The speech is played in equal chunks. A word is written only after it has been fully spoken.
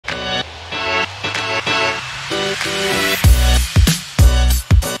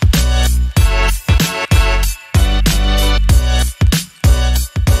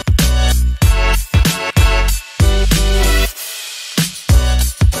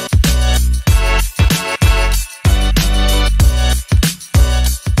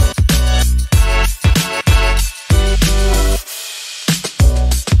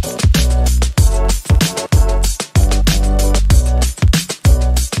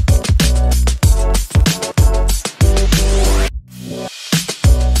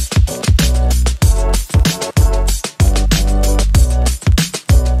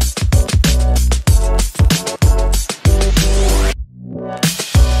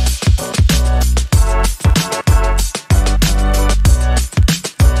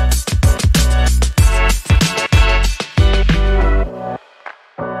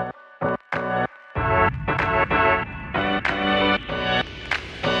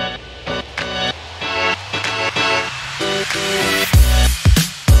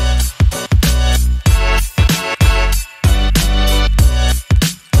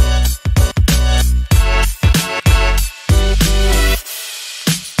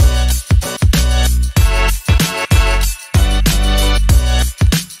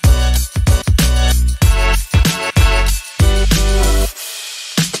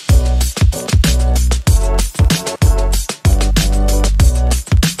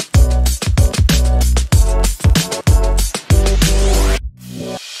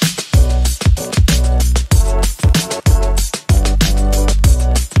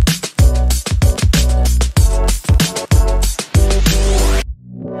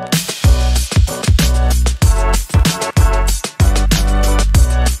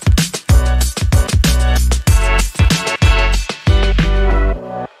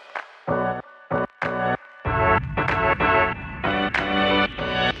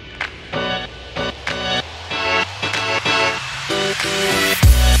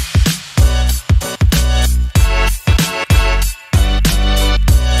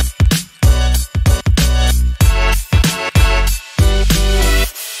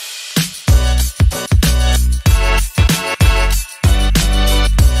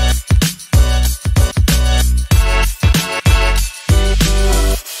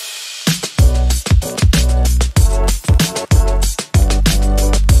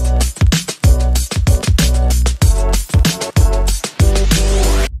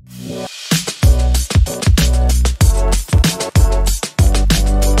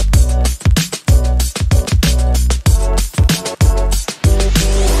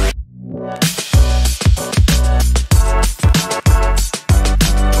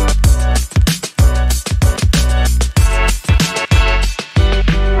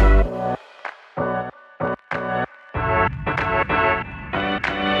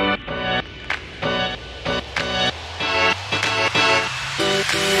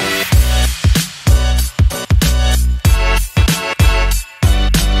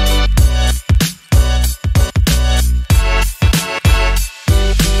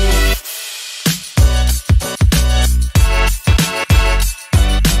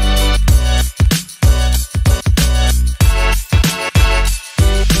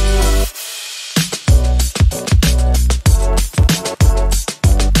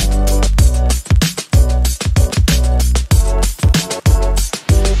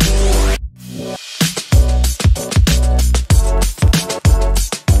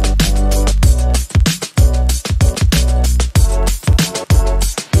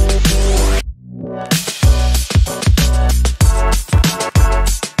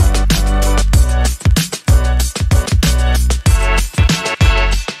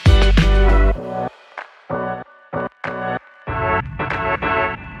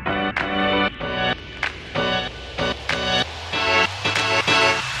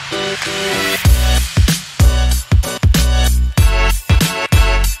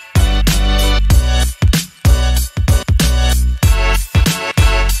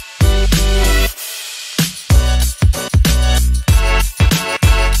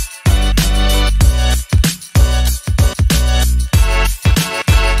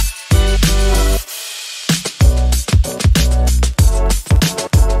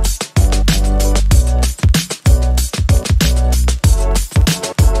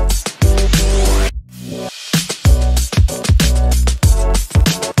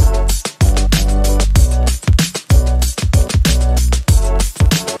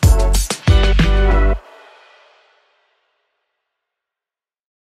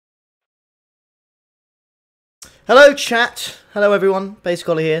Hello chat, hello everyone,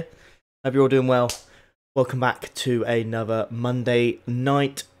 Basically here, hope you're all doing well. Welcome back to another Monday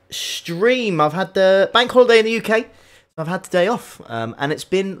night stream. I've had the bank holiday in the UK. I've had the day off, and it's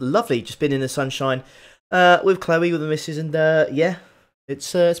been lovely. Just been in the sunshine with Chloe, with the missus, and yeah,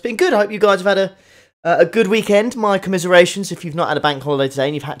 it's been good. I hope you guys have had a good weekend. My commiserations if you've not had a bank holiday today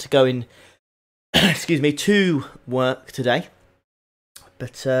and you've had to go in, excuse me, to work today.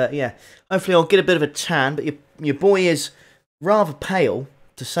 But yeah, hopefully I'll get a bit of a tan. But your boy is rather pale,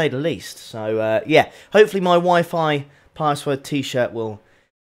 to say the least. So yeah, hopefully my Wi-Fi password T-shirt will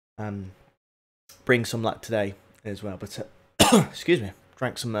bring some luck today as well. But excuse me,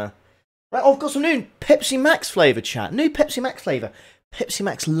 drank some. Right, I've got some new Pepsi Max flavour, chat. New Pepsi Max flavour, Pepsi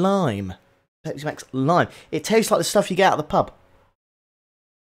Max Lime. Pepsi Max Lime. It tastes like the stuff you get out of the pub.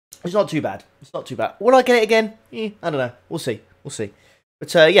 It's not too bad. It's not too bad. Will I get it again? I don't know. We'll see. We'll see.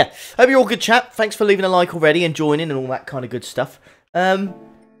 But yeah, hope you're all good, chat. Thanks for leaving a like already and joining and all that kind of good stuff. I'm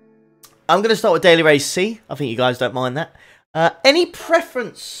going to start with Daily Race C. I think you guys don't mind that. Any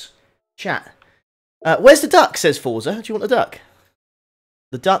preference, chat? Where's the duck, says Forza. Do you want the duck?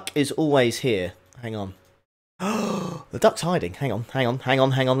 The duck is always here. Hang on. The duck's hiding. Hang on, hang on, hang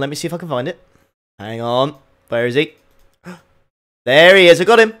on, hang on. Let me see if I can find it. Hang on. Where is he? There he is. I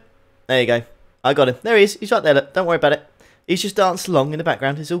got him. There you go. I got him. There he is. He's right there. Look. Don't worry about it. He's just dancing along in the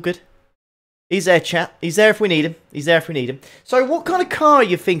background. It's all good. He's there, chat. He's there if we need him. He's there if we need him. So, what kind of car are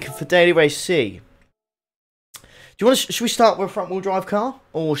you thinking for Daily Race C? Do you want to? Should we start with a front-wheel drive car,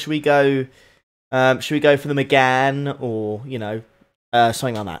 or should we go? Should we go for the McLaren, or you know,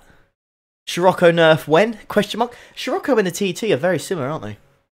 something like that? Scirocco Nerf when? Question mark. Scirocco and the TT are very similar, aren't they?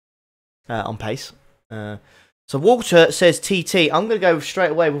 On pace. So Walter says TT. I'm going to go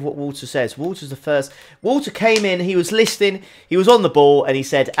straight away with what Walter says. Walter's the first. Walter came in, he was listing, he was on the ball, and he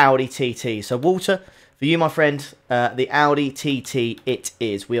said Audi TT. So Walter, for you, my friend, the Audi TT it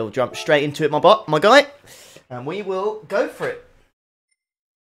is. We'll jump straight into it, my guy, and we will go for it.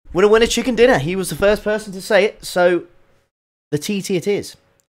 Winner, chicken dinner. He was the first person to say it, so the TT it is.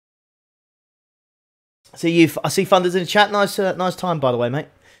 I see Thunders in the chat. Nice time, by the way, mate.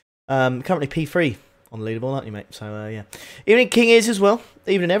 Currently P3 on the leaderboard, aren't you, mate? So, yeah. Evening King is as well.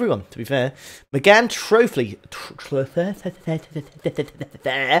 Evening everyone, to be fair. McGann Trophy.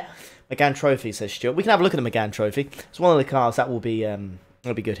 McGann Trophy, says Stuart. We can have a look at the McGann Trophy. It's one of the cars that will be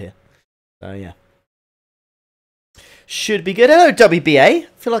good here. So, yeah. Should be good. Hello, WBA.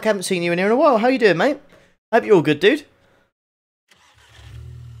 Feel like I haven't seen you in here in a while. How you doing, mate? Hope you're all good, dude.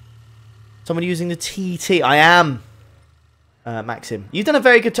 Someone using the TT. I am. Maxim, you've done a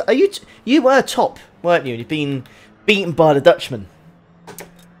very good. You were top, weren't you? You've been beaten by the Dutchman.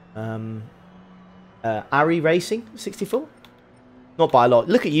 Ari Racing 64. Not by a lot.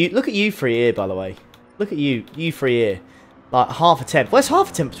 Look at you. Look at you for a year, by the way. Look at you. You for a year. Like half a tenth. Where's half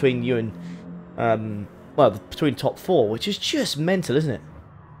a tenth between you and well, between top four, which is just mental, isn't it?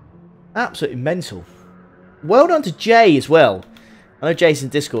 Absolutely mental. Well done to Jay as well. I know Jay's in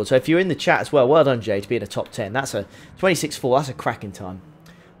Discord, so if you're in the chat as well, well done, Jay, to be in the top 10. That's a 26.4. That's a cracking time.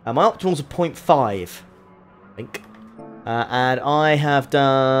 My optimals are 0.5, I think. And I have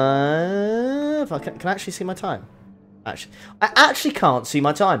done... If I can actually see my time. I actually can't see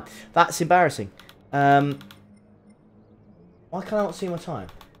my time. That's embarrassing. Why can I not see my time?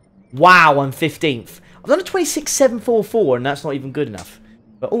 Wow, I'm 15th. I've done a 26.744, and that's not even good enough.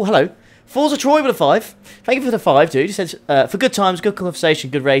 But, oh, hello. Forza Troy with a 5. Thank you for the 5, dude. He says, for good times, good conversation,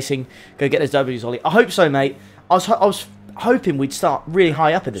 good racing. Go get those W's, Ollie. I hope so, mate. I was hoping we'd start really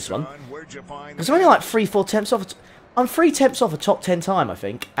high up in this one. Because I'm only like 3-4 tenths off. I'm 3 tenths off a top 10 time, I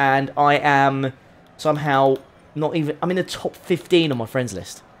think. And I am somehow not even... I'm in the top 15 on my friends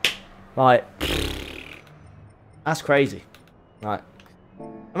list. Like, that's crazy. Right.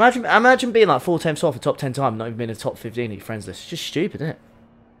 Imagine being like 4 tenths off a top 10 time, not even being in the top 15 of your friends list. It's just stupid, isn't it?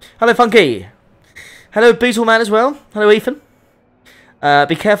 Hello, Funky. Hello, Beetleman as well. Hello, Ethan.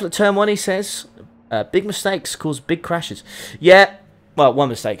 Be careful at turn 1, he says. Big mistakes cause big crashes. Yeah. Well, one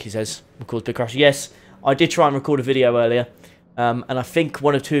mistake, he says, will cause big crashes. Yes, I did try and record a video earlier. And I think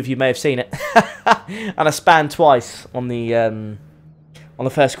one or two of you may have seen it. And I spanned twice on the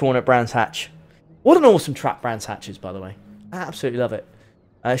first corner at Brands Hatch. What an awesome track Brands Hatch is, by the way. I absolutely love it.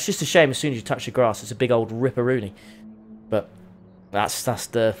 It's just a shame as soon as you touch the grass, it's a big old ripperoonie. But... That's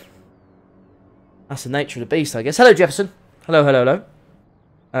the nature of the beast, I guess. Hello, Jefferson. Hello, hello,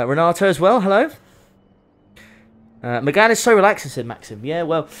 hello. Renato as well. Hello. McGann is so relaxing, said Maxim. Yeah,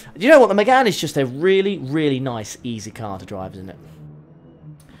 well, you know what? The McGann is just a really, really nice, easy car to drive, isn't it?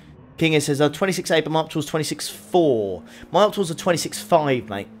 King says, 26.8, but my optimal's 26.4. My optimal's are 26.5,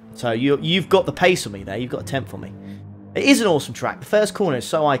 mate. So you've got the pace on me there. You've got a temp on me. It is an awesome track. The first corner is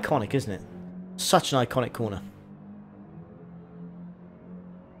so iconic, isn't it? Such an iconic corner.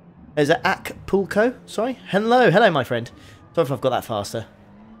 Is it Akpulko? Sorry. Hello, my friend. Sorry if I've got that faster.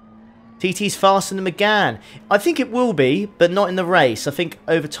 TT's faster than McGann. I think it will be, but not in the race. I think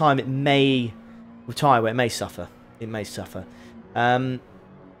over time it may retire, where it may suffer. It may suffer. I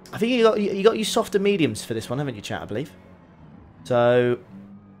think you got your softer mediums for this one, haven't you, chat? I believe. So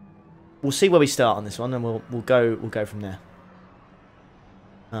we'll see where we start on this one, and we'll go from there.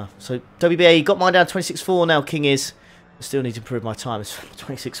 So WBA got mine down 26.4 now. King is. I still need to improve my time. It's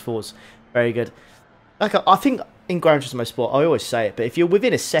 26.4s. Very good. Like I think in Grand Turismo Sport, I always say it, but if you're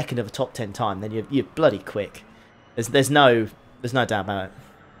within a second of a top 10 time, then you're bloody quick. There's no doubt about it.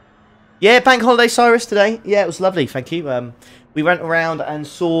 Yeah, bank holiday Cyrus today. Yeah, it was lovely. Thank you. We went around and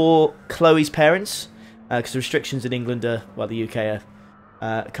saw Chloe's parents because the restrictions in England are, well, the UK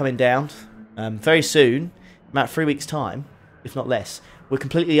are coming down very soon. About 3 weeks' time, if not less. We're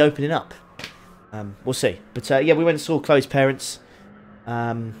completely opening up. We'll see. But yeah, we went and saw Chloe's parents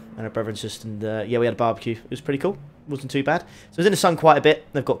and her brother and sister, and yeah, we had a barbecue. It was pretty cool. It wasn't too bad. So I was in the sun quite a bit.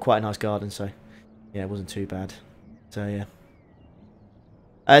 They've got quite a nice garden, so yeah, it wasn't too bad. So yeah.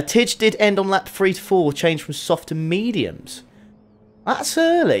 Tidge did end on lap 3 to 4, change from soft to mediums. That's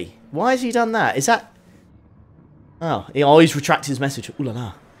early. Why has he done that? Is that... Oh, he always retracted his message. Ooh la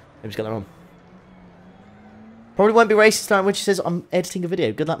la. Maybe he's got that wrong. Probably won't be racist tonight when she says I'm editing a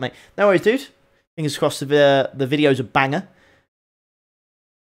video. Good luck, mate. No worries, dude. Fingers crossed the video's a banger.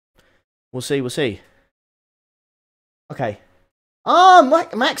 We'll see, we'll see. Okay. Ah,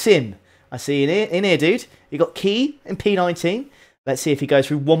 Maxim. I see in here, dude. You got Key in P19. Let's see if he goes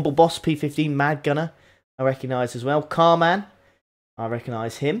through Womble Boss, P15, Mad Gunner. I recognise as well. Carman. I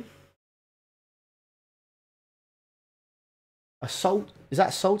recognise him. Assault. Is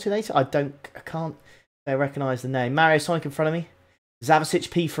that Assaultinator? I can't recognise the name. Mario Sonic in front of me. Zavicic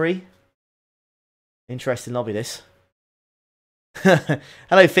P3. Interesting lobby, this.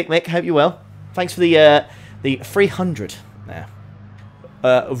 Hello, Thick Hope you're well. Thanks for the 300 there.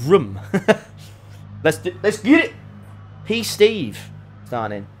 Room. Let's get it. P. Steve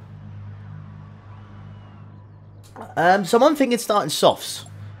starting in. So I'm thinking starting softs.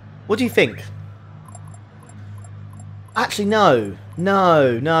 What do you think? Actually, no.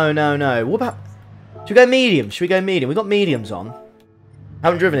 What about... Should we go medium? Should we go medium? We've got mediums on.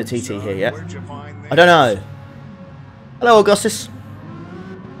 Haven't driven a TT here yet. I don't know. Hello, Augustus.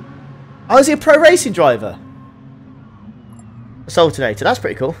 Oh, is he a pro racing driver? Assaultinator. That's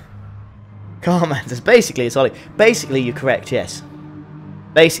pretty cool. Carman. That's basically a solid. Basically, you're correct, yes.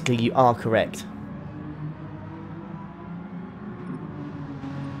 Basically, you are correct.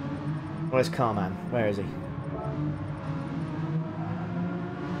 Where's Carman? Where is he?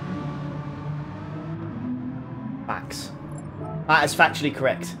 Max. That is factually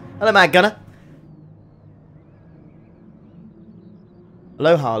correct. Hello, Mad Gunner.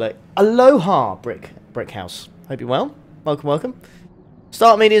 Aloha, Aloha, Brick House. Hope you're well. Welcome.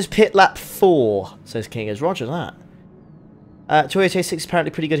 Start mediums, pit lap 4, says King is. Roger that. Toyota 6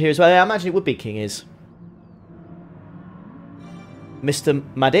 apparently pretty good here as well. Yeah, I imagine it would be King is. Mr.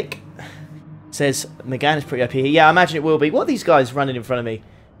 Madik says McGann is pretty up here. Yeah, I imagine it will be. What are these guys running in front of me?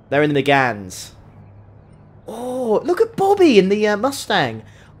 They're in the McGanns. Oh, look at Bobby in the Mustang.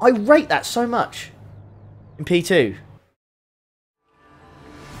 I rate that so much. In P2.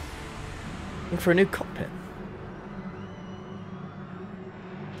 Looking for a new cockpit.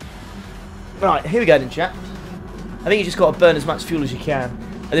 Right, here we go then, chat. I think you just got to burn as much fuel as you can.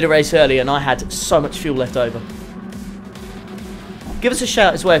 I did a race earlier and I had so much fuel left over. Give us a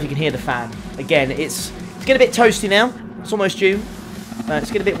shout as well if you can hear the fan. Again, it's getting a bit toasty now. It's almost June.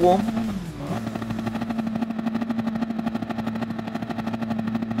 It's getting a bit warm.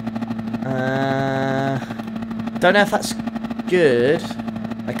 Don't know if that's good.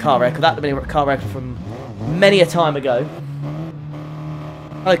 A car wreck. That would have been a car wreck from many a time ago.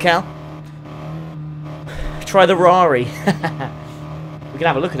 Hello, Cal. Try the Rari. We can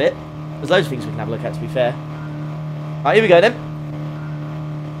have a look at it. There's loads of things we can have a look at, to be fair. Alright, here we go then.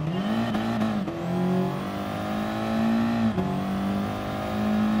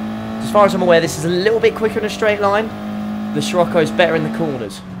 As far as I'm aware, this is a little bit quicker in a straight line. The Scirocco is better in the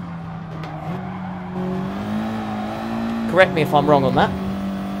corners. Correct me if I'm wrong on that.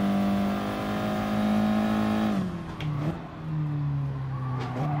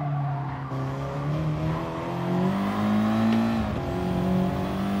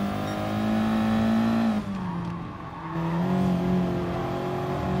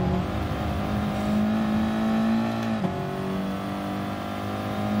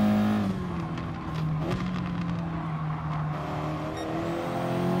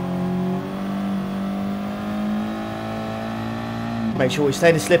 Make sure we stay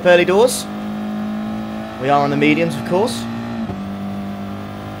in the slip early doors. We are on the mediums, of course.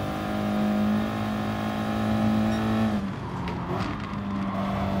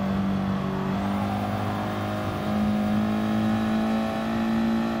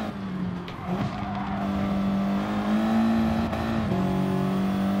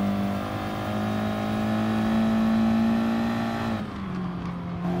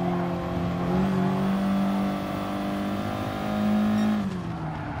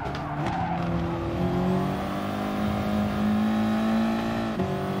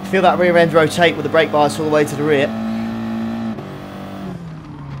 Feel that rear end rotate with the brake bias all the way to the rear.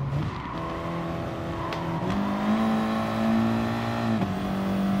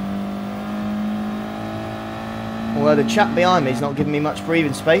 Although the chap behind me is not giving me much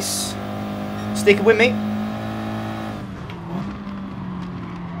breathing space. Stick it with me.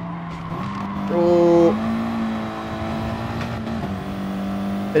 Oh.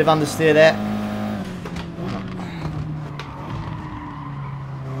 Bit of understeer there.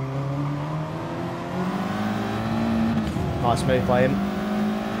 Nice move by him.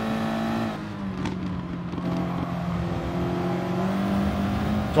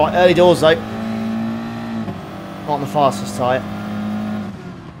 Right, early doors though. Not on the fastest tyre.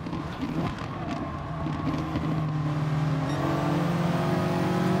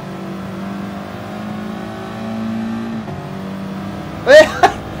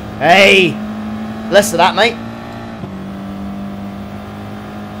 Hey! Less of that, mate.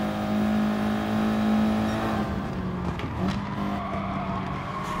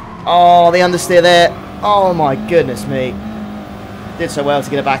 Oh, the understeer there. Oh my goodness me. Did so well to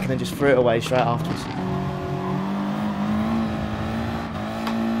get it back and then just threw it away straight afterwards.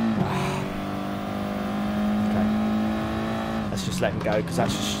 Okay. Let's just let him go because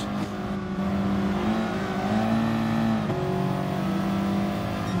that's just...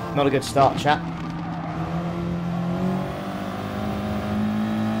 not a good start, chat.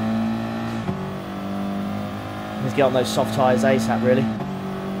 Let's get on those soft tyres ASAP, really.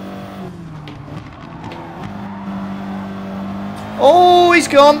 Oh, he's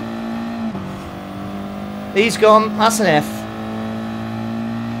gone. He's gone. That's an F.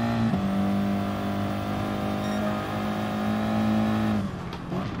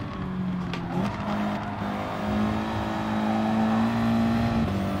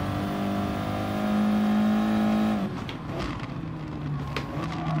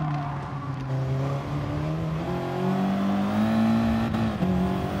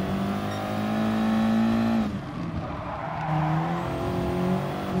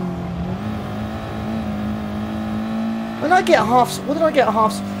 When I get half, what did I get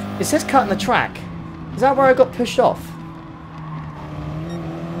half? It says cutting the track. Is that where I got pushed off?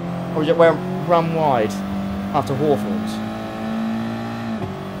 Or is it where I run wide after Hawthorns?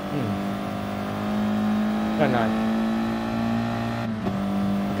 Don't know.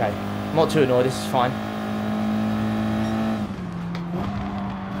 Okay, I'm not too annoyed. This is fine.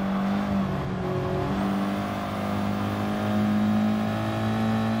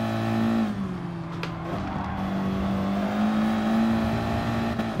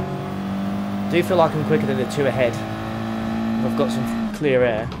 I do feel like I'm quicker than the two ahead. If I've got some clear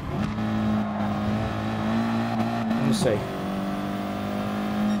air. We'll see.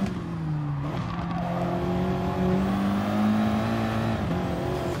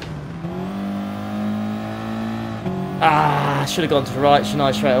 Ah, should have gone to the right, shouldn't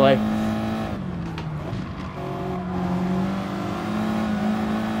I, straight away?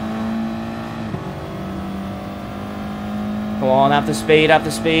 Come on, have the speed, have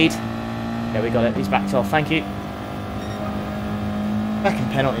the speed. Yeah, we got it. He's backed off. Thank you. Back in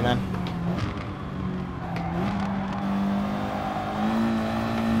penalty, man.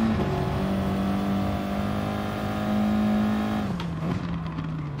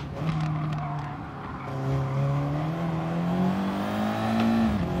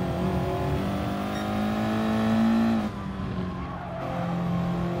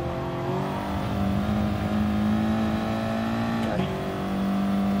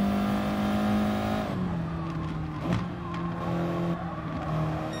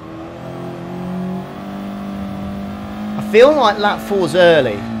 I feel like lap 4's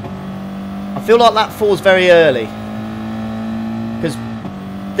early. I feel like lap 4's very early. Because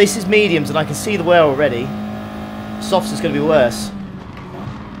this is mediums and I can see the wear already. Softs is going to be worse.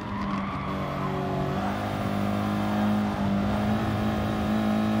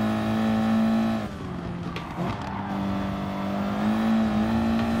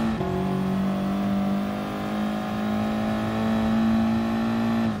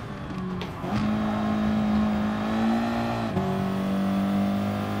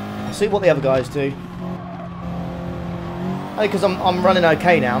 I'll see what the other guys do. Only because I'm running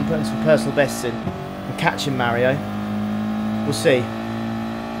okay now. I'm putting some personal bests in. I'm catching Mario. We'll see.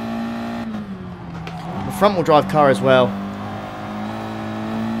 The front wheel drive car as well.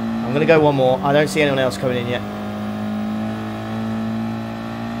 I'm going to go one more. I don't see anyone else coming in yet.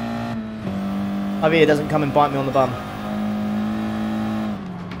 Hope he doesn't come and bite me on the bum.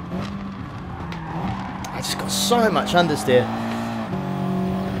 I just got so much understeer.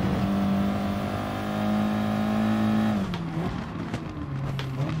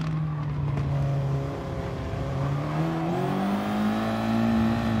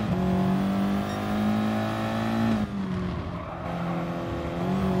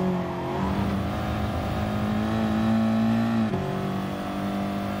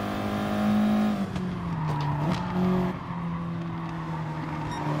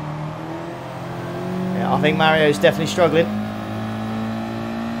 I think Mario's definitely struggling.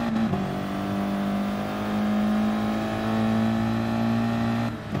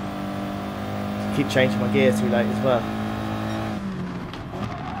 Keep changing my gear too late as well.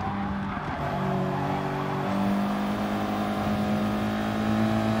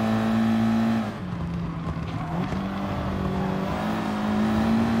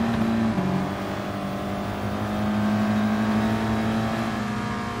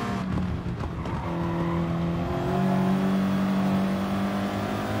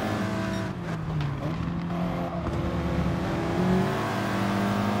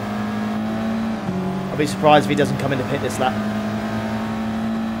 I'll be surprised if he doesn't come in to pit this lap.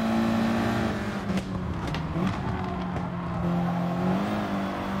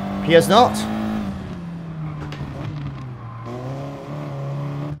 He has not.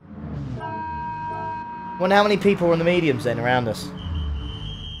 Wonder how many people are on the mediums then around us.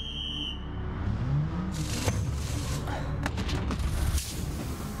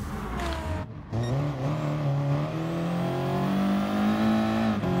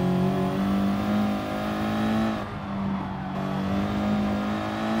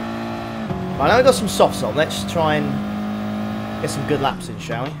 I know we've got some softs on. Let's try and get some good laps in,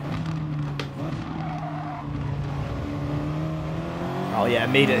 shall we? Oh yeah,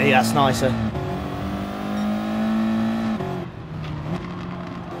 immediately that's nicer.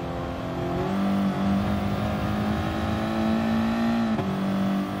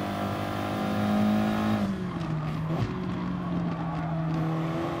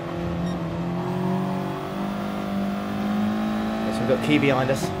 Yes, we've got Key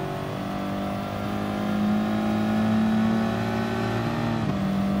behind us.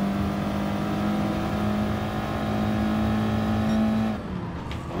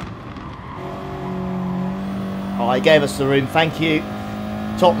 Oh, he gave us the room, thank you.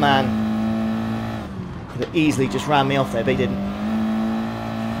 Top man. Could have easily just ran me off there, but he didn't.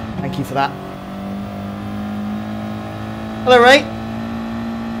 Thank you for that. Hello, Ray.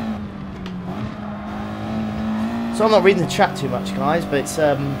 So I'm not reading the chat too much, guys, but it's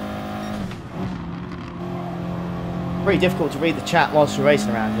very difficult to read the chat whilst you're racing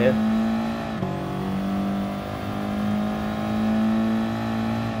around here.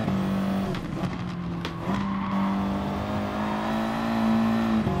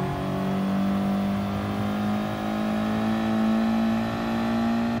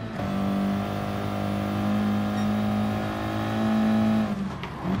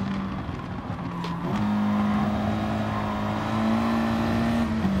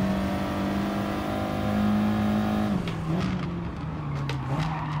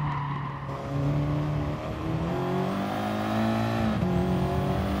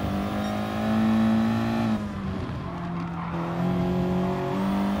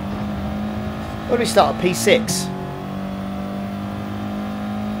 Where do we start at P6?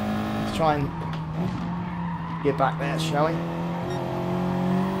 Let's try and get back there, shall we?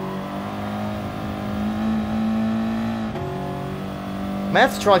 May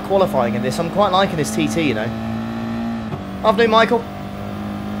have to try qualifying in this. I'm quite liking this TT, you know. Afternoon, Michael.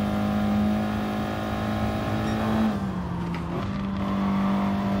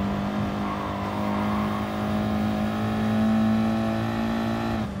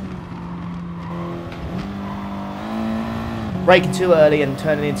 Braking too early and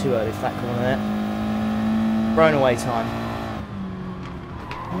turning in too early for that corner there. Thrown away time.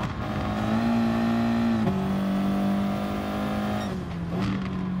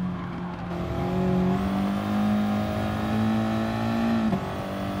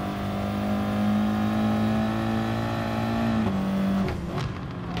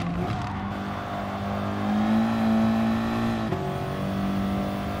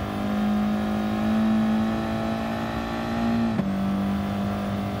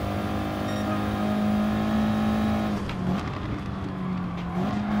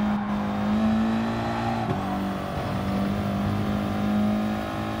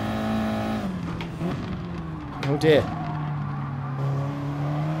 dear.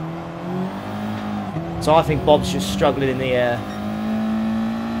 So I think Bob's just struggling in the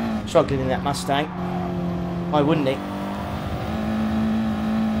struggling in that Mustang. Why wouldn't he?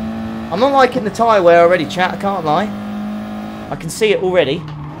 I'm not liking the tyre wear already, chat. I can't lie. I can see it already.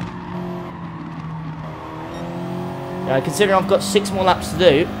 Considering I've got 6 more laps to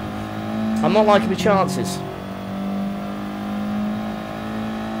do, I'm not liking my chances.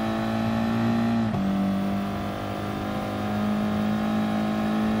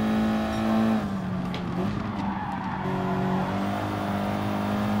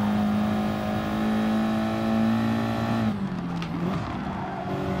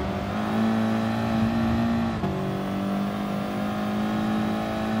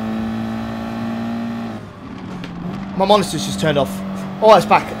 My monitor's just turned off. Oh, it's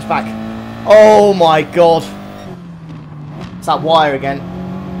back. It's back. Oh my god. It's that wire again.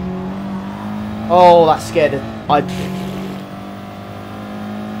 Oh, that scared it. I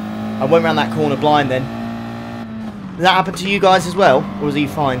went around that corner blind then. Did that happen to you guys as well? Or was he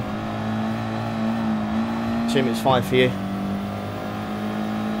fine? I assume it was fine for you.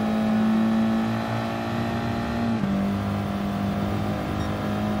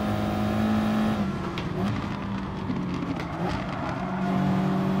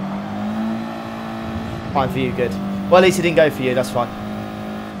 Fine for you, good. Well, at least it didn't go for you, that's fine.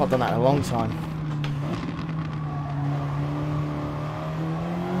 I've not done that in a long time.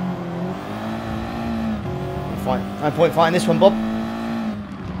 Fine. No point fighting this one, Bob.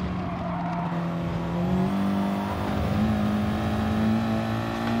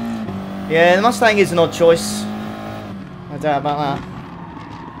 Yeah, the Mustang is an odd choice. No doubt about that.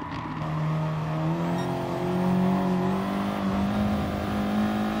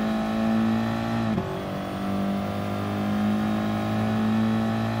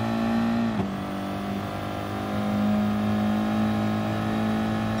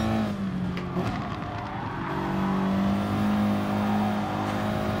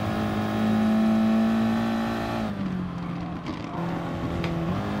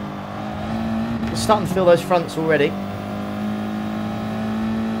 Starting to feel those fronts already.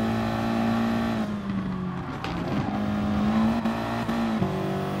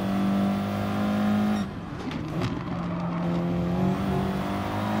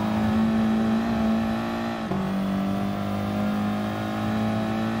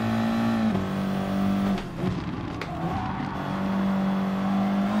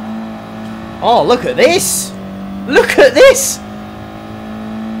 Oh, look at this! Look at this!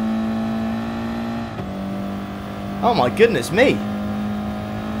 Oh my goodness me.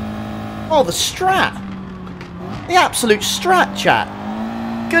 Oh, the Strat. The absolute Strat, chat.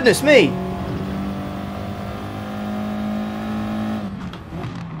 Goodness me.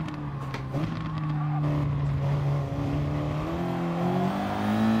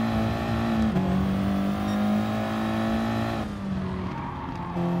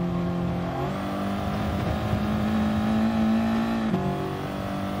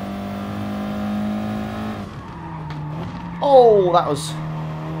 Oh,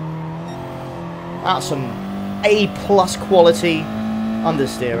 that's some A+ quality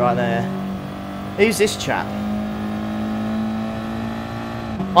understeer right there. Who's this chap?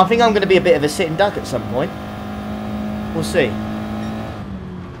 I think I'm going to be a bit of a sitting duck at some point. We'll see.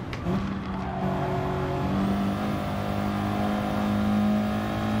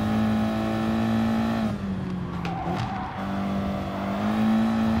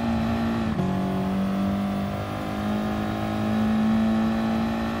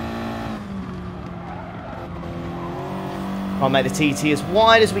 I'll make the TT as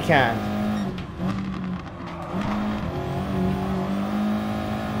wide as we can.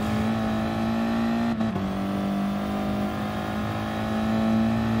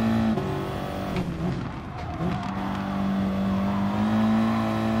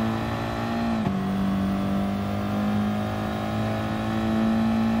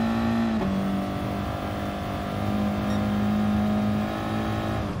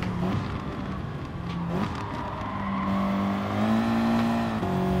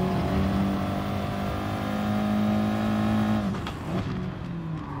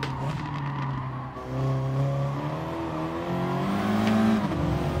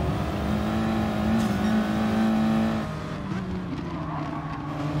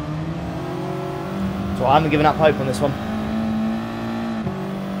 So I haven't given up hope on this one.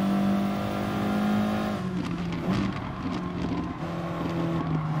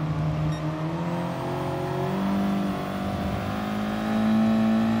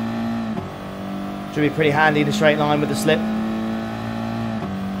 Should be pretty handy in a straight line with the slip.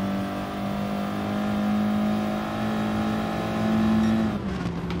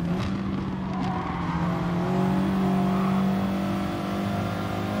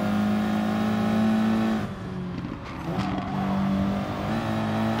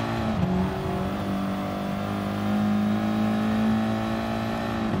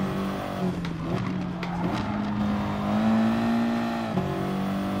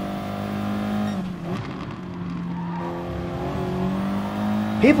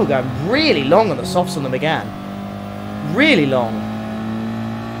 People are going really long on the softs on the McGann. Really long.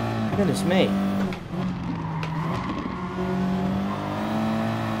 Goodness me.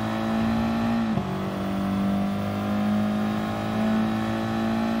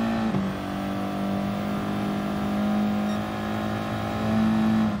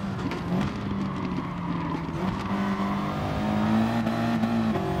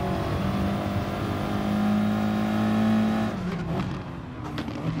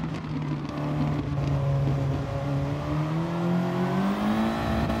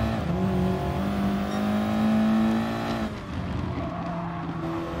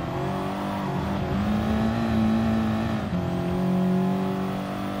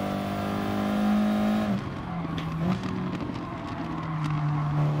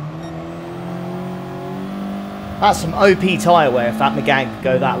 That's some OP tyre wear if that McGann could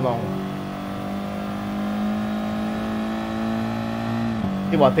go that long.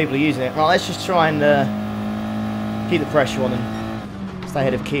 See why people are using it. Right, let's just try and keep the pressure on and stay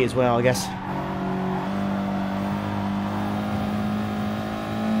ahead of key as well, I guess.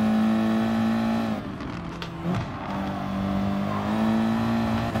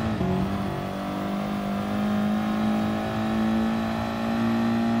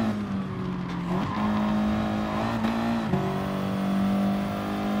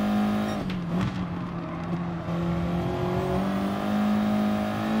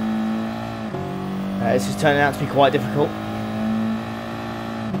 This is turning out to be quite difficult.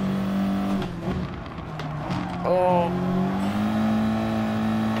 Oh.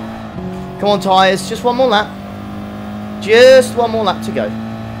 Come on, tyres. Just one more lap. Just one more lap to go.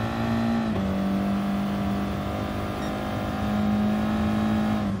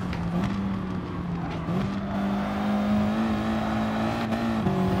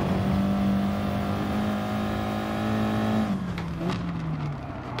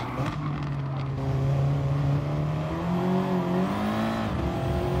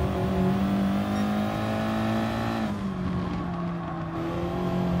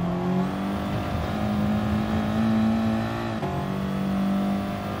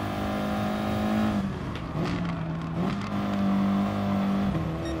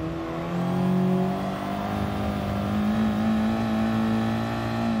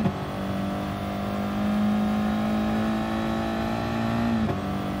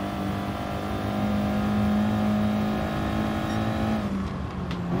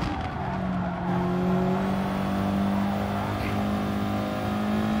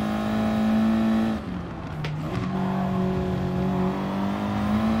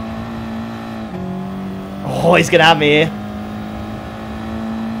 Oh, he's gonna have me here.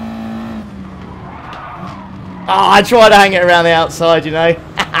 Oh, I tried to hang it around the outside, you know.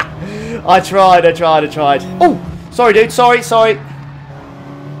 I tried. Oh, sorry, dude. Sorry.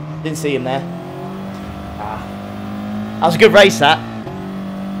 Didn't see him there. That was a good race, that.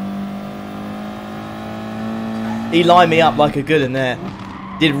 He lined me up like a good in there.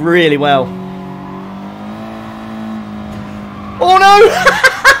 Did really well. Oh, no!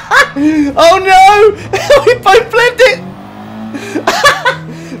 Oh no! We both flipped it!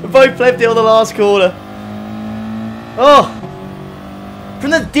 We both flipped it on the last corner. Oh!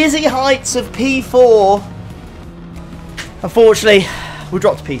 From the dizzy heights of P4. Unfortunately, we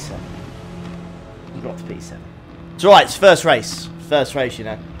dropped to P7. It's alright, it's first race. First race, you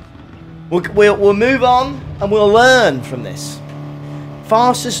know. We'll move on and we'll learn from this.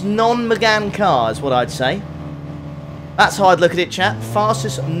 Fastest non-McGann car is what I'd say. That's how I'd look at it, chat.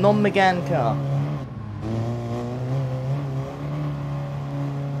 Fastest non-McGann car.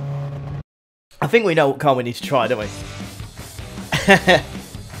 I think we know what car we need to try, don't we?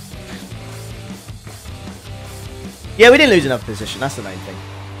 Yeah, we didn't lose enough position. That's the main thing.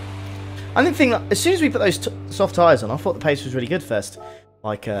 I didn't think... As soon as we put those soft tyres on, I thought the pace was really good first.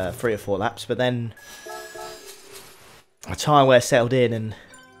 Like 3 or 4 laps. But then... a tyre wear settled in and...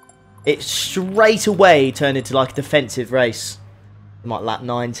 it straight away turned into like a defensive race. Like lap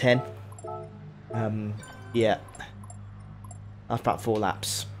 9, 10. Yeah. That's about 4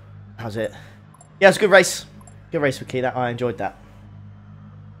 laps. How's it? Yeah, it's a good race. Good race with Key. That I enjoyed that.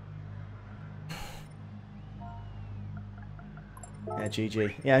 Yeah,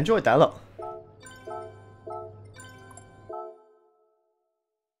 GG. Yeah, I enjoyed that a lot.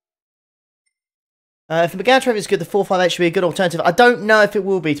 If the McGann trophy is good, the 458 should be a good alternative. I don't know if it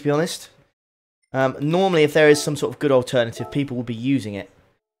will be, to be honest. Normally, if there is some sort of good alternative, people will be using it.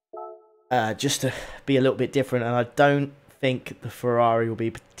 Just to be a little bit different. And I don't think the Ferrari will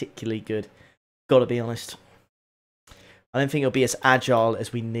be particularly good. Got to be honest. I don't think it'll be as agile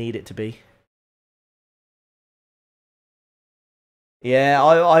as we need it to be. Yeah,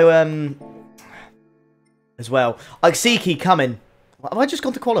 as well. I see Key coming. Have I just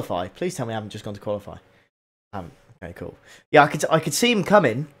gone to qualify? Please tell me I haven't just gone to qualify. Okay, cool. Yeah, I could see him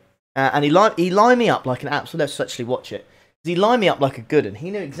coming, and he lined me up like an absolute. Let's actually watch it. He lined me up like a good one. He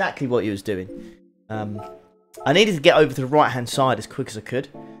knew exactly what he was doing. I needed to get over to the right hand side as quick as I could,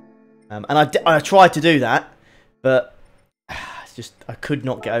 and I tried to do that, but it's just I could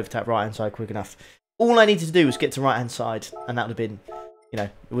not get over to that right hand side quick enough. All I needed to do was get to right hand side, and that would have been, you know,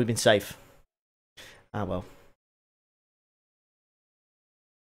 it would have been safe. Ah well.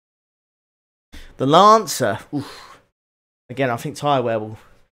 The Lancer. Oof. Again, I think tyre wear will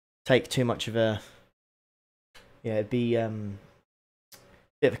take too much of a. Yeah, it'd be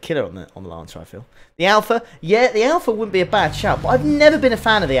bit of a killer on the Lancer, I feel. The Alpha, yeah, the Alpha wouldn't be a bad shout, but I've never been a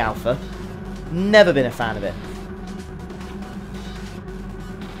fan of the Alpha. Never been a fan of it.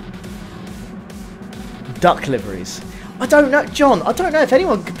 Duck liveries. I don't know, John. I don't know if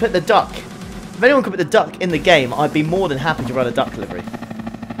anyone could put the duck. If anyone could put the duck in the game, I'd be more than happy to run a duck livery.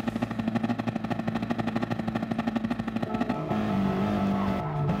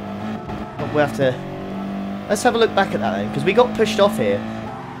 But we'll have to. Let's have a look back at that then, because we got pushed off here.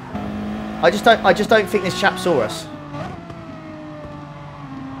 I just don't think this chap saw us.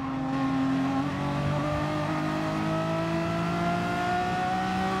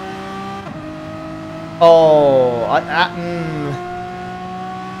 Oh,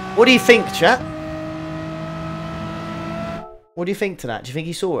 what do you think, chat? What do you think to that? Do you think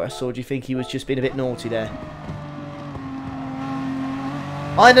he saw us, or do you think he was just being a bit naughty there?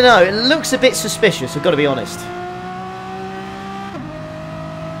 I don't know. It looks a bit suspicious, I've got to be honest.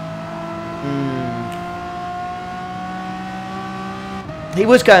 He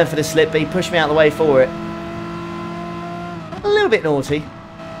was going for the slip, but he pushed me out of the way for it. A little bit naughty.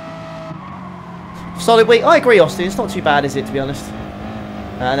 Solid week. I agree, Austin. It's not too bad, is it, to be honest?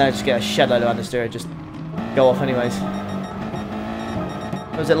 No, just get a shed load of understeer and just go off anyways.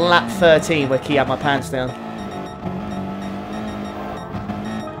 It was at lap 13 where Key had my pants down.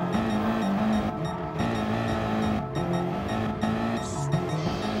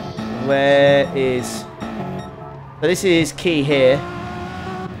 Where is... So this is Key here.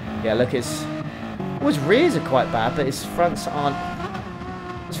 Yeah, look, his rears are quite bad, but his fronts aren't...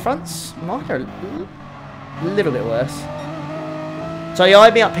 His fronts, mine are a little bit worse. So he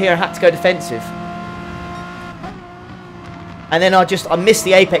eyed me up here and had to go defensive. And then I missed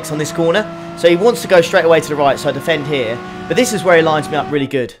the apex on this corner. So he wants to go straight away to the right, so I defend here. But this is where he lines me up really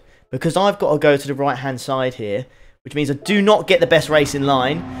good. Because I've got to go to the right-hand side here, which means I do not get the best race in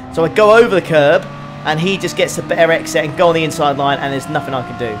line. So I go over the curb, and he just gets a better exit and go on the inside line, and there's nothing I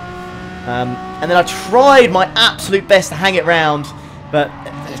can do. And then I tried my absolute best to hang it round, but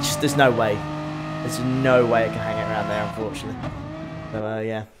there's no way. There's no way I can hang it around there, unfortunately. So,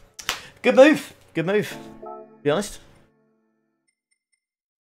 yeah. Good move. Good move, to be honest.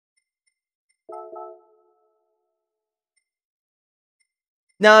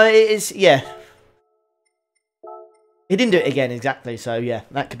 No, it is, yeah. He didn't do it again, exactly. So, yeah,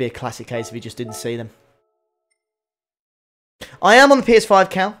 that could be a classic case if he just didn't see them. I am on the PS5,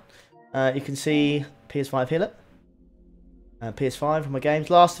 Cal. You can see PS5 here, look. PS5 on my games.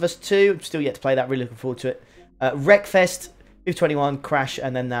 Last of Us 2. I'm still yet to play that. Really looking forward to it. Wreckfest, 221, Crash,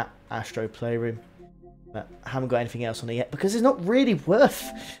 and then that Astro Playroom. But I haven't got anything else on it yet because there's not really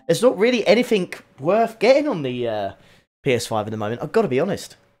anything worth getting on the PS5 at the moment. I've got to be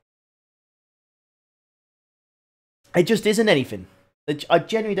honest. It just isn't anything. I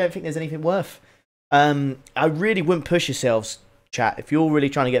genuinely don't think there's anything worth. I really wouldn't push yourselves, chat. If you're really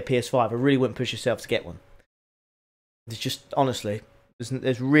trying to get PS5, I really wouldn't push yourself to get one. It's just, honestly,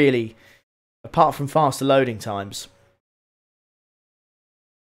 there's really, apart from faster loading times.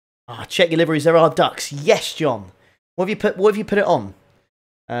 Check your liveries. There are ducks. Yes, John. What have you put it on?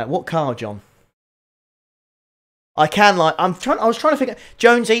 What car, John? I was trying to figure.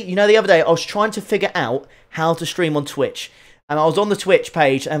 Jonesy, you know, the other day I was trying to figure out how to stream on Twitch, and I was on the Twitch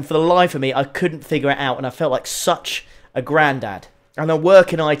page, and for the life of me, I couldn't figure it out, and I felt like such a granddad. And I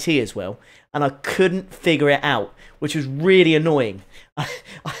work in IT as well, and I couldn't figure it out, which was really annoying.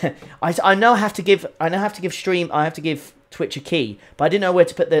 I know I have to give Twitch a key, but I didn't know where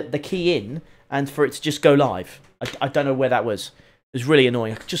to put the key in and for it to just go live. I don't know where that was. It was really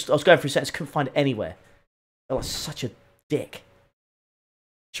annoying. I was going through settings, couldn't find it anywhere. I was such a dick.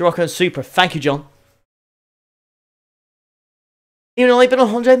 Scirocco and Super, thank you, John. Even though I've been on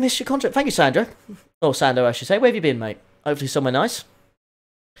holiday and missed your contract. Thank you, Sandra. Or Sando, I should say. Where have you been, mate? Hopefully somewhere nice.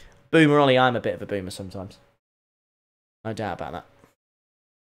 Boomer Ollie, I'm a bit of a boomer sometimes. No doubt about that.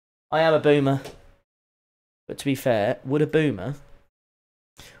 I am a boomer. But to be fair, would a boomer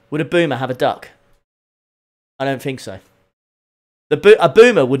Would a boomer have a duck? I don't think so. A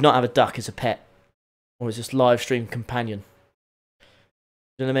boomer would not have a duck as a pet. Or as this live stream companion.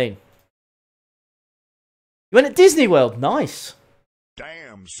 You know what I mean? You went at Disney World. Nice.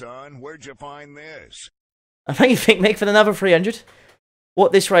 Damn, son. Where'd you find this? I thank you, Think Mick, for another 300.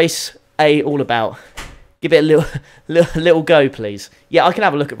 What this race A all about? Give it a little go, please. Yeah, I can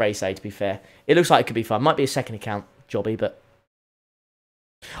have a look at race A, to be fair. It looks like it could be fun. Might be a second account jobby, but...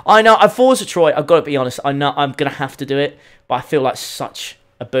 I know, at Forza Troy, I've got to be honest, I know I'm going to have to do it, but I feel like such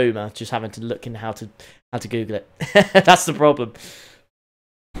a boomer just having to look in how to Google it. That's the problem.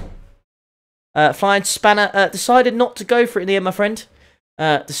 Flying Spanner decided not to go for it in the end, my friend.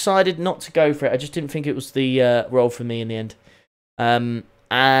 Decided not to go for it. I just didn't think it was the role for me in the end.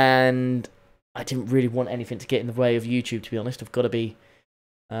 And I didn't really want anything to get in the way of YouTube, to be honest. I've got to be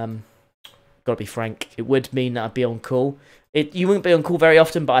frank. It would mean that I'd be on call. You wouldn't be on call very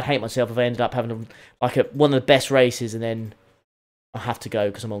often, but I'd hate myself if I ended up having one of the best races and then I have to go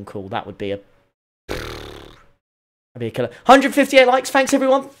because I'm on call. That would be a killer. 158 likes. Thanks,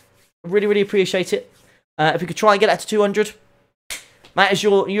 everyone. I really, really appreciate it. If we could try and get that to 200, that is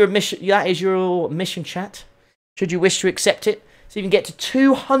your mission. That is your mission, chat. Should you wish to accept it, so you can get to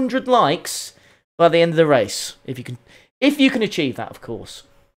 200 likes by the end of the race. If you can achieve that, of course.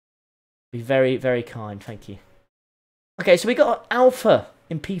 Be very, very kind. Thank you. Okay, so we got Alpha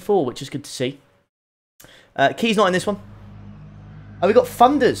in P4, which is good to see. Key's not in this one. Oh, we got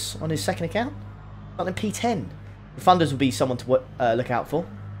Thunders on his second account. Not in P10. The Thunders will be someone to look out for.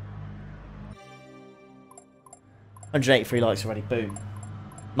 183 likes already. Boom.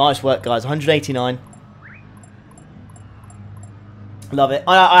 Nice work, guys. 189. Love it.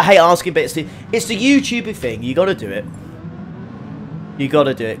 I hate asking, but it's the YouTuber thing. You got to do it. You got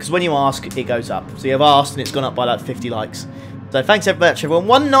to do it. Because when you ask, it goes up. So you've asked, and it's gone up by like 50 likes. So thanks very much, everyone.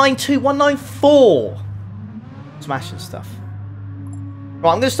 192, 194. Smashing stuff.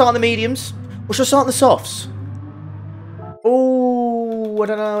 Right, I'm going to start on the mediums. Or should I start on the softs? Oh, I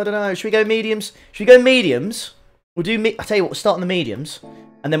don't know. Should we go mediums? Should we go mediums? I'll tell you what, we'll start on the mediums.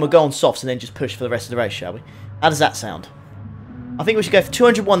 And then we'll go on softs and then just push for the rest of the race, shall we? How does that sound? I think we should go for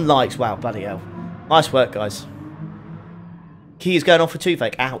 201 likes. Wow, bloody hell. Nice work, guys. Key is going off for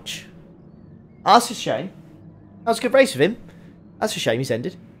toothache. Ouch. Oh, that's a shame. That was a good race with him. That's a shame he's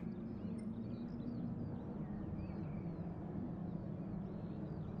ended.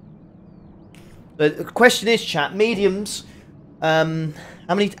 The question is, chat, mediums. How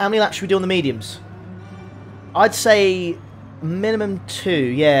many laps should we do on the mediums? I'd say minimum 2.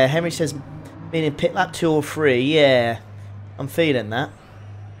 Yeah, Henry says meaning pit lap 2 or 3. Yeah, I'm feeling that.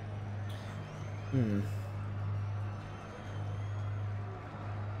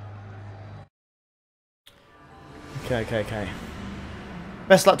 Okay.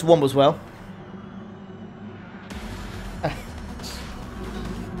 Best luck to Womble as well.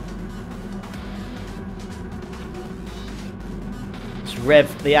 Let's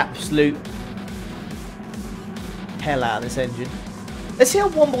rev the absolute hell out of this engine. Let's see how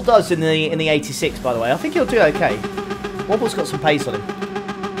Womble does in the 86, by the way. I think he'll do okay. Womble's got some pace on him.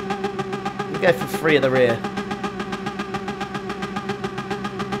 We'll go for 3 at the rear.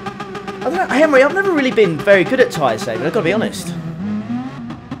 I don't know, Henry, I've never really been very good at tyre saving, I've got to be honest.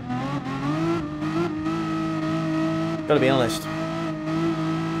 Got to be honest.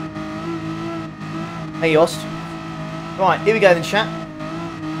 Hey, Ost. Right, here we go then, chat.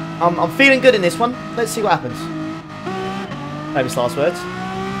 I'm feeling good in this one. Let's see what happens. Famous last words.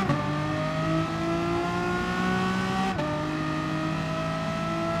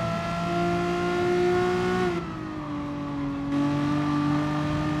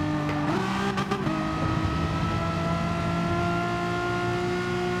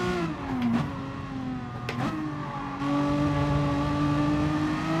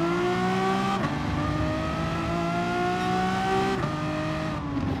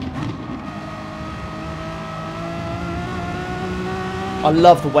 I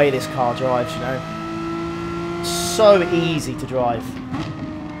love the way this car drives, you know. So easy to drive.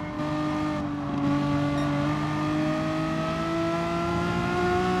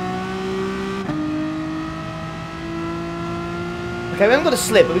 Okay, we haven't got a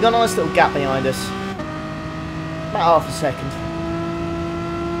slip, but we've got a nice little gap behind us. About half a second.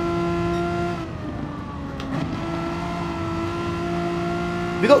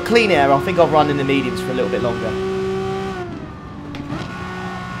 If we've got clean air, I think I'll run in the mediums for a little bit longer.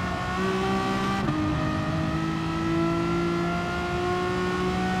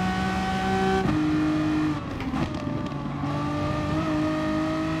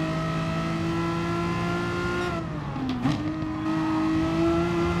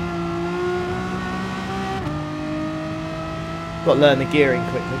 Got to learn the gearing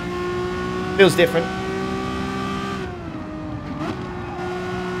quickly. Feels different.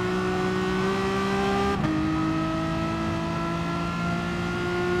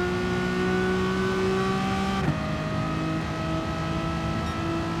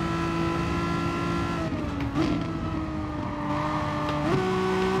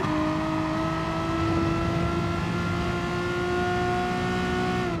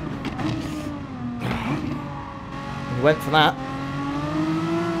 Went for that.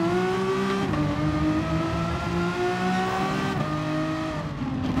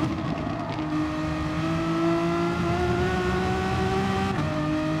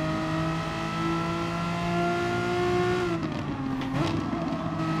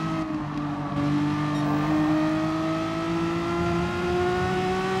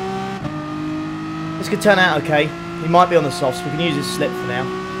 This could turn out okay. He might be on the softs. We can use his slip for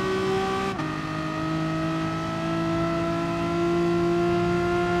now.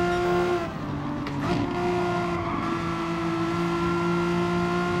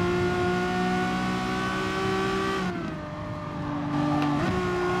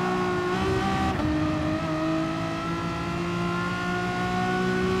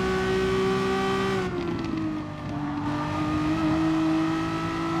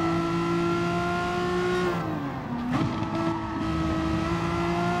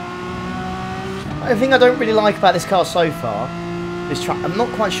 The thing I don't really like about this car so far, this truck, I'm not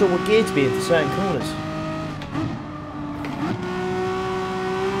quite sure what gear to be in for certain corners.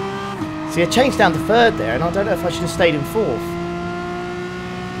 See, I changed down to third there, and I don't know if I should have stayed in fourth.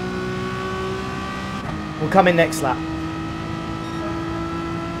 We'll come in next lap.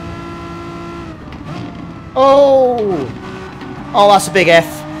 Oh! Oh, that's a big F.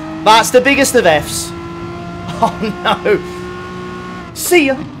 That's the biggest of Fs. Oh, no. See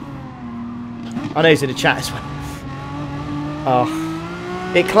ya. I know he's in the chat as well.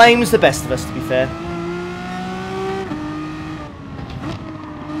 Oh. It claims the best of us, to be fair.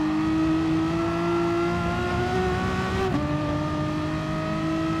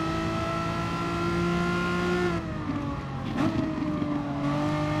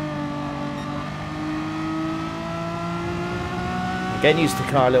 I'm getting used to the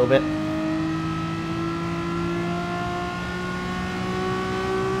car a little bit.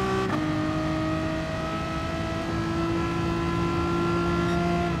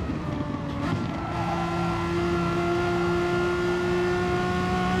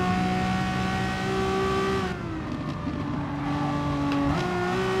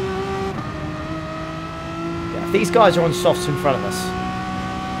 These guys are on softs in front of us.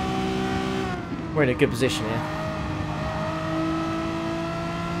 We're in a good position here.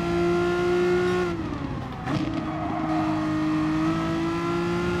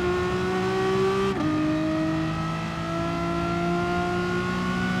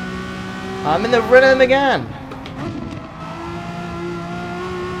 I'm in the rhythm again.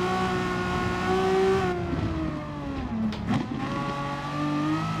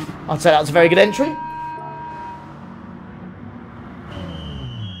 I'd say that was a very good entry.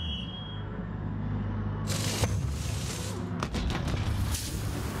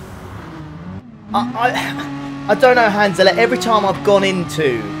 I don't know, Hansela. Every time I've gone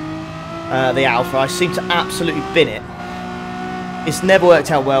into the Alpha, I seem to absolutely bin it. It's never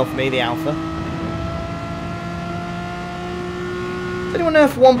worked out well for me, the Alpha. Does anyone know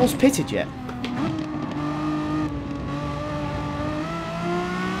if Womble's pitted yet?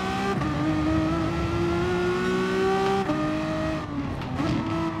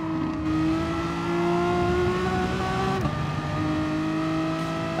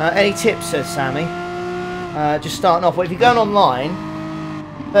 Any tips, says Sammy? Just starting off, well, if you're going online,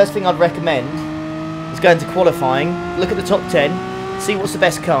 first thing I'd recommend is going to qualifying, look at the top 10, see what's the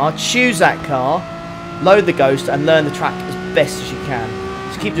best car, choose that car, load the Ghost and learn the track as best as you can.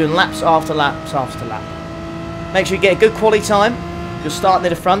 Just keep doing laps after laps after lap. Make sure you get a good quality time, you'll start near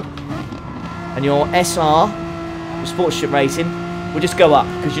the front, and your SR, your Sportship Racing, will just go up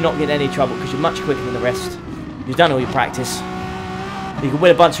because you're not getting any trouble because you're much quicker than the rest. You've done all your practice. You can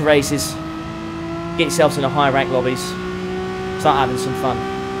win a bunch of races, get yourselves in a high rank lobbies, start having some fun.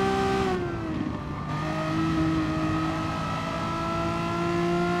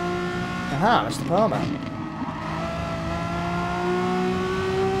 Aha, Mr. Palmer.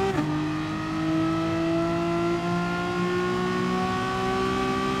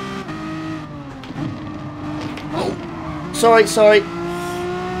 Oh, sorry.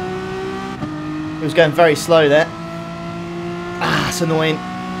 It was going very slow there. Ah, it's annoying.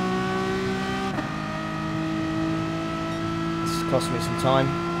 This has cost me some time.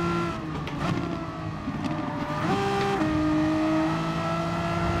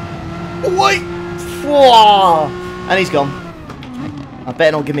 Wait! Whoa! And he's gone. I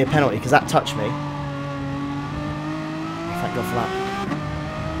better not give me a penalty because that touched me. Thank God for that.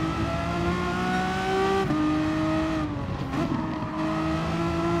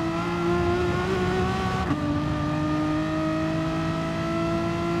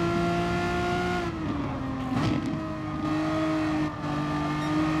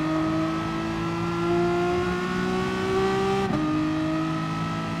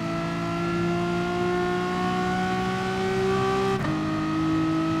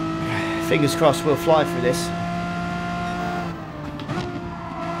 Fingers crossed we'll fly through this.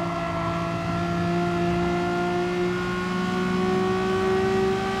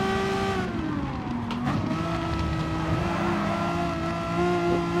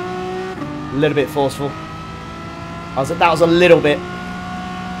 A little bit forceful. That was a little bit.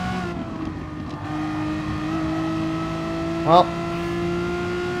 Well,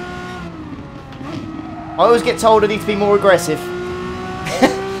 I always get told I need to be more aggressive.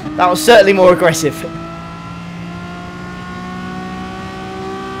 That was certainly more aggressive.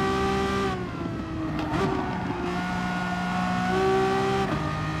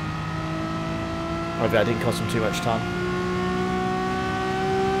 Hopefully that didn't cost him too much time.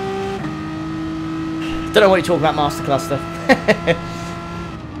 Don't know what you're talking about, Master Cluster.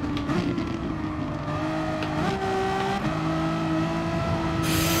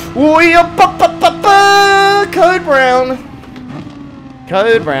 Code brown.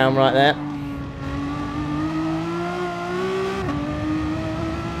 Code brown right there.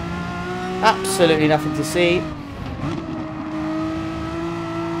 Absolutely nothing to see.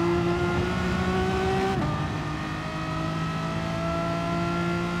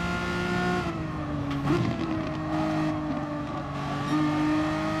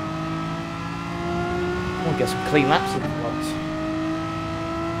 I'll get some clean laps in once.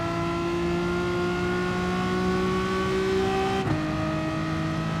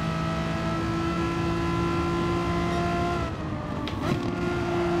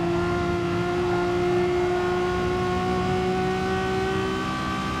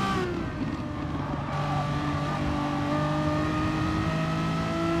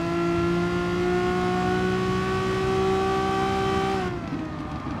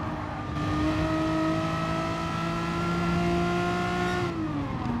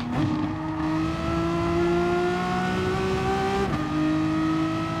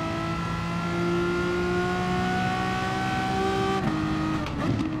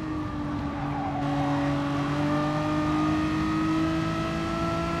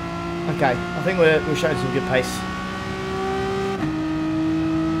 Okay, I think we're showing some good pace.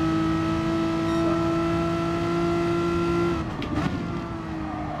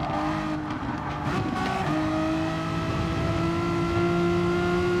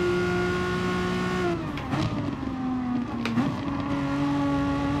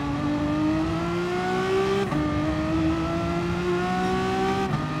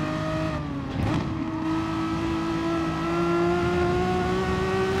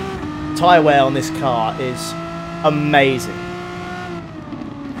 Tyre wear on this car is amazing.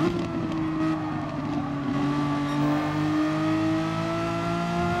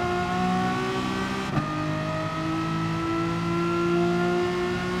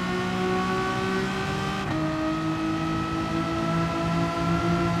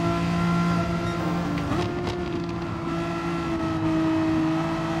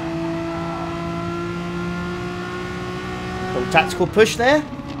 Little tactical push there.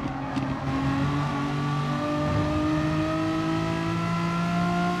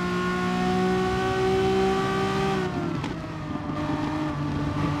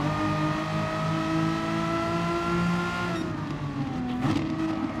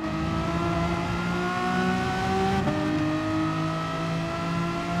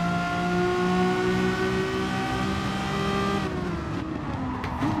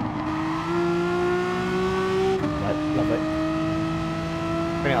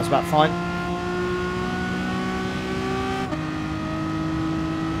 That's about fine.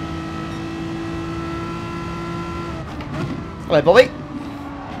 Hello, Bobby.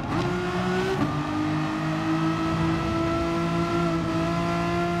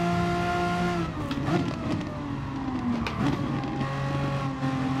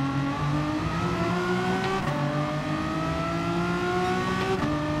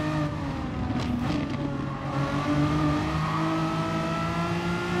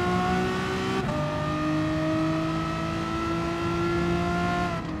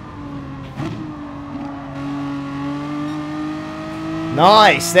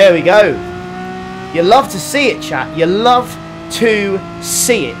 Nice, there we go. You love to see it, chat. You love to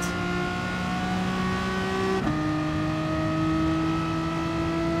see it.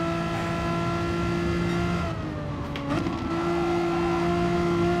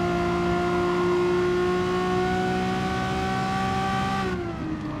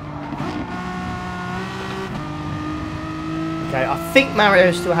 Okay, I think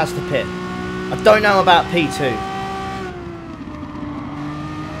Mario still has to pit. I don't know about P2.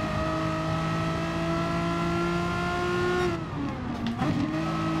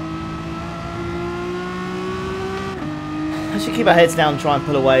 I should keep our heads down and try and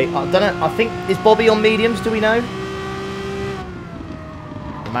pull away. I don't know. I think, is Bobby on mediums? Do we know?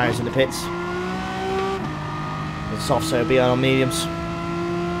 Mario's in the pits. The soft, so he'll be on mediums.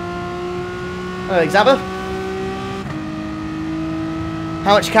 Hello, Xaber.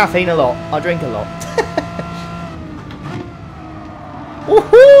 How much caffeine? A lot. I drink a lot.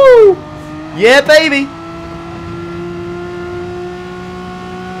 Woohoo! Yeah, baby!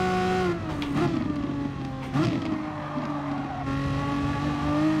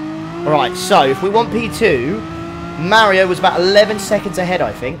 Right, so if we want P2, Mario was about 11 seconds ahead,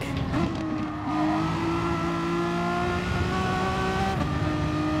 I think.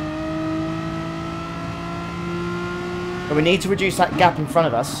 But we need to reduce that gap in front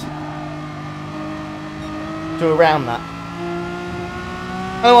of us to around that.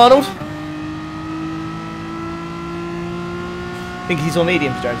 Hello, Arnold. I think he's on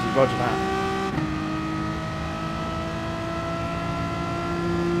mediums, Jonesy. Roger that.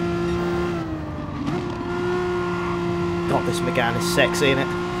 God, this McLaren is sexy, isn't it?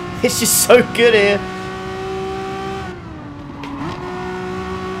 It's just so good here.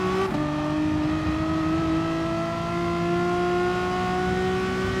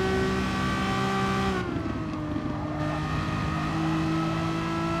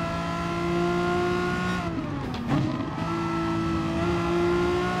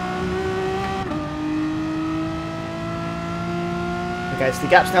 Okay, so the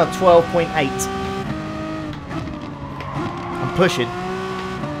gap's now 12.8. Pushing.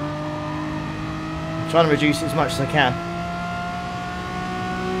 I'm trying to reduce it as much as I can.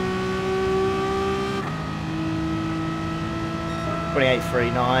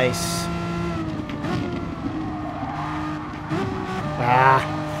 .3, nice. Ah,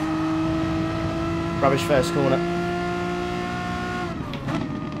 rubbish first corner.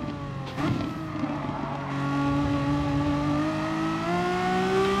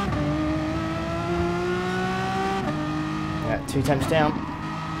 Yeah, 2 temps down.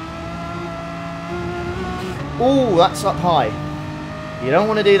 Ooh, that's up high. You don't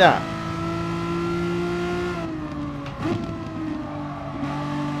want to do that.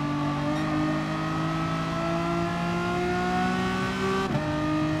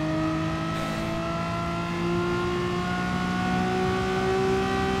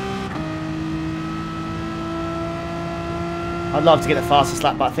 I'd love to get the fastest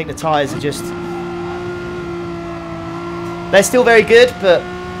lap, but I think the tyres are just... They're still very good, but...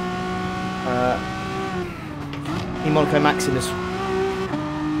 Monaco Maxim is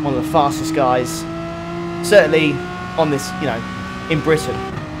one of the fastest guys. Certainly on this, you know, in Britain.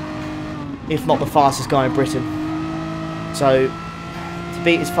 If not the fastest guy in Britain. So, to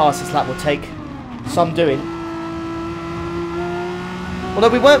beat his fastest lap will take some doing. Although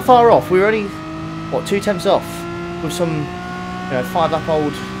we weren't far off. We were only, what, 2 temps off. With some... You know, 5 lap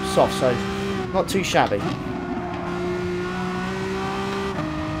old soft, so not too shabby.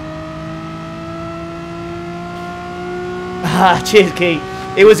 Ah, cheers, Key.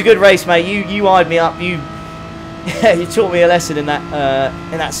 It was a good race, mate. You eyed me up. You you taught me a lesson in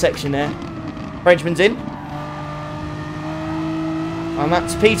that section there. Frenchman's in, and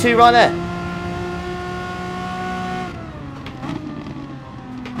that's P2 right there.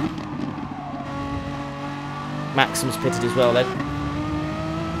 Maxim's pitted as well then.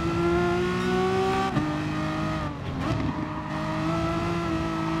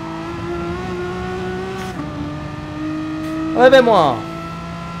 Levez-moi.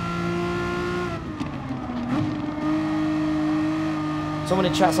 Someone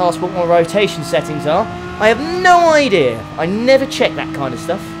in chat's asked what my rotation settings are. I have no idea. I never check that kind of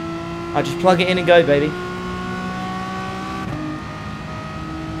stuff. I just plug it in and go, baby.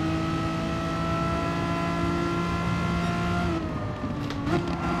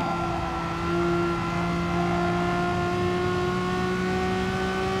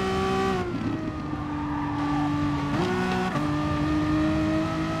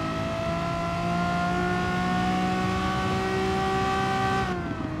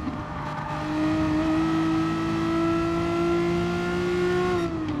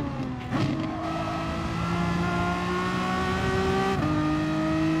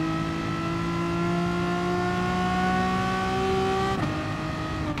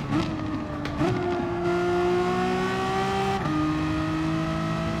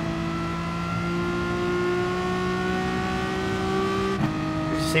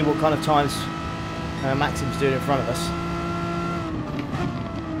 See what kind of times Maxim's doing in front of us.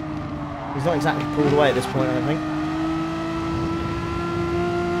 He's not exactly pulled away at this point, I don't think.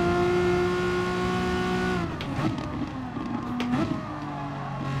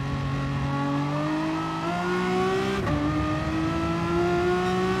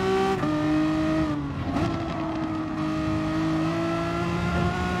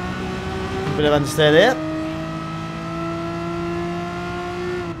 A bit of understeer there.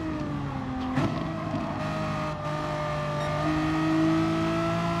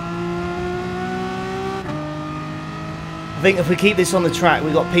 I think if we keep this on the track,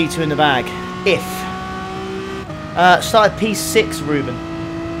 we've got P2 in the bag. If. Started P6, Ruben.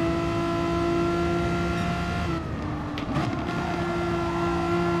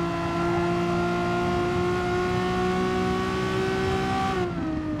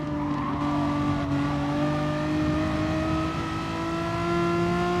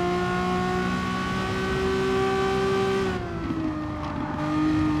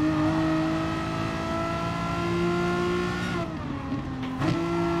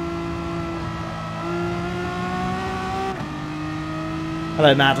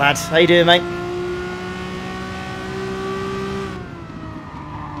 Hello, mad lads. How you doing, mate?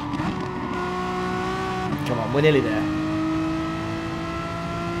 Come on, we're nearly there.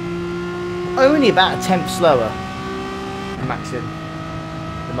 Only about a tenth slower than Maxim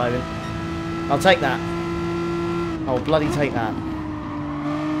at the moment. I'll take that. I'll bloody take that.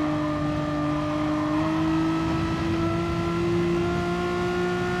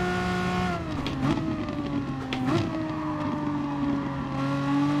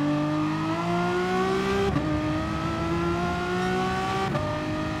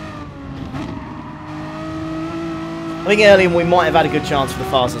 I think earlier we might have had a good chance for the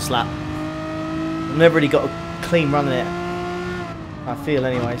faster slap. I've never really got a clean run in it. I feel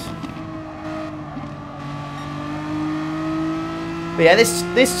anyways. But yeah,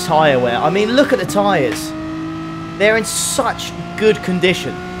 this tyre wear, I mean look at the tyres. They're in such good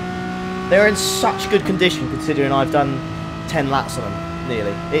condition. They're in such good condition considering I've done 10 laps on them,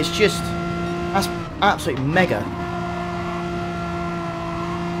 nearly. It's just, that's absolutely mega.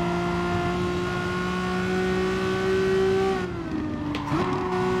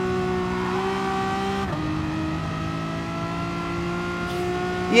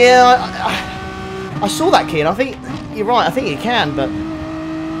 Yeah, I saw that key, and I think you're right. I think you can, but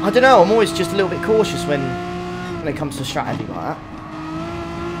I don't know. I'm always just a little bit cautious when it comes to strategy like that.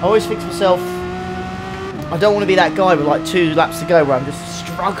 I always think to myself, I don't want to be that guy with like 2 laps to go where I'm just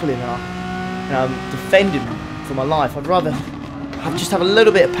struggling and I'm defending for my life. I'd rather just have a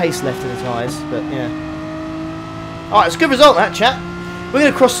little bit of pace left in the tyres, but yeah. All right, it's a good result that, chat. We're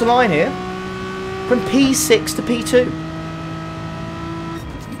going to cross the line here from P6 to P2.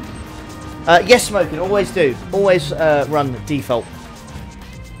 Yes, smoking, always do. Always run default.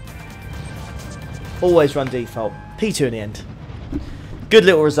 Always run default. P2 in the end. Good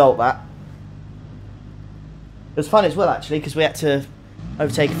little result, that. It was fun as well, actually, because we had to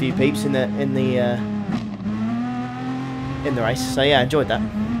overtake a few peeps in the race. So yeah, I enjoyed that.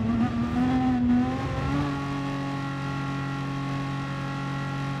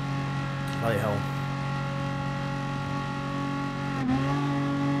 Bloody hell.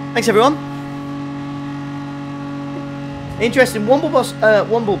 Thanks, everyone. Interesting. Womble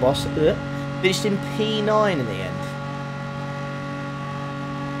Boss finished in P9 in the end.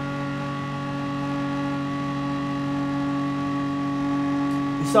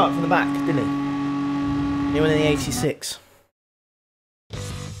 He started from the back, didn't he? He went in the 86.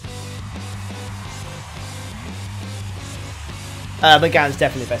 McLaren's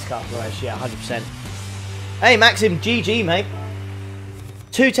definitely the best car for the race. Yeah, 100%. Hey, Maxim, GG, mate.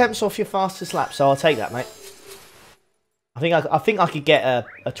 2 tenths off your fastest lap, so I'll take that, mate. I think I could get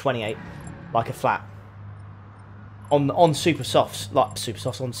a 28, like a flat, on super softs,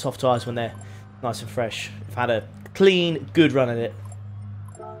 on soft tyres when they're nice and fresh. If I had a clean, good run at it.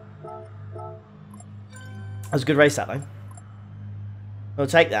 That was a good race, that though. I'll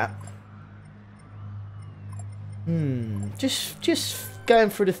take that. Just going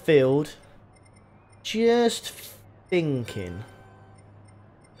through the field, just thinking.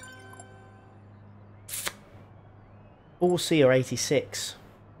 All C or 86.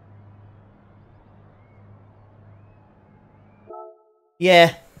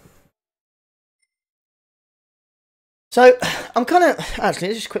 Yeah. So, I'm kind of... Actually,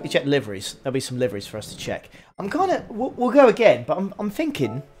 let's just quickly check the liveries. There'll be some liveries for us to check. I'm kind of... We'll go again, but I'm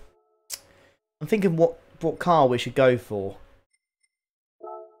thinking... I'm thinking what car we should go for.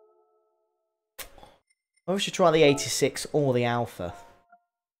 Or we should try the 86 or the Alpha.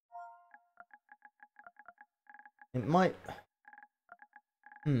 It might...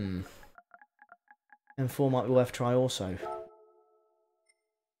 M4 might be worth a try also.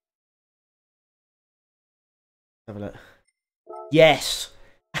 Have a look. Yes!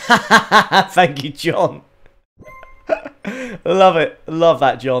 Thank you, John. Love it. Love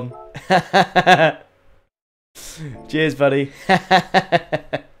that, John. Cheers, buddy.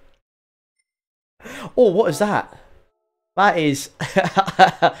 Oh, what is that? That is...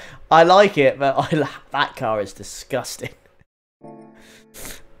 I like it, but that car is disgusting.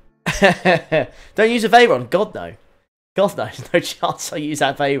 Don't use a Veyron. God, no. God, no. There's no chance I use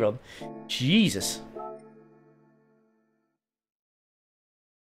that Veyron. Jesus.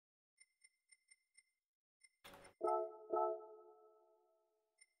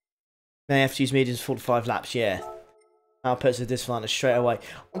 They have to use mediums 45 laps, yeah. I'll put the disadvantage straight away.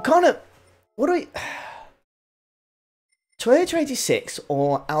 I'm kind of... What do we... Toyota 86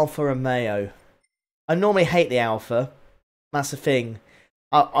 or Alfa Romeo? I normally hate the Alfa. That's the thing.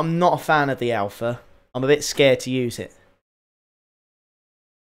 I'm not a fan of the Alfa. I'm a bit scared to use it.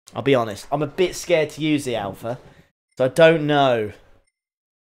 I'll be honest. I'm a bit scared to use the Alfa. So I don't know.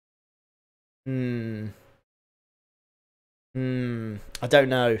 I don't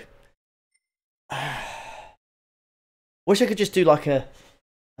know. Wish I could just do like a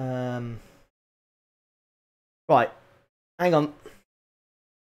right, hang on,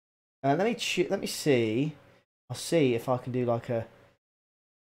 let me see. I'll see if I can do like a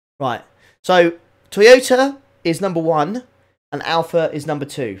right. So Toyota is number 1 and Alfa is number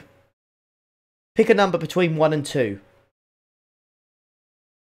 2. Pick a number between 1 and 2.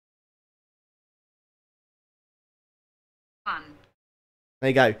 1. There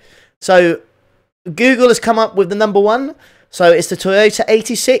you go. So Google has come up with the number 1, so it's the Toyota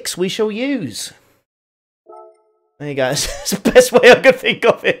 86 we shall use. There you go. That's the best way I could think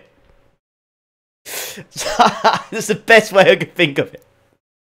of it. That's the best way I could think of it.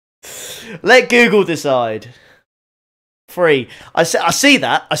 Let Google decide. Free. I see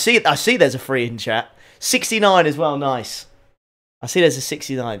that. I see there's a free in chat. 69 as well, nice. I see there's a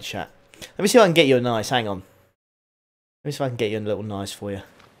 69 chat. Let me see if I can get you a nice. Hang on. Let me see if I can get you a little nice for you.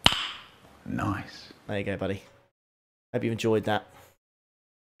 Nice. There you go, buddy. Hope you enjoyed that.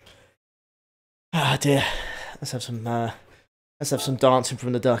 Ah, dear. Let's have some dancing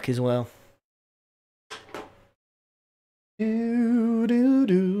from the duck as well.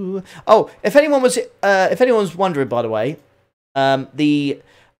 Oh, if anyone's wondering, by the way, the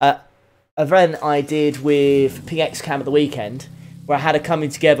event I did with PX Cam at the weekend, where I had a coming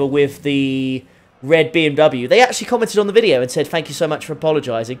together with the red BMW, they actually commented on the video and said thank you so much for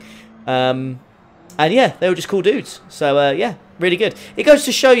apologising. And yeah, they were just cool dudes. So yeah, really good. It goes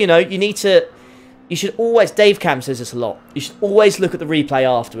to show, you know, you should always, Dave Cam says this a lot, you should always look at the replay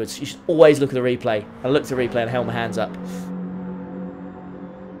afterwards. You should always look at the replay. I looked at the replay and held my hands up.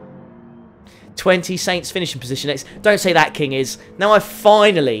 20 Saints finishing position next. Don't say that, King is. Now I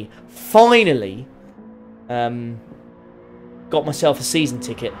finally got myself a season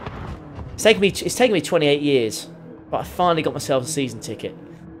ticket. It's taken me 28 years, but I finally got myself a season ticket.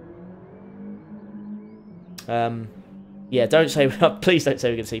 Yeah, don't say, please don't say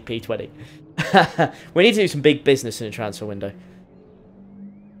we're going to see P20. We need to do some big business in a transfer window.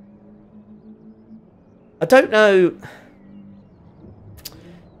 I don't know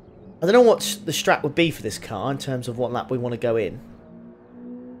what the strat would be for this car in terms of what lap we want to go in.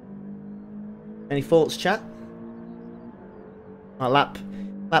 Any thoughts, chat? Lap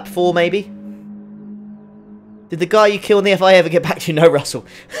 4 maybe? Did the guy you killed in the FI ever get back to you? No, Russell.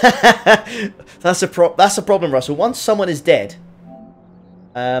 That's a problem, Russell. Once someone is dead,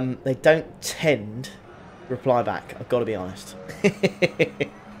 they don't tend to reply back. I've got to be honest.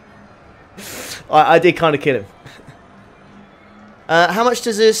 I did kind of kill him. How much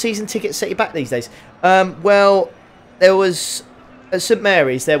does a season ticket set you back these days? Well, there was at St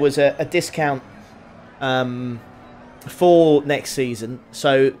Mary's there was a discount for next season.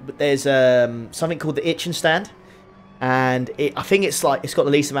 So there's something called the Itch and Stand. And I think it's got the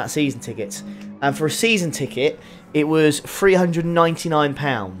least amount of season tickets. And for a season ticket, it was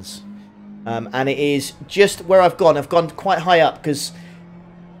 £399. And it is just where I've gone. I've gone quite high up because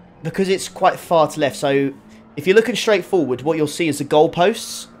it's quite far to left. So if you're looking straight forward, what you'll see is the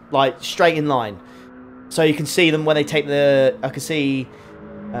goalposts, like straight in line. So you can see them when they take the. I can see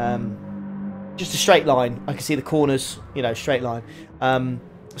just a straight line. I can see the corners, you know, straight line.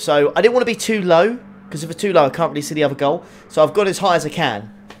 So I didn't want to be too low. Because if it's too low, I can't really see the other goal. So I've gone as high as I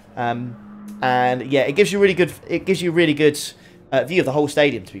can, and yeah, it gives you really good. It gives you a really good view of the whole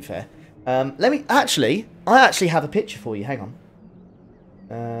stadium. To be fair, I actually have a picture for you. Hang on.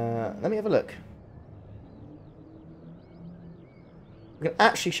 Let me have a look. I can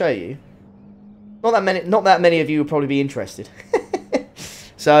actually show you Not that many of you will probably be interested.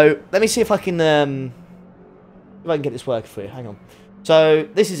 So let me see if I can get this working for you. Hang on. So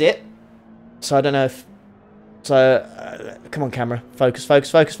this is it. So I don't know if. So come on, camera, focus,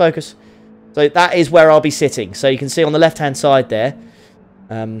 focus, focus, focus. So that is where I'll be sitting. So you can see on the left-hand side there.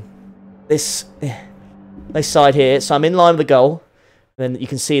 This side here. So I'm in line with the goal. Then you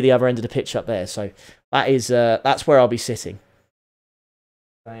can see the other end of the pitch up there. So that is that's where I'll be sitting.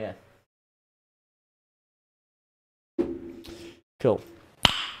 Oh yeah. Cool.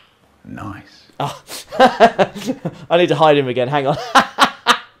 Nice. Oh. I need to hide him again. Hang on.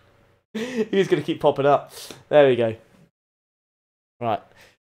 He's going to keep popping up. There we go. Right.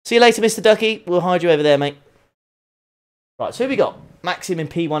 See you later, Mr. Ducky. We'll hide you over there, mate. Right. So who we got? Maxim in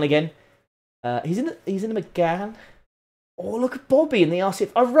P1 again. He's in the McLaren. Oh, look at Bobby in the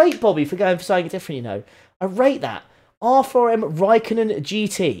RCF. I rate Bobby for going for something different, you know. I rate that. R4M Raikkonen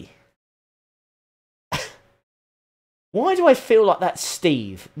GT. Why do I feel like that's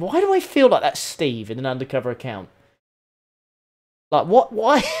Steve? Why do I feel like that's Steve in an undercover account? Like, what?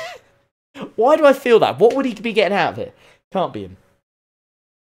 Why? Why do I feel that? What would he be getting out of it? Can't be him.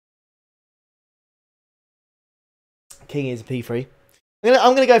 King is a P3.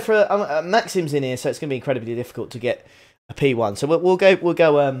 I'm gonna go for Maxim's in here, so it's gonna be incredibly difficult to get a P1. So we'll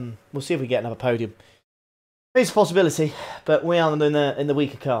see if we get another podium. It's a possibility, but we are in the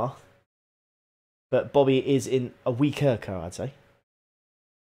weaker car. But Bobby is in a weaker car, I'd say.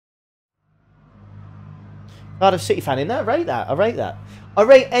 Cardiff City fan in there. I rate that. I rate that. I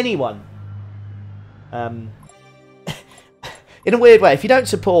rate anyone. In a weird way, if you don't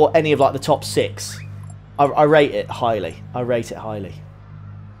support any of like the top 6, I rate it highly. I rate it highly.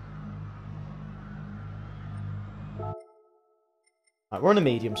 Right, we're on the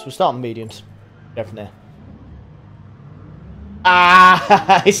mediums. We'll start on the mediums. Go from there.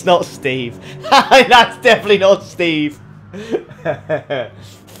 Ah, it's not Steve. That's definitely not Steve. I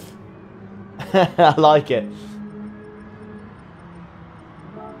like it.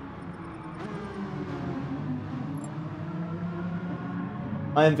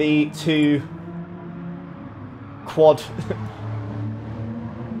 IMV 2 quad.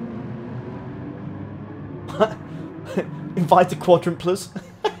 Invite the quadruplers.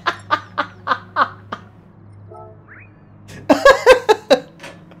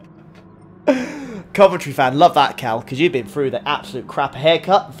 Coventry fan, love that, Cal, because you've been through the absolute crap.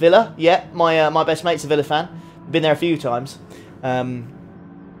 Haircut, Villa, yeah, my best mate's a Villa fan. Been there a few times. We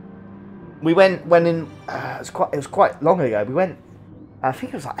went in. It was quite long ago. We went. I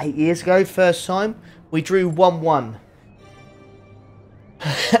think it was like 8 years ago. First time we drew 1-1.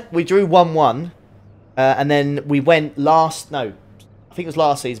 We drew 1-1, and then we went last. No, I think it was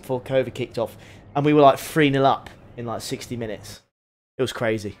last season before COVID kicked off, and we were like 3-0 up in like 60 minutes. It was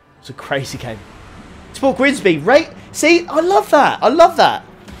crazy. It was a crazy game. Sport Grimsby, right? See, I love that. I love that.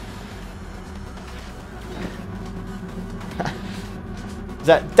 Is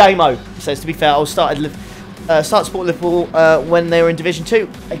that Damo says, to be fair, I started Sport Liverpool when they were in Division 2.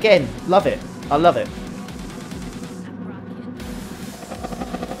 Again, love it. I love it.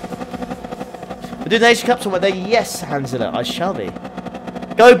 We're doing the Asian Cups on there. Yes, Hansela, I shall be.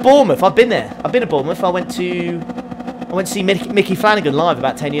 Go Bournemouth. I've been there. I've been to Bournemouth. I went to see Mickey Flanagan live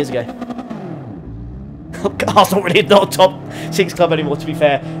about 10 years ago. Arsenal really not a top 6 club anymore, to be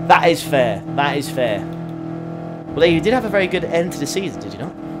fair. That is fair. That is fair. Well, you did have a very good end to the season, did you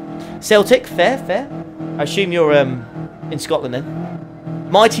not? Celtic, fair, fair. I assume you're in Scotland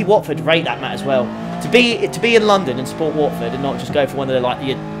then. Mighty Watford, rate that, Matt, as well. To be in London and support Watford and not just go for one of the like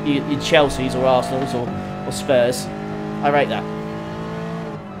your Chelseas or Arsenals or Spurs, I rate that.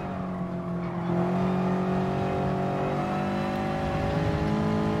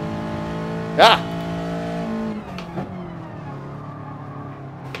 Ah.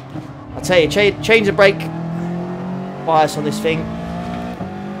 I'll tell you, change the brake bias on this thing,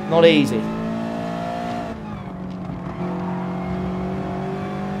 not easy. Right.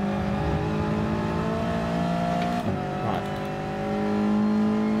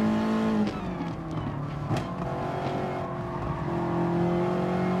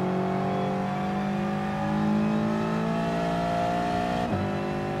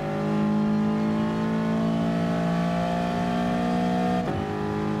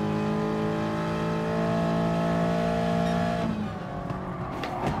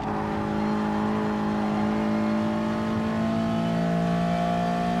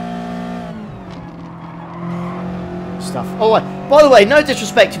 Stuff. Oh, by the way, no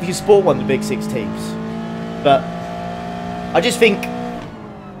disrespect if you support one of the big 6 teams, but I just think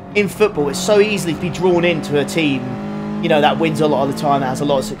in football it's so easy to be drawn into a team, you know, that wins a lot of the time, that has a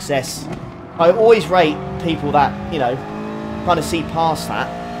lot of success. I always rate people that, you know, kind of see past that,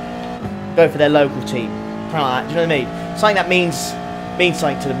 go for their local team. Kind of like that, do you know what I mean? Something that means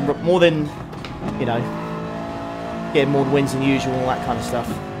something to them more than, you know, getting more wins than usual and all that kind of stuff.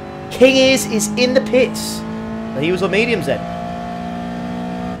 King is in the pits. He was on mediums then.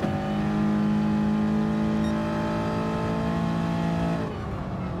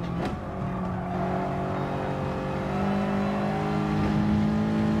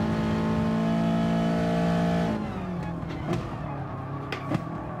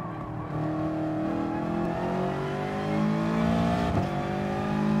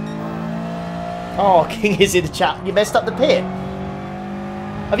 Oh, King is in the chat. You messed up the pit.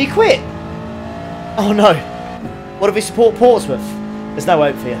 Have you quit? Oh no. What if we support Portsmouth? There's no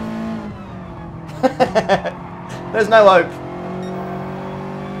hope for you. There's no hope.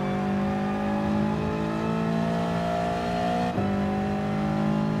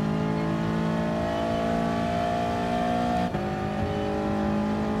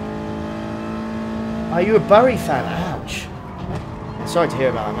 Are you a Bury fan? Ouch. Sorry to hear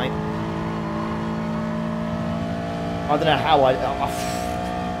about that, mate. I don't know how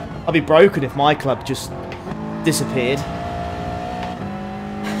I'd be broken if my club just disappeared.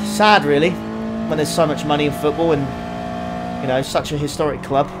 Sad, really, when there's so much money in football and, you know, such a historic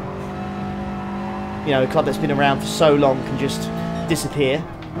club. You know, a club that's been around for so long can just disappear.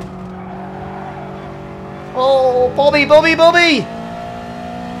 Oh, Bobby!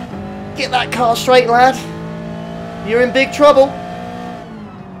 Get that car straight, lad. You're in big trouble.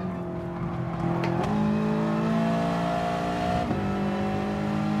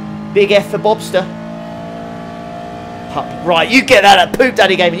 Big F for Bobster. Pup. Right, you get that out. Poop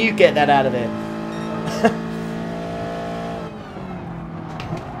Daddy Gaming, you get that out of there.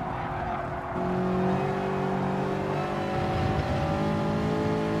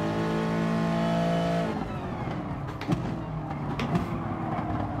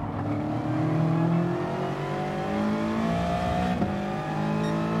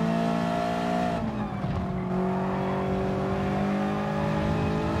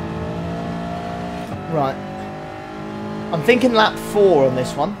 Right. I'm thinking lap 4 on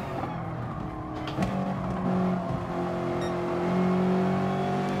this one.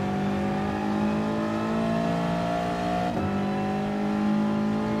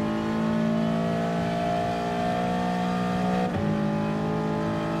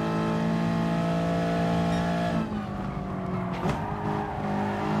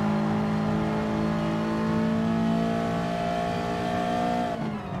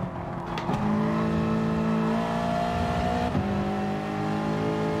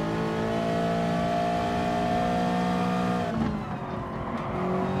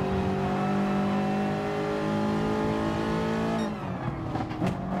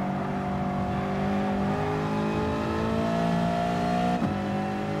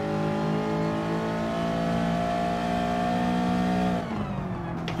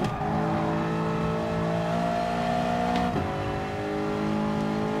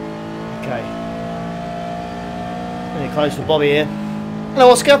 Really close for Bobby here. Hello,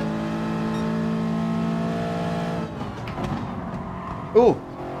 Oscar. Ooh.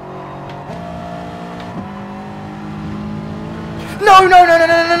 No,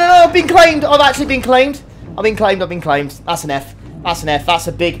 I've been claimed. I've actually been claimed. I've been claimed. That's an F. That's an F. That's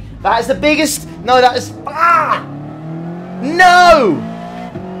a big. That is the biggest. No, that is. Ah! No!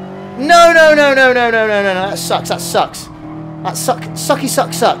 No. That sucks. That sucks. That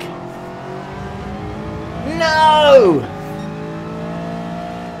suck. No!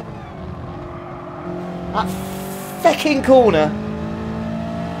 That fecking corner.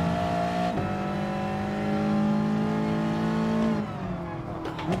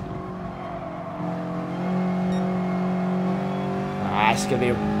 Ah, it's going to be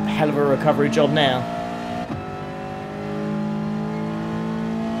a hell of a recovery job now.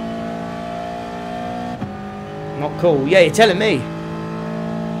 Not cool. Yeah, you're telling me.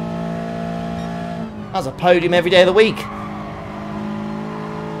 That was a podium every day of the week.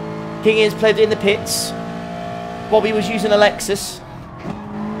 King is played in the pits. Bobby was using a Lexus.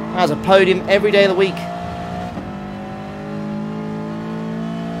 That was a podium every day of the week.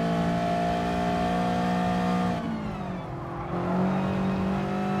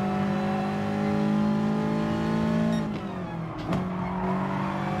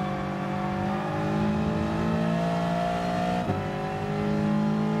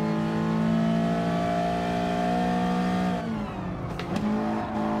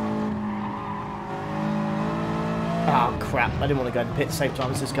 Oh crap, I didn't want to go in the pit at the same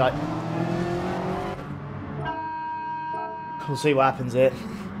time as this guy. We'll see what happens here.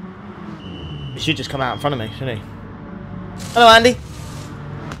 He should just come out in front of me, shouldn't he? Hello, Andy.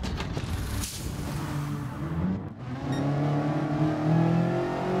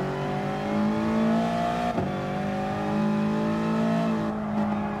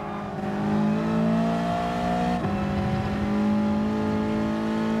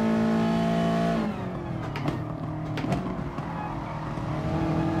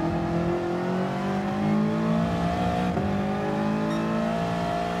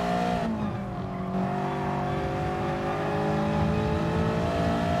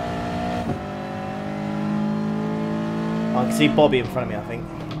 I can see Bobby in front of me, I think.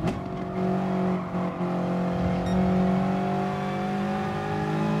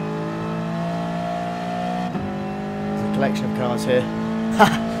 There's a collection of cars here.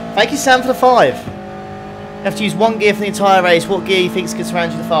 Thank you, Sam, for the 5. You have to use 1 gear for the entire race. What gear you think is going to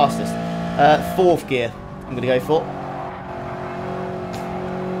surround you the fastest? 4th gear, I'm going to go for.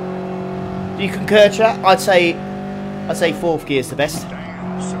 Do you concur, chat? I'd say 4th gear is the best.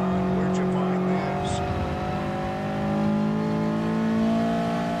 Damn, son, where'd you find this?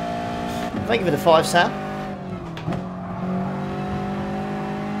 Thank you for the 5, Sam.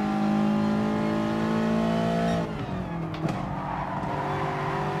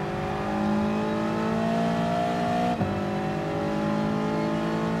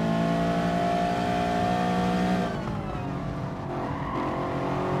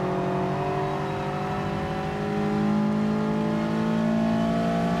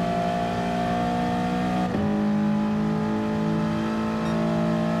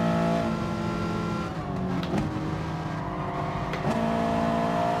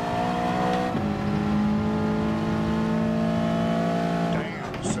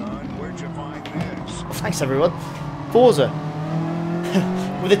 Thanks everyone. Forza.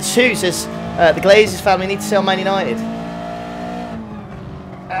 With a 2 says the Glazers family need to sell Man United.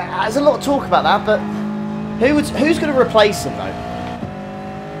 There's a lot of talk about that, but who's going to replace them though?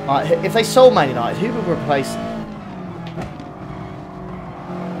 If they sold Man United, who would replace them?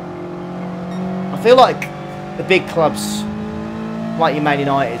 I feel like the big clubs, like your Man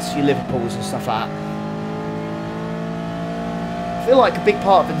Uniteds, your Liverpools and stuff like that, I feel like a big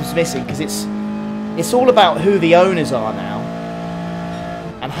part of them is missing because it's all about who the owners are now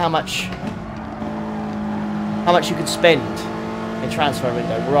and how much you could spend in transfer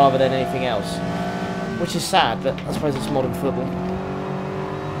window rather than anything else, which is sad, but I suppose it's modern football.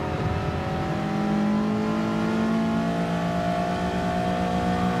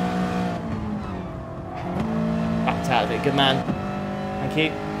 Backed out of it, good man. Thank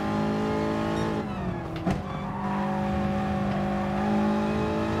you.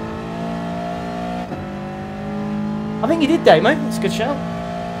 I think you did, Damo. That's a good shout.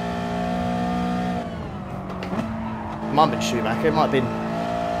 It might have been Schumacher. It might have been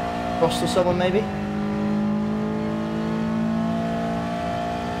Frost or someone, maybe.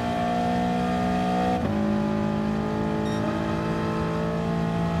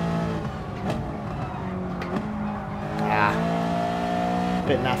 Ah.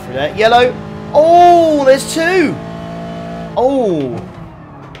 Bit naff through there. Yellow. Oh, there's 2. Oh.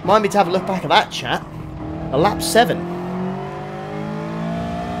 Remind me to have a look back at that, chat. A lap 7.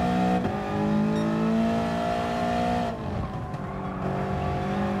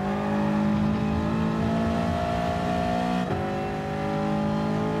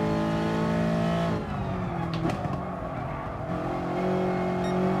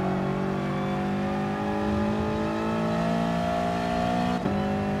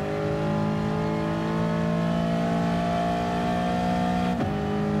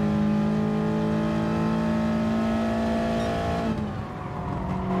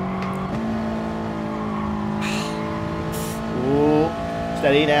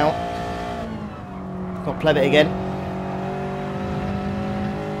 Steady now. Got to pleb it again.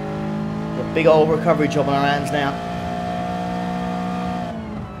 Got a big old recovery job on our hands now.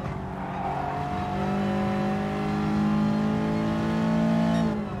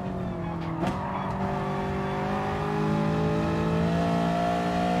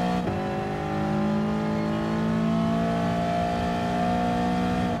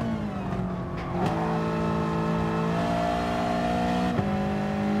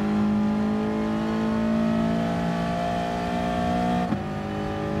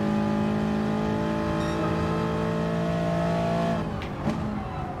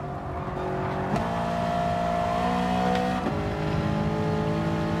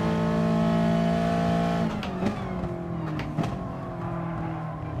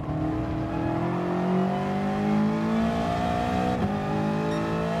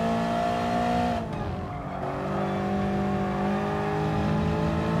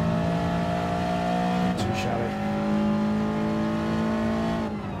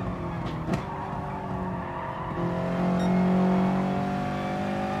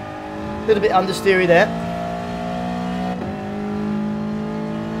 A little bit understeery there.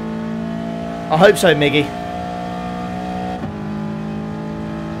 I hope so, Miggy.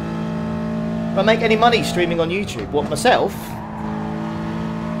 Do I make any money streaming on YouTube? What, myself?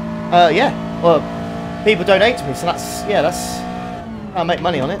 Yeah. Well, people donate to me, so that's, yeah, that's how I make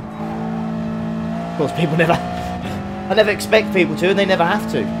money on it. Of course, people never... I never expect people to, and they never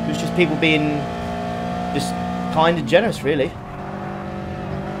have to. It's just people being just kind and generous, really.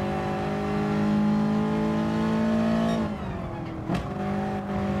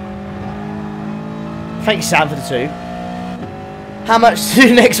 Thank you, Sam, for the 2. How much to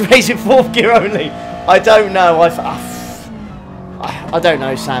do next race in 4th gear only? I don't know. I don't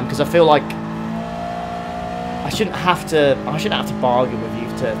know, Sam, because I feel like I shouldn't have to. I shouldn't have to bargain with you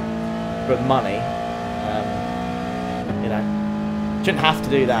for money. You know, shouldn't have to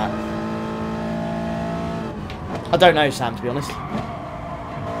do that. I don't know, Sam, to be honest.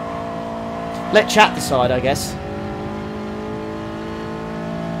 Let chat decide, I guess.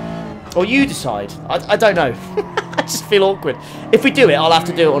 Or you decide. I don't know. I just feel awkward. If we do it, I'll have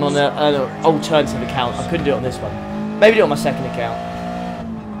to do it on an alternative account. I couldn't do it on this one. Maybe do it on my second account.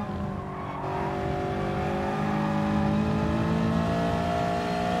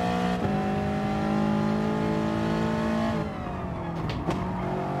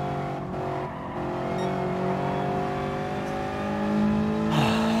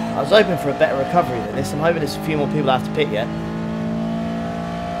 I was hoping for a better recovery than this. I'm hoping there's a few more people I have to pit yet.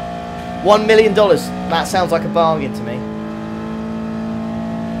 $1 million. That sounds like a bargain to me.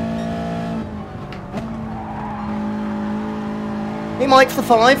 Hey Mike for the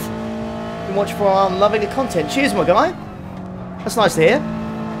 5. Been watching for a while. I'm loving the content. Cheers, my guy. That's nice to hear.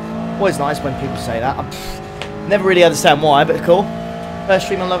 Always nice when people say that. I never really understand why, but it's cool. First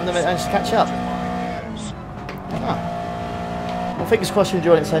stream I'm loving them and just catch up. Ah. Well, fingers crossed you're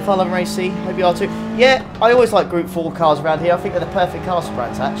enjoying it so far. Love Race C. Hope you are too. Yeah, I always like Group 4 cars around here. I think they're the perfect cars for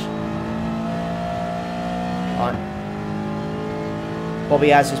Fanatec. Right. Bobby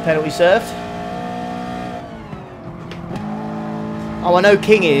has his penalty served. Oh, I know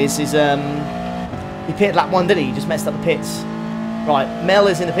King is he pitted lap 1, didn't he? He just messed up the pits. Right, Mel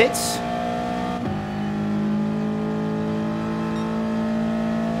is in the pits.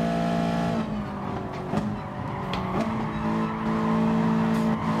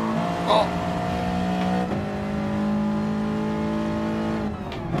 Oh.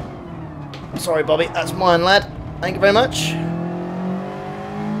 Sorry, Bobby, that's mine, lad. Thank you very much.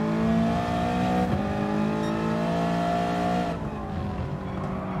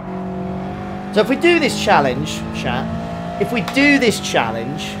 So if we do this challenge, chat, if we do this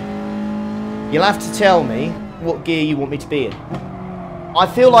challenge, you'll have to tell me what gear you want me to be in. I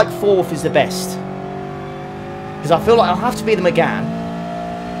feel like 4th is the best. Because I feel like I'll have to be the McLaren.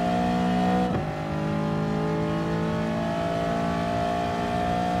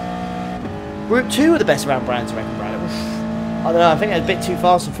 Group 2 are the best round brands, I reckon, Brad. I don't know, I think they're a bit too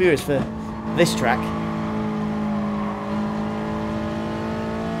fast and furious for this track.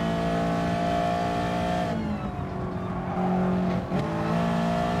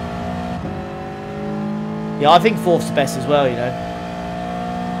 Yeah, I think 4th's the best as well, you know.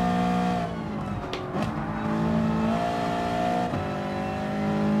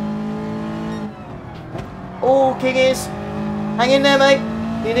 Oh, King is. Hang in there, mate.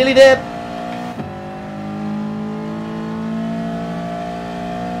 You're nearly there.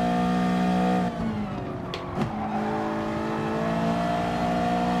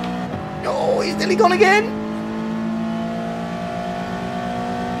 Oh, he's nearly gone again.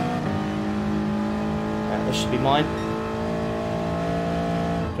 This should be mine.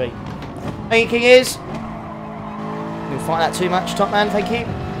 Great. Thank you, King is. Didn't fight that too much, top man. Thank you.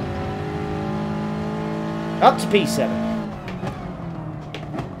 Up to P7.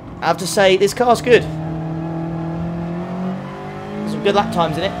 I have to say, this car's good. There's some good lap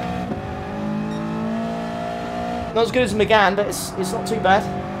times in it. Not as good as McLaren, but it's not too bad.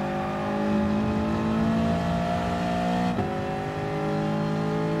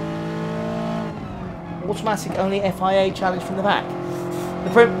 Automatic only FIA challenge from the back.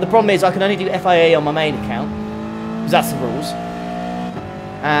 The problem is I can only do FIA on my main account because that's the rules,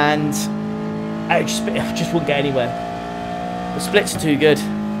 and I just wouldn't get anywhere. The splits are too good.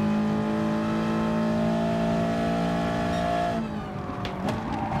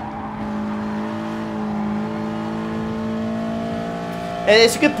 And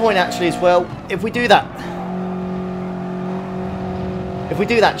it's a good point actually as well. If we do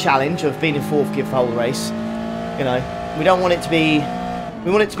that challenge of being in 4th gear for the whole race, you know, we don't want it to be,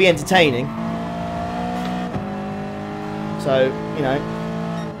 we want it to be entertaining. So, you know,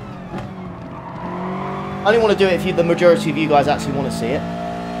 I only want to do it if the majority of you guys actually want to see it,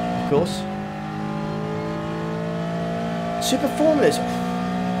 of course. Super Formulas.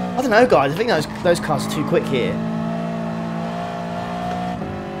 I don't know, guys. I think those cars are too quick here.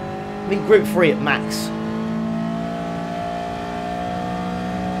 I think Group 3 at max.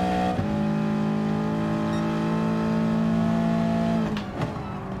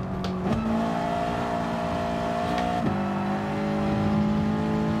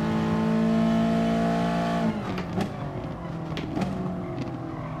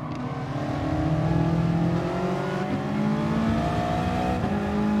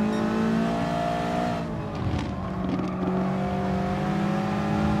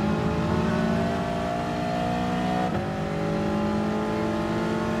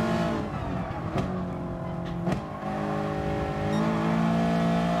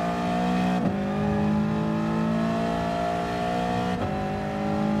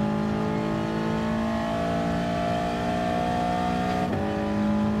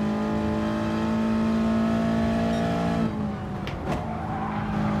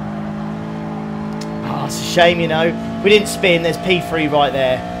 Shame, you know, we didn't spin. There's P3 right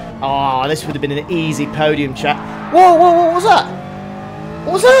there. Ah, oh, this would have been an easy podium, chat. Whoa, whoa, what was that?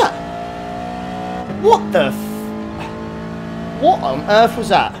 What was that? What the what on earth was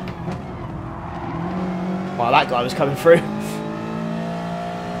that? Wow, that guy was coming through.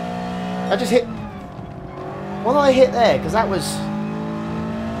 I just hit... What did I hit there? Because that was...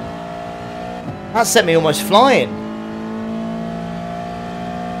 That sent me almost flying.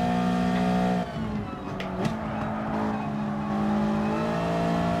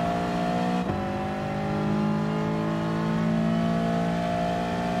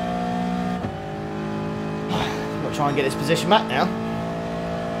 Try and get this position back now.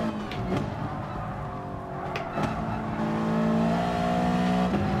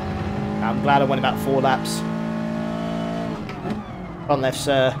 I'm glad I went about 4 laps. Front left's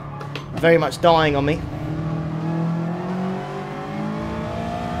very much dying on me.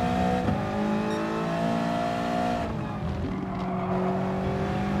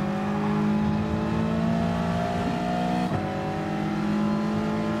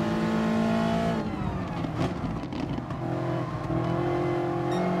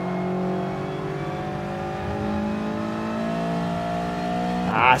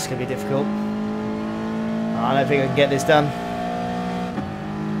 It's going to be difficult. I don't think I can get this done.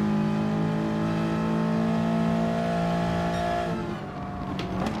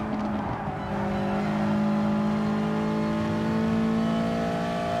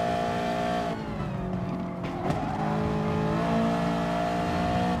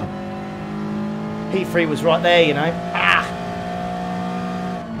 P3 was right there, you know. Ah!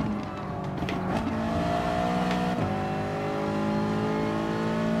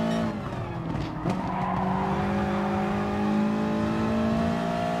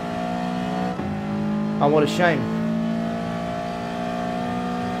 Oh, what a shame.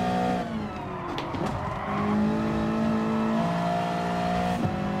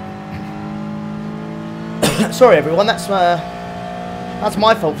 Sorry everyone, that's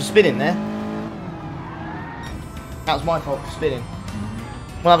my fault for spinning there. That was my fault for spinning.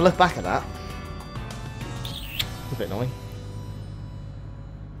 We'll have a look back at that. A bit annoying.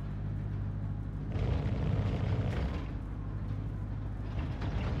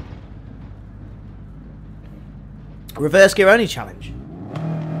 Reverse gear only challenge.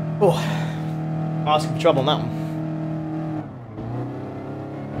 Oh, asking for trouble on that one.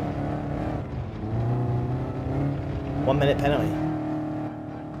 One minute penalty.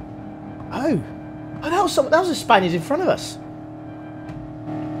 Oh, that was a Spaniard in front of us.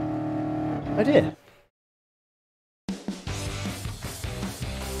 Oh dear.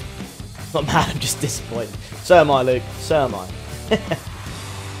 Not mad, I'm just disappointed. So am I, Luke. So am I.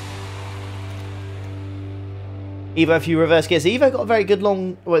 Evo, if you reverse gears, has Evo got a very good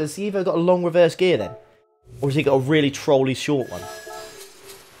long... Well, has Evo got a long reverse gear then? Or has he got a really trolly short one?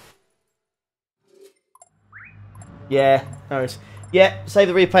 Yeah, no worries. Yeah, save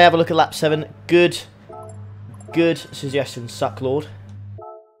the replay, have a look at lap 7. Good suggestion, Suck Lord.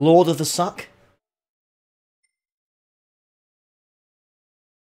 Lord of the Suck.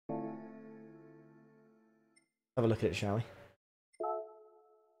 Have a look at it, shall we?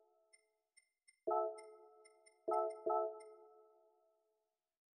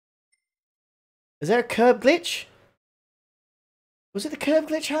 Is there a curb glitch? Was it the curb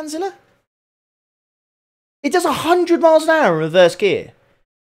glitch, Hanzilla? It does 100 miles an hour in reverse gear.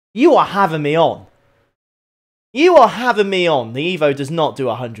 You are having me on. You are having me on. The Evo does not do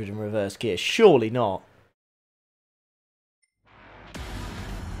 100 in reverse gear. Surely not.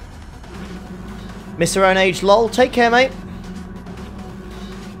 Mr. Own Age lol. Take care, mate.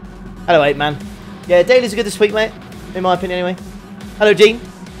 Hello, 8 man. Yeah, dailies are good this week, mate. In my opinion, anyway. Hello, Dean.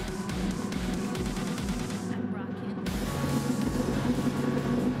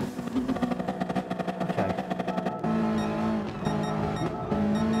 Okay.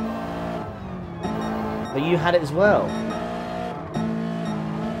 But you had it as well.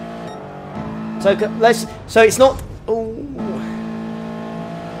 So let's. So it's not. Ooh.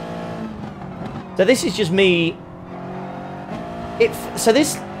 So this is just me. So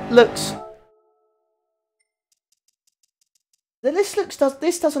this looks.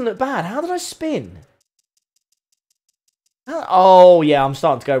 This doesn't look bad. How did I spin? Oh yeah, I'm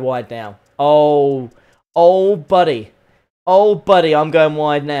starting to go wide now. Oh buddy, I'm going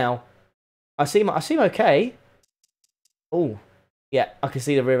wide now. I seem okay. Oh yeah, I can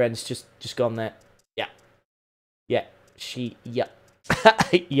see the rear end's just gone there. Yeah. Yep.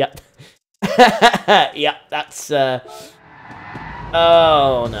 Yep. Yep. That's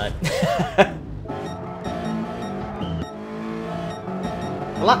oh no.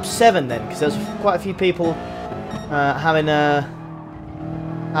 Lap 7 then, because there's quite a few people having a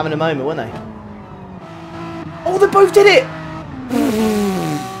moment, weren't they? Oh, they both did it!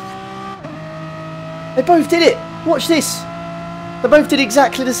 They both did it! Watch this! They both did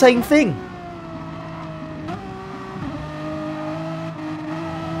exactly the same thing.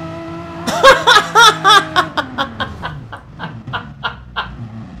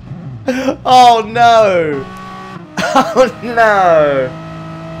 Oh no! Oh no!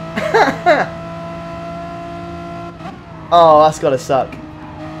 Oh, that's gotta suck.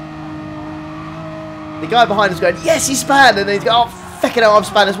 The guy behind us going, yes, he span, and then he's going, oh, feckin' hell, I'm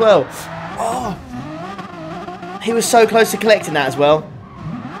span as well. Oh, he was so close to collecting that as well.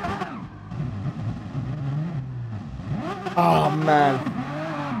 Oh man.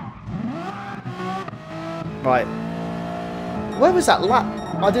 Right. Where was that lap?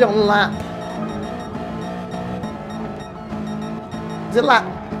 I did it on lap. Is it lap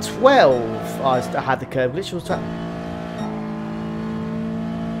 12? Oh, I had the curve glitch. Was it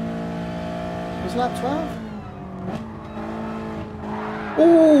lap 12?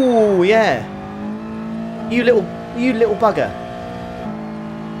 Oh yeah. You little bugger.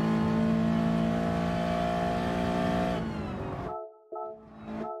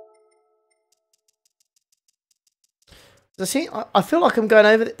 See, I feel like I'm going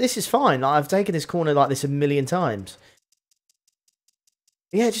over. This is fine. I've taken this corner like this a million times.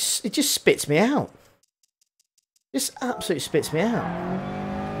 Yeah, it just spits me out. Just absolutely spits me out.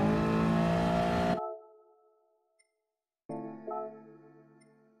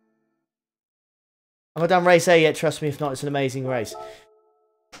 Have I done race A yet? Trust me, if not, it's an amazing race.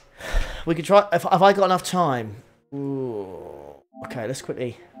 We could try. Have I got enough time? Ooh. Okay, let's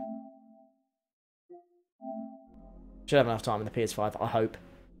quickly. Should have enough time in the PS5. I hope.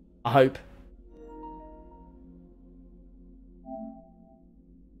 I hope.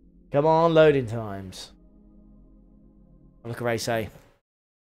 Come on, loading times. Look at race A.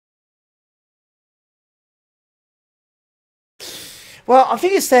 Well, I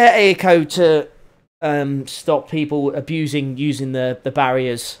think it's their AECO to stop people abusing using the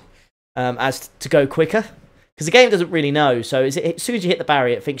barriers as to go quicker. Because the game doesn't really know. So as soon as you hit the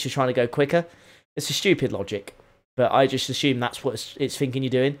barrier, it thinks you're trying to go quicker. It's a stupid logic. But I just assume that's what it's thinking you're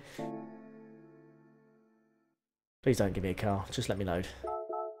doing. Please don't give me a car. Just let me load.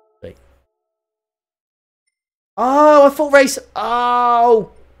 Wait. Oh, I thought race.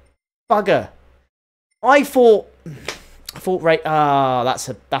 Oh, bugger. I thought race. Ah, that's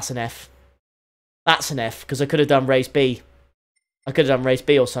an F. That's an F because I could have done race B. I could have done race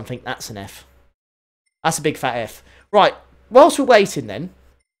B or something. That's an F. That's a big fat F. Right. Whilst we're waiting, then.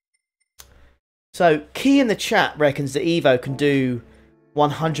 So, Key in the chat reckons that Evo can do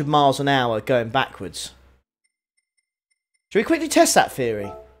 100 miles an hour going backwards. Should we quickly test that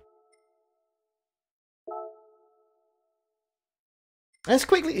theory? Let's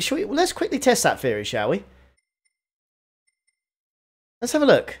quickly test that theory, shall we? Let's have a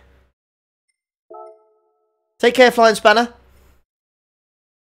look. Take care, Flying Spanner.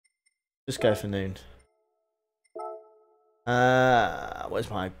 Just go for noon. Where's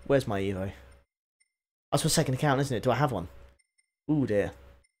my Evo? That's my second account, isn't it? Do I have one? Ooh dear.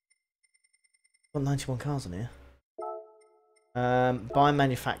 Got 91 cars on here. Buy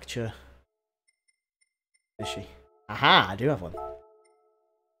manufacture. Is she? Aha, I do have one.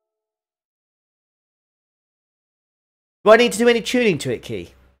 Do I need to do any tuning to it,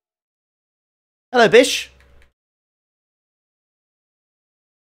 Key? Hello, Bish.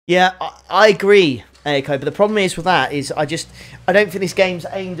 Yeah, I agree, Echo, but the problem is with that is I don't think this game's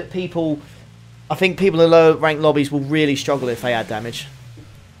aimed at people. I think people in lower ranked lobbies will really struggle if they add damage.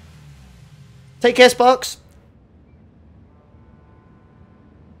 Take care, Sparks.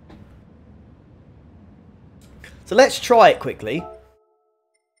 So let's try it quickly.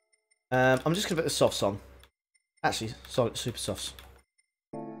 I'm just going to put the softs on. Actually, solid super softs.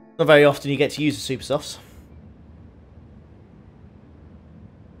 Not very often you get to use the super softs.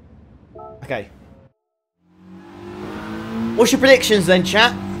 Okay. What's your predictions then,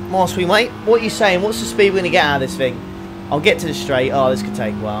 chat? Whilst we wait, what are you saying? What's the speed we're going to get out of this thing? I'll get to the straight. Oh, this could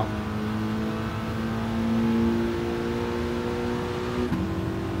take a while.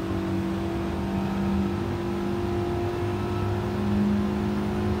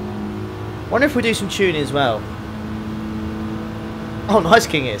 Wonder if we do some tuning as well. Oh, nice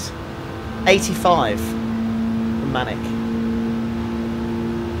King is. 85 from Manic.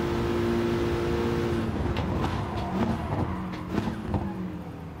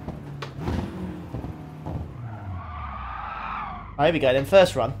 Oh, here we go then,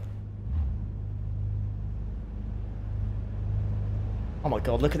 first run. Oh my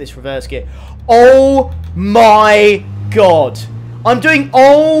god, look at this reverse gear. Oh my god. I'm doing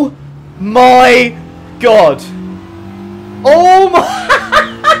oh my god. Oh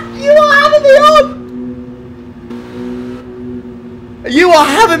my you are having me on. You are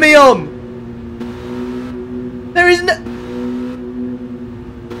having me on. There is no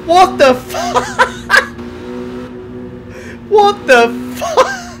what the fuck. What the fuck?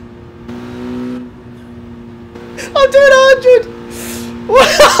 I'm doing 100!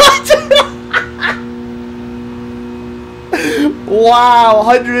 Wow,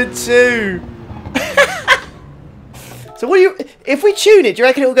 102! So what do you... If we tune it, do you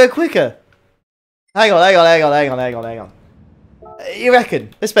reckon it will go quicker? Hang on. You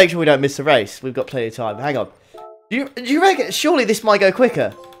reckon? Let's make sure we don't miss the race. We've got plenty of time. Hang on. Do you reckon... Surely this might go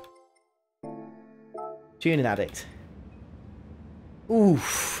quicker. Tuning addict.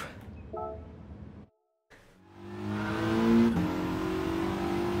 Oof.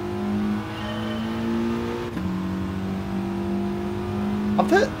 I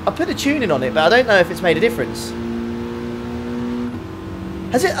put a tuning on it, but I don't know if it's made a difference.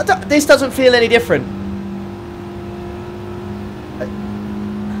 Has it? This doesn't feel any different.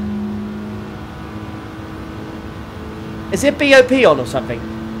 Is it BOP on or something?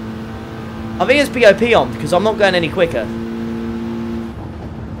 I think it's BOP on because I'm not going any quicker.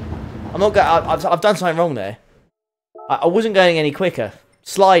 I'm not going. I've done something wrong there. I wasn't going any quicker.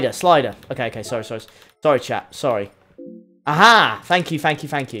 Slider. Okay. Sorry, chat. Sorry. Aha! Thank you. So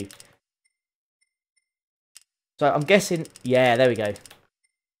I'm guessing. Yeah, there we go.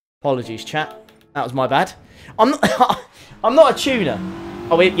 Apologies, chat. That was my bad. I'm not. I'm not a tuner.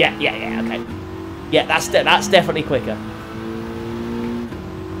 Oh, yeah. Okay. Yeah, that's definitely quicker.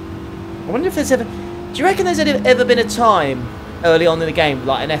 I wonder if there's ever. Do you reckon there's ever been a time early on in the game,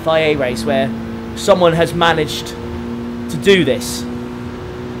 like an FIA race, where someone has managed to do this?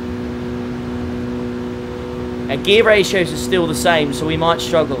 And gear ratios are still the same, so we might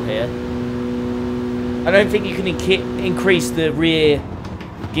struggle here. I don't think you can increase the rear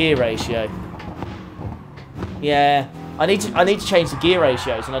gear ratio. Yeah, I need to change the gear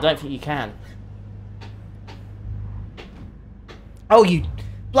ratios, and I don't think you can. Oh, you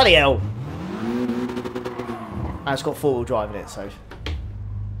bloody hell! And it's got four-wheel drive in it, so.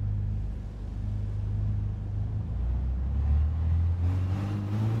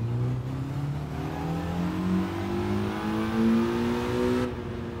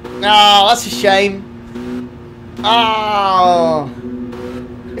 Oh, that's a shame. Oh.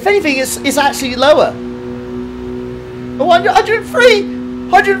 If anything, it's actually lower. Oh, 103!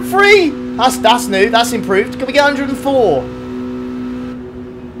 103! That's new, that's improved. Can we get 104?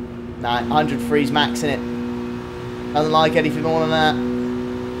 Nah, 103 is max, innit? Doesn't like anything more than that.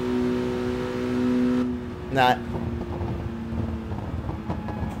 No.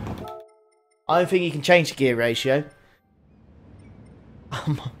 I don't think you can change the gear ratio.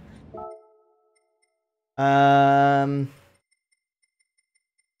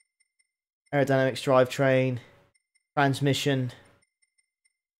 Aerodynamics, drivetrain, transmission.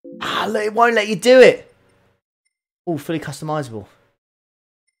 Ah, it won't let you do it. Oh, fully customizable.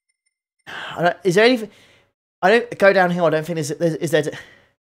 Is there anything? I don't go downhill. I don't think is there.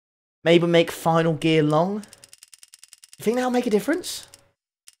 Maybe make final gear long. You think that'll make a difference?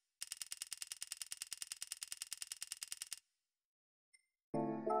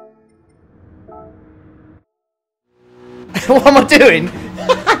 What am I doing?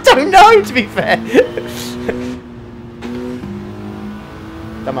 I don't know, to be fair.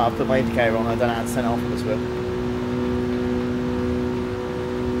 Don't matter, I've put my indicator on. I don't know how to turn it off on this wheel.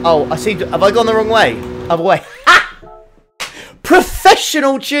 Oh, I see. Have I gone the wrong way? Other way.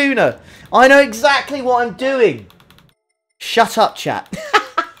 Professional tuner. I know exactly what I'm doing. Shut up, chat.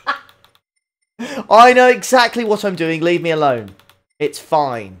 I know exactly what I'm doing. Leave me alone. It's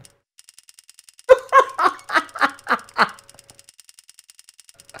fine.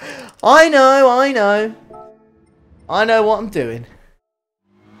 I know. I know what I'm doing.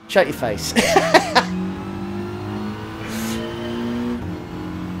 Shut your face.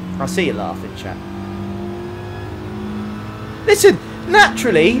 I see you laughing, chat. Listen,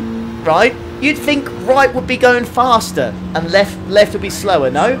 naturally, right, you'd think right would be going faster and left would be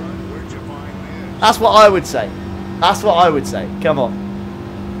slower, no? That's what I would say. That's what I would say. Come on.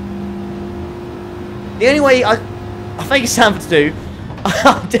 The only way I think it's time to do,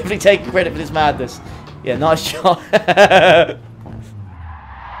 I'm definitely taking credit for this madness. Yeah, nice shot.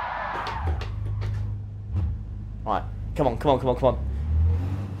 Right, come on. Come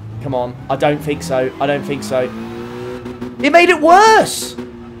on. I don't think so. It made it worse.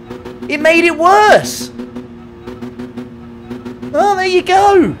 Oh, there you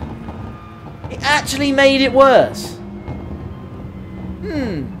go. It actually made it worse.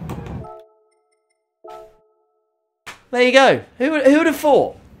 There you go. Who would have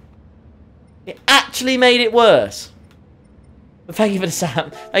thought? It actually made it worse. But thank you for the Sam.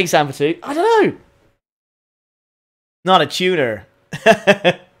 Thank you, Sam, for 2. I don't know. Not a tuner.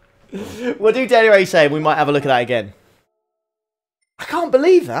 What do Daily Ray say? We might have a look at that again. I can't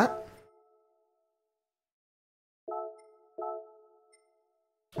believe that.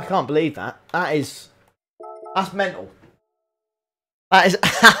 I can't believe that. That's mental. That is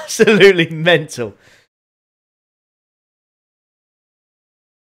absolutely mental.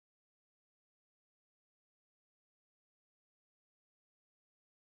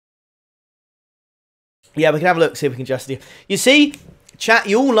 Yeah, we can have a look, see if we can just... You see, chat,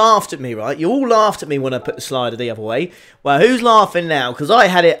 you all laughed at me, right? You all laughed at me when I put the slider the other way. Well, who's laughing now? Because I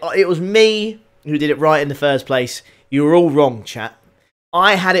had it... It was me who did it right in the first place. You were all wrong, chat.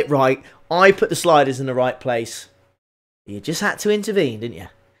 I had it right. I put the sliders in the right place. You just had to intervene, didn't you?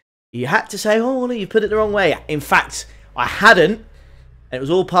 You had to say, oh, no, you put it the wrong way. In fact, I hadn't. And it was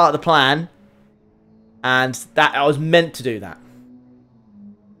all part of the plan. And that I was meant to do that.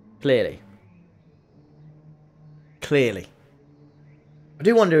 Clearly. I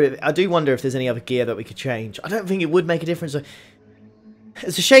do wonder if there's any other gear that we could change. I don't think it would make a difference.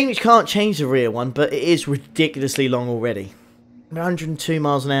 It's a shame you can't change the rear one, but it is ridiculously long already. 102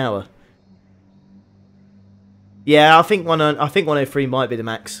 miles an hour. Yeah, I think 103 might be the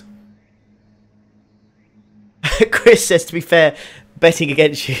max. Chris says, to be fair, betting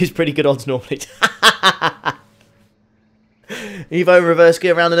against you is pretty good odds normally. Evo reverse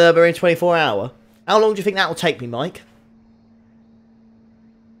gear around the Nürburgring in 24 hour. How long do you think that will take me, Mike?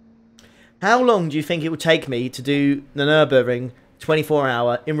 How long do you think it would take me to do the Nürburgring 24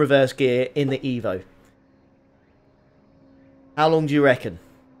 hour in reverse gear in the Evo? How long do you reckon?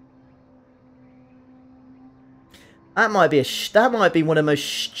 That might be one of the most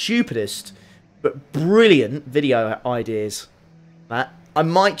stupidest but brilliant video ideas. That I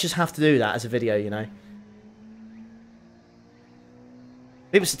might just have to do that as a video, you know.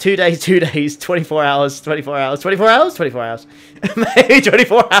 It was 2 days, 24 hours, 24 hours, 24 hours, 24 hours. Maybe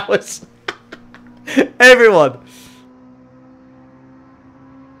 24 hours. Everyone.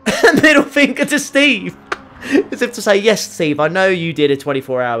 Middle finger to Steve. As if to say, yes, Steve, I know you did it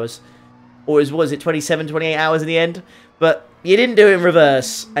 24 hours. Or was it 27, 28 hours in the end? But you didn't do it in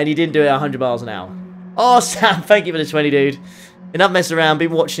reverse, and you didn't do it at 100 miles an hour. Oh, Sam, thank you for the 20, dude. Enough messing around.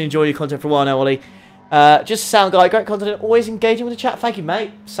 Been watching and enjoying your content for a while now, Ollie. Just a sound guy, great content, always engaging with the chat. Thank you,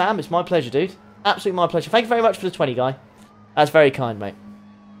 mate. Sam, it's my pleasure, dude. Absolutely my pleasure. Thank you very much for the 20, guy. That's very kind, mate.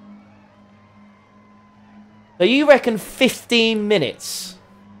 So you reckon 15 minutes?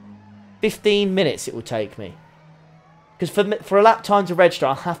 15 minutes it will take me. Because for a lap time to register,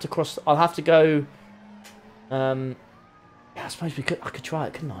 I'll have to go. Yeah, I suppose we could. I could try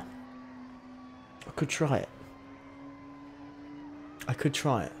it, couldn't I? I could try it.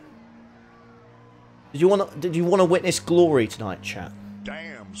 Did you want to witness glory tonight, chat?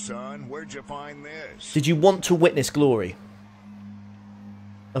 Damn, son, where'd you find this? Did you want to witness glory?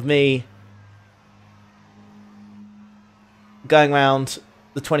 Of me going around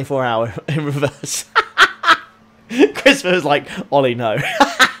the 24 hour in reverse. Christopher was like, Ollie, no.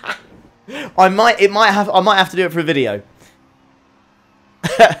 I might have to do it for a video.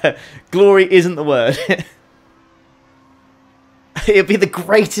 Glory isn't the word. It'd be the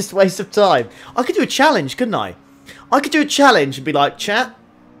greatest waste of time. I could do a challenge, couldn't I? I could do a challenge and be like, chat,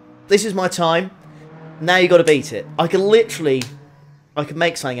 this is my time. Now you got to beat it. I could literally I can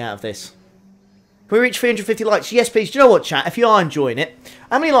make something out of this. Can we reach 350 likes? Yes, please. Do you know what, chat? If you are enjoying it,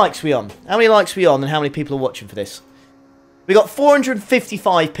 how many likes are we on? How many likes are we on and how many people are watching for this? We got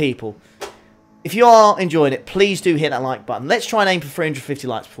 455 people. If you are enjoying it, please do hit that like button. Let's try and aim for 350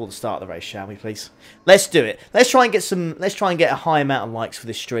 likes before the start of the race, shall we, please? Let's do it. Let's try and get some. Let's try and get a high amount of likes for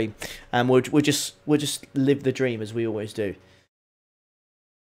this stream, and we'll just live the dream as we always do.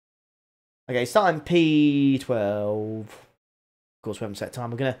 Okay, starting P12. Of course, we haven't set time.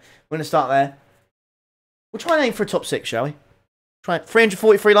 We're gonna start there. We'll try and aim for a top 6, shall we? Try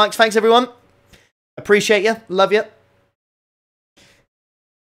 343 likes. Thanks, everyone. Appreciate you. Love you.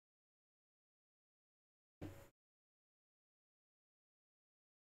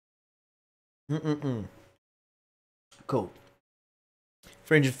 Cool.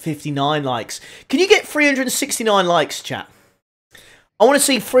 359 likes. Can you get 369 likes, chat? I want to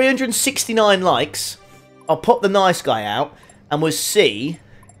see 369 likes. I'll pop the nice guy out and we'll see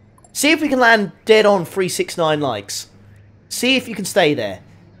if we can land dead on 369 likes. See if you can stay there.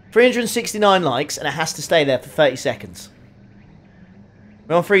 369 likes and it has to stay there for 30 seconds.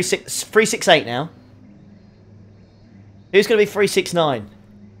 We're on 368 now. Who's going to be 369?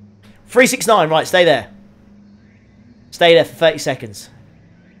 369, right, stay there. Stay there for 30 seconds.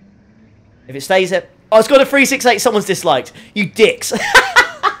 If it stays there... Oh, it's got a 368, someone's disliked. You dicks.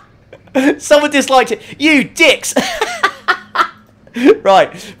 Someone disliked it. You dicks.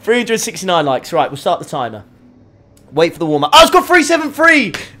 Right, 369 likes. Right, we'll start the timer. Wait for the warm-up. Oh, it's got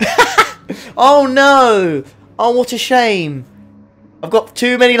 373! Oh, no. Oh, what a shame. I've got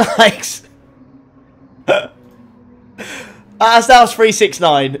too many likes. That was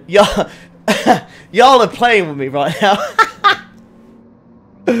 369. Y'all are playing with me right now.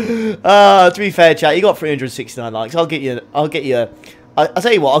 To be fair, chat, you got 369 likes. I'll tell you what, I'll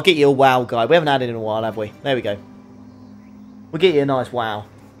get you a wow guy. We haven't had it in a while, have we? There we go. We'll get you a nice wow.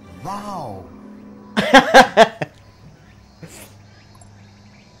 Wow.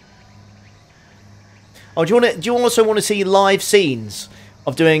 Oh, do you also want to see live scenes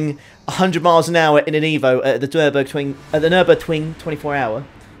of doing 100 miles an hour in an Evo at the Nürburgring 24 hour?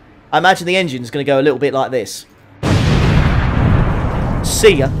 I imagine the engine's going to go a little bit like this.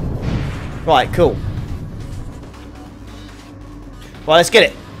 See ya. Right, cool. Right, let's get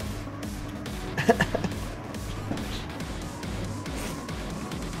it.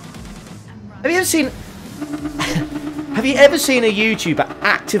 Have you ever seen a YouTuber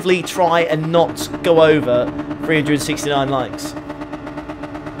actively try and not go over 369 likes?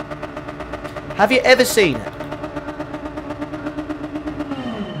 Have you ever seen it?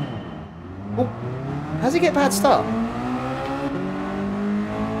 Oh, how's he get bad start?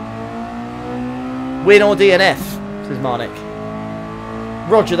 Win or DNF, says Marnik.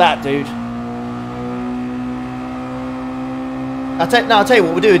 Roger that, dude. I'll tell you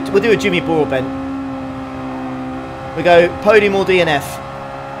what, we'll do a Jimmy Broadbent. We go podium or DNF.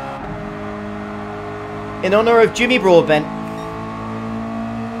 In honour of Jimmy Broadbent,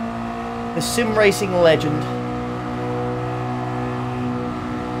 the sim racing legend.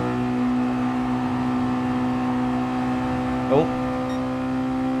 Oh,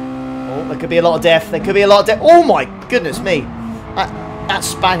 there could be a lot of death. There could be a lot of death. Oh my goodness me! That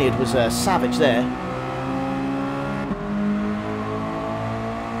Spaniard was savage there.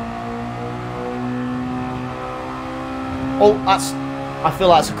 Oh, I feel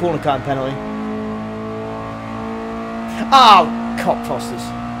like that's a corner cutting penalty. Oh, cop fosters.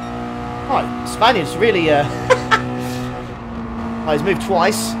 Oh, Spaniard's really, oh, he's moved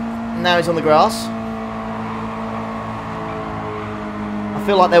twice. Now he's on the grass. I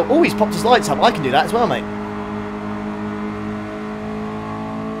feel like they'll... Oh, he's popped his lights up. I can do that as well, mate.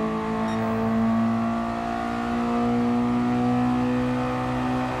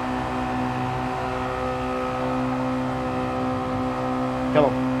 Come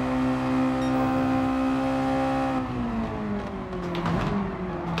on.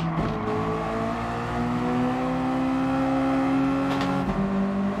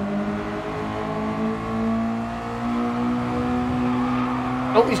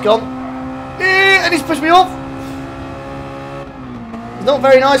 Oh, he's gone. Yeah, and he's pushed me off. He's not a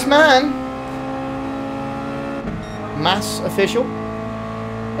very nice man. Mass official.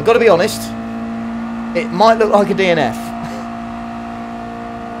 I've got to be honest. It might look like a DNF.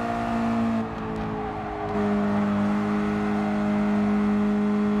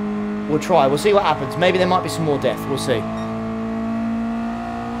 We'll try. We'll see what happens. Maybe there might be some more death. We'll see.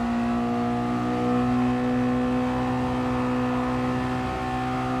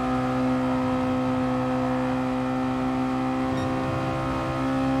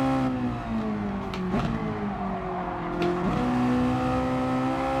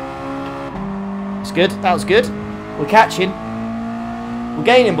 It's good. That was good. We're catching. We're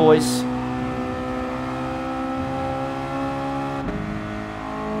gaining, boys.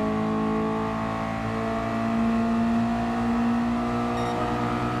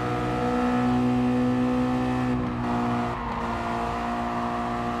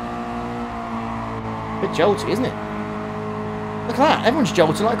 Bit jolty, isn't it? Look at that. Everyone's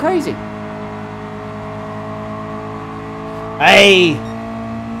jolting like crazy. Hey!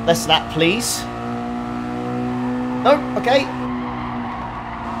 Less of that, please. No, okay.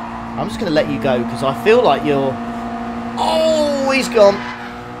 I'm just going to let you go because I feel like you're... Oh, he's gone.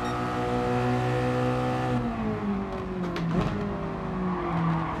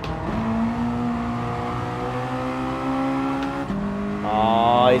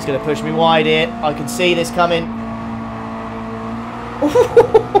 Oh, he's going to push me wide here. I can see this coming.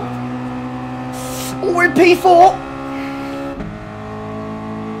 Oh, we're in P4.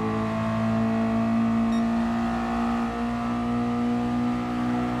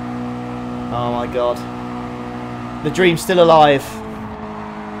 Oh my god. The dream's still alive.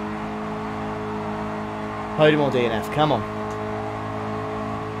 Podium or DNF, come on.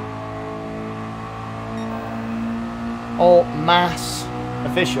 Oh, mass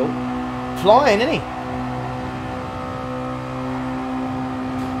official. Flying, isn't he?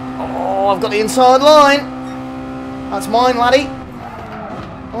 Oh, I've got the inside line. That's mine, laddie.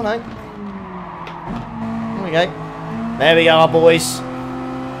 Oh no. There we go. There we are, boys.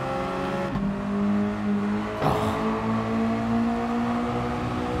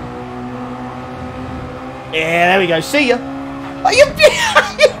 Yeah, there we go. See ya. Oh, you...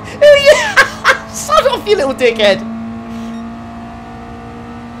 Sod off, you little dickhead.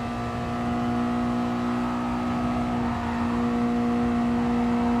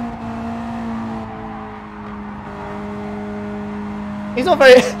 He's not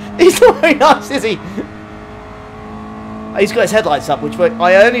very nice, is he? He's got his headlights up, which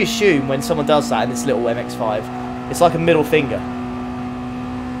I only assume when someone does that in this little MX-5, it's like a middle finger.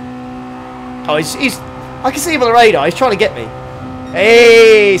 Oh, he's I can see him on the radar. He's trying to get me.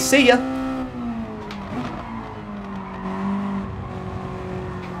 Hey, see ya.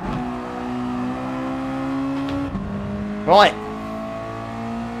 Right.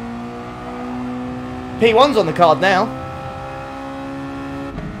 P1's on the card now.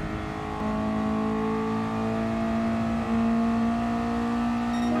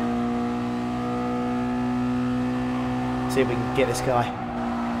 See if we can get this guy.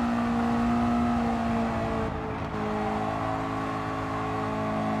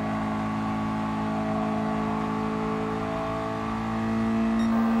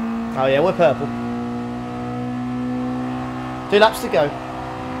 Oh yeah, we're purple. 2 laps to go.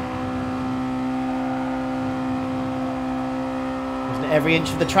 Isn't it every inch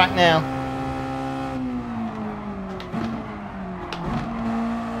of the track now?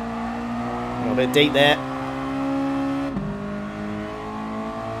 A little bit deep there.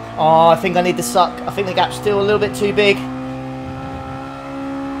 Oh, I think I need the suck. I think the gap's still a little bit too big.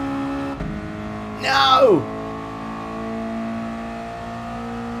 No!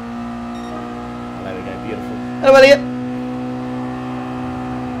 Hello, Elliot.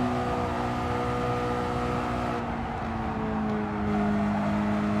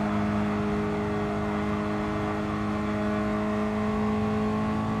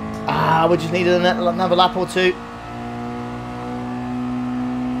 Ah, we just needed another lap or two.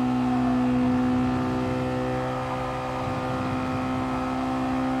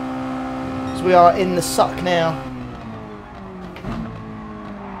 So we are in the suck now.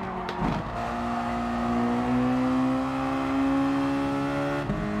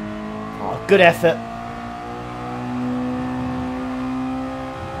 Good effort.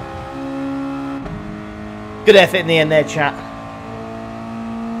 Good effort in the end there, chat.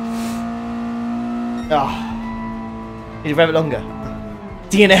 Oh. Need to rev it longer.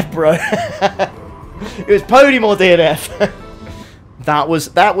 DNF, bro. It was podium or DNF. that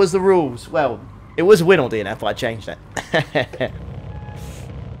was the rules. Well, it was win or DNF, but I changed it.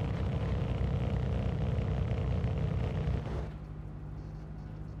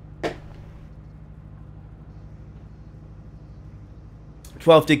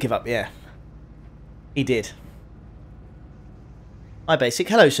 12 did give up, yeah. He did. Hi, Basic.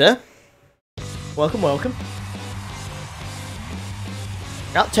 Hello, sir. Welcome, welcome.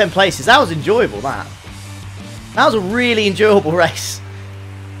 Up 10 places. That was enjoyable, that. That was a really enjoyable race.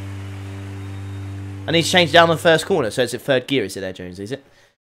 I need to change down the first corner, so it's at 3rd gear, is it there, Jones, is it?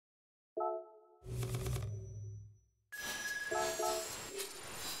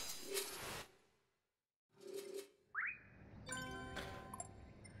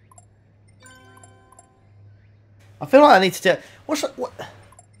 I feel like I need to tell... What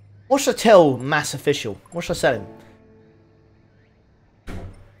should I tell Mass Official? What should I tell him? I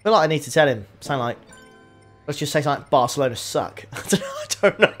feel like I need to tell him something like... Let's just say something like Barcelona suck. I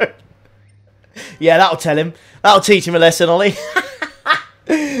don't know. Yeah, that'll tell him. That'll teach him a lesson, Ollie.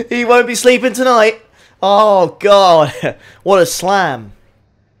 He won't be sleeping tonight. Oh, God. What a slam.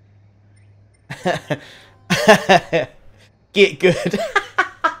 Get good.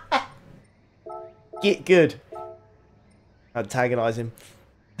 Get good. Antagonise him.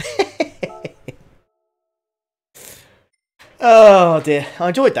 Oh dear, I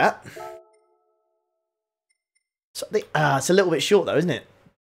enjoyed that. So it's a little bit short though, isn't it?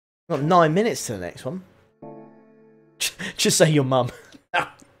 Got 9 minutes to the next one. Just say your mum.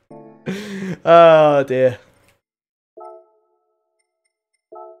 Oh dear.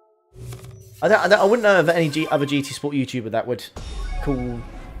 I wouldn't know of any other GT Sport YouTuber that would call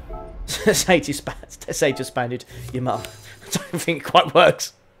say to Spaniard your mum. I don't think it quite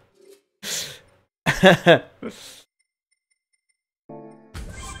works.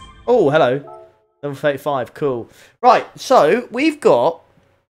 Oh, hello. Level 35, cool. Right, so we've got.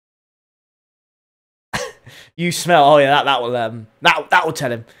 You smell. Oh yeah, that will that will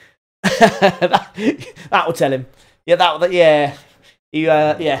tell him. that will tell him. Yeah, yeah. You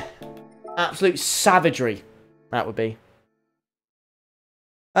yeah. Absolute savagery. That would be.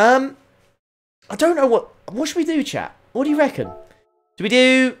 I don't know what should we do, chat? What do you reckon? Do we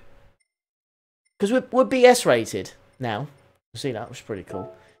do? Because we're BS rated now. You see that, which is pretty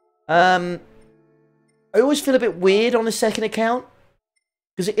cool. I always feel a bit weird on the second account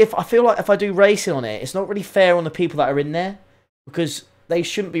because I feel like if I do racing on it, it's not really fair on the people that are in there because they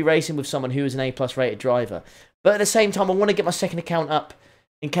shouldn't be racing with someone who is an A+ rated driver. But at the same time, I want to get my second account up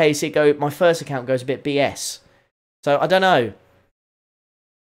in case my first account goes a bit BS. So I don't know.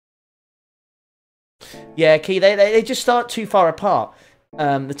 Yeah, Key, they just start too far apart.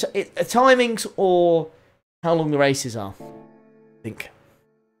 The timings or how long the races are, I think.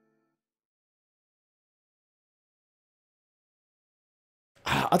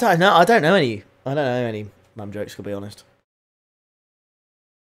 I don't know. I don't know any mum jokes, to be honest.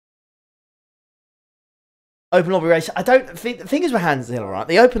 Open lobby race. I don't think the thing is with hands still alright.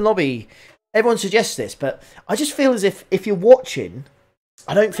 The open lobby, everyone suggests this, but I just feel as if you're watching,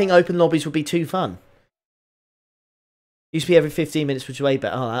 I don't think open lobbies would be too fun. Used to be every 15 minutes, which is way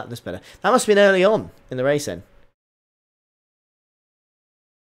better. Oh, that's better. That must have been early on in the race then.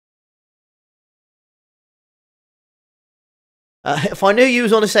 If I knew you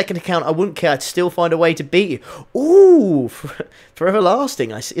was on a second account, I wouldn't care. I'd still find a way to beat you. Ooh, for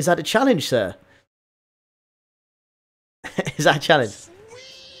everlasting. Is that a challenge, sir? Is that a challenge?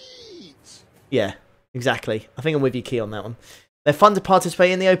 Sweet. Yeah, exactly. I think I'm with you, Key, on that one. They're fun to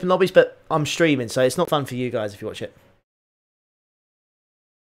participate in the open lobbies, but I'm streaming, so it's not fun for you guys if you watch it.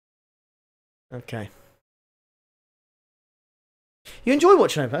 Okay. You enjoy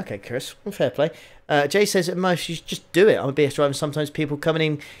watching open? Okay, Chris. Well, fair play. Jay says at most you just do it. I'm a BS driver. Sometimes people coming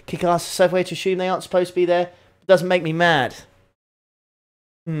in kick ass so way to assume they aren't supposed to be there. It doesn't make me mad.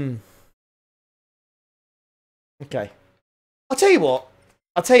 Okay. I'll tell you what.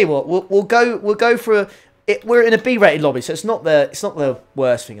 We'll go for we're in a B-rated lobby, so it's not the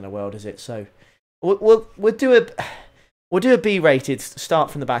worst thing in the world, is it? So we'll do a B-rated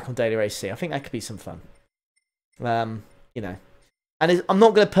start from the back on Daily Race C. I think that could be some fun. You know. And I'm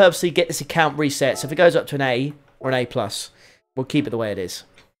not going to purposely get this account reset. So if it goes up to an A or an A+, we'll keep it the way it is.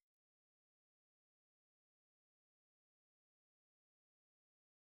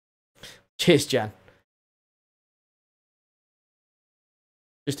 Cheers, Jan.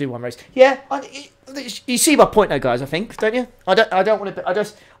 Just do one race. Yeah, you see my point, though, guys. I think, don't you? I don't want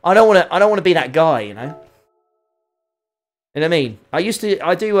to be that guy, you know. You know what I mean? I used to do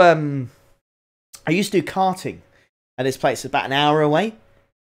karting. At this place, about an hour away.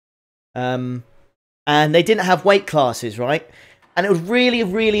 And they didn't have weight classes, right? And it would really,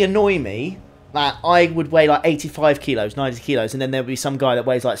 really annoy me that I would weigh like 85 kilos, 90 kilos, and then there would be some guy that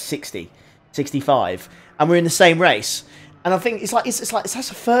weighs like 60, 65, and we're in the same race. And I think it's like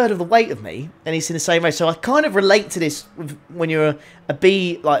that's a third of the weight of me, and he's in the same race. So I kind of relate to this when you're a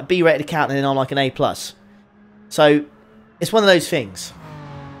B-rated account, and then I'm like an A+. So it's one of those things.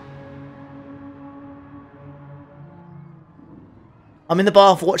 I'm in the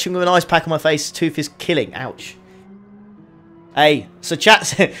bath watching with an ice pack on my face. Tooth is killing. Ouch. Hey, so chat.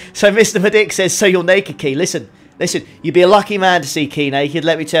 So Mr. Madick says, so you're naked, Key. Listen. You'd be a lucky man to see Key naked.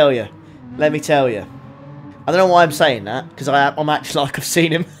 Let me tell you. I don't know why I'm saying that, because I'm actually like I've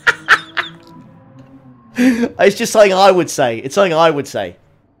seen him. It's just something I would say. It's something I would say.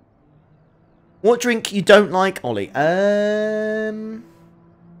 What drink you don't like, Ollie?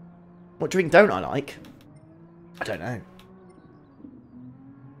 What drink don't I like? I don't know.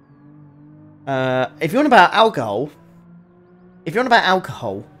 If you're on about alcohol,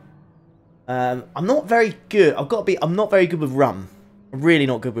 I'm not very good. I'm not very good with rum. I'm really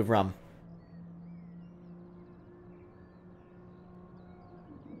not good with rum.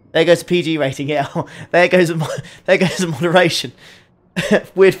 There goes the PG rating. Yeah, there goes the moderation.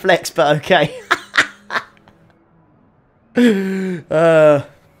 Weird flex, but okay. Do I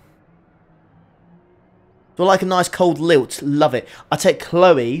like a nice cold lilt? Love it. I take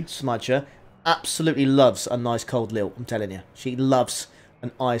Chloe Smudger. Absolutely loves a nice cold lilt. I'm telling you, she loves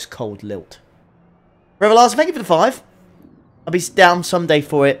an ice cold lilt. Revelars, thank you for the 5. I'll be down someday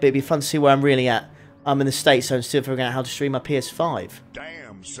for it, but it'd be fun to see where I'm really at. I'm in the States, so I'm still figuring out how to stream my PS5.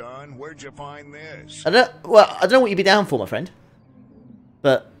 Damn, son, where'd you find this? I don't know what you'd be down for, my friend.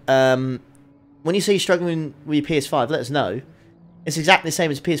 But when you say you're struggling with your PS5, let us know. It's exactly the same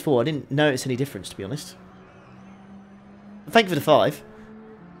as PS4. I didn't notice any difference, to be honest. Thank you for the 5.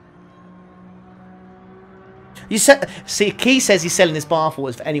 You said, see, Key says he's selling his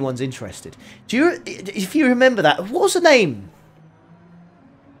bathwater if anyone's interested. If you remember that, what was the name?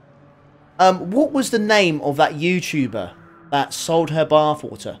 What was the name of that YouTuber that sold her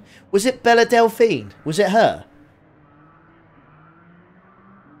bathwater? Was it Bella Delphine? Was it her?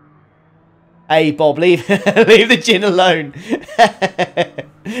 Hey Bob, leave the gin alone.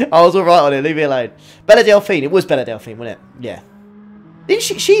 I was alright on it, leave me alone. Bella Delphine, it was Bella Delphine, wasn't it? Yeah. Didn't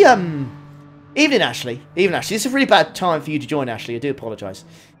she Evening, Ashleigh. This is a really bad time for you to join, Ashleigh. I do apologise.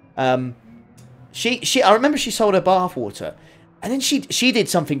 I remember she sold her bathwater, and then she did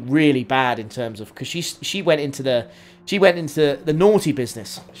something really bad in terms of, because she went into the naughty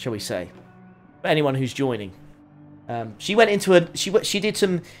business, shall we say? For anyone who's joining, she went into she did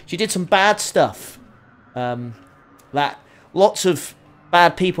some bad stuff, that lots of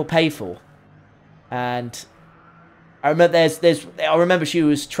bad people pay for, and. I remember I remember she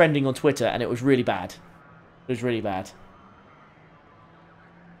was trending on Twitter, and it was really bad. It was really bad.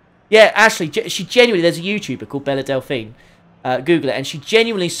 Yeah, Ashleigh, she genuinely, there's a YouTuber called Bella Delphine. Google it, and she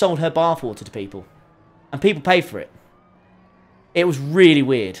genuinely sold her bathwater to people, and people pay for it. It was really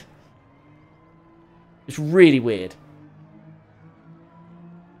weird. It's really weird.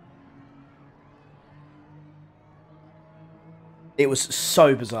 It was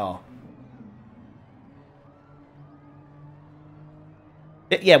so bizarre.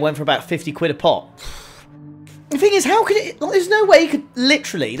 Yeah, went for about 50 quid a pop. The thing is, how could it... There's no way you could...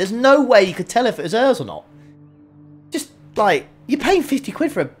 Literally, there's no way you could tell if it was hers or not. Just, like, you're paying 50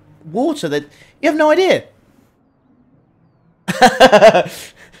 quid for a water that... You have no idea. Not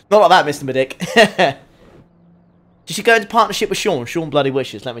like that, Mr. Medic. You should go into partnership with Sean. Sean bloody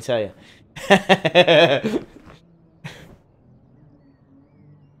wishes, let me tell you. I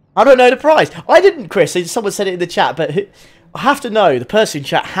don't know the price. I didn't, Chris. Someone said it in the chat, but... I have to know, the person in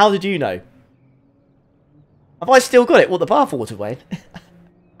chat, how did you know? Have I still got it? What, the bathwater, Wayne?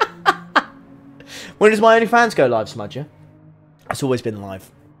 When does my OnlyFans go live, Smudger? It's always been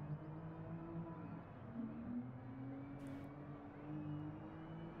live.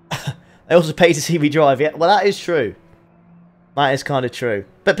 They also pay to see me drive, yeah? Well, that is true. That is kind of true.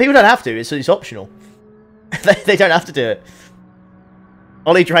 But people don't have to, it's optional. they don't have to do it.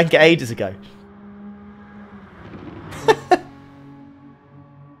 Ollie drank it ages ago.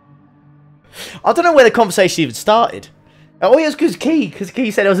 I don't know where the conversation even started. Oh, it was because Key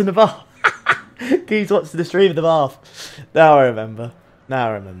said I was in the bath. Key's watching the stream of the bath. Now I remember.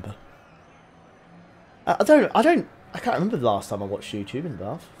 I can't remember the last time I watched YouTube in the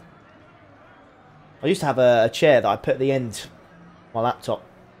bath. I used to have a chair that I put at the end of my laptop,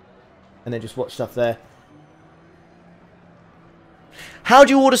 and then just watch stuff there. How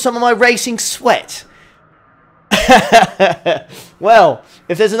do you order some of my racing sweat? Well,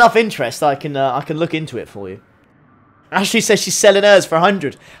 if there's enough interest, I can look into it for you. Ashleigh says she's selling hers for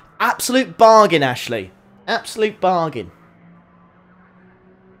 100. Absolute bargain, Ashleigh. Absolute bargain.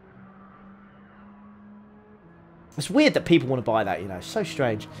 It's weird that people want to buy that, you know. It's so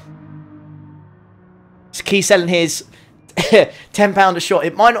strange. It's Key selling his £10 a shot.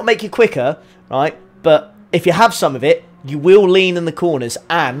 It might not make you quicker, right? But if you have some of it, you will lean in the corners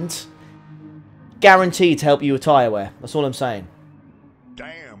and... guaranteed to help you with tyre wear. That's all I'm saying.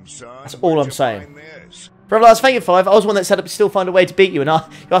 Damn, son. That's all I'm saying. Forever Last, thank you 5. I was one that said I'd still find a way to beat you, and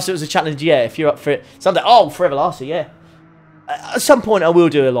you asked if it was a challenge. Yeah, if you're up for it. Someday, oh, Forever Last, yeah. At some point I will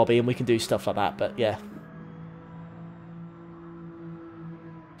do a lobby and we can do stuff like that, but yeah.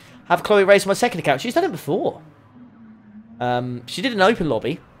 Have Chloe raised my second account? She's done it before. She did an open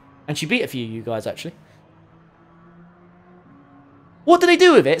lobby. And she beat a few of you guys, actually. What do they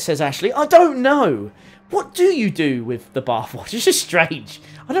do with it, says Ashleigh. I don't know. What do you do with the bathwater? It's just strange.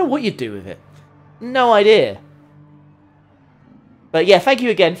 I don't know what you do with it. No idea. But yeah, thank you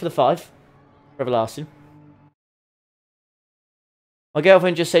again for the 5. Everlasting. My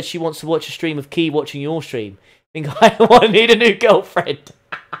girlfriend just said she wants to watch a stream of Key watching your stream. I think I want to need a new girlfriend.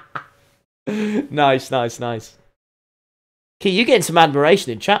 Nice, nice, nice. Key, you're getting some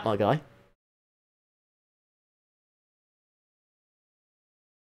admiration in chat, my guy.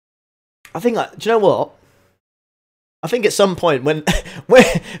 I think, do you know what? I think at some point when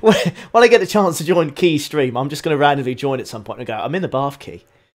I get the chance to join Key's stream, I'm just going to randomly join at some point and go, I'm in the bath, Key.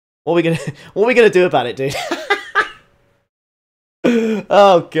 What are we gonna do about it, dude?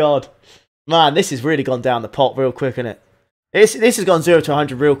 Oh god, man, this has really gone down the pot real quick, isn't it? This has gone 0 to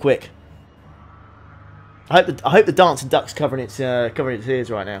 100 real quick. I hope the dancing duck's covering its ears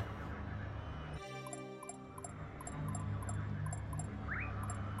right now.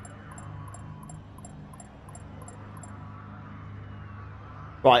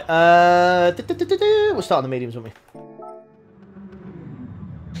 Right, we'll start on the mediums, won't we?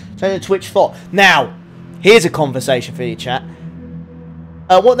 So Twitch thought. Now, here's a conversation for you, chat.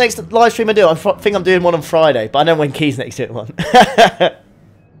 What next live stream I do? I think I'm doing one on Friday, but I don't know when Key's next doing one.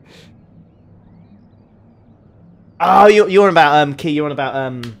 Oh, you're on about Key. You're on about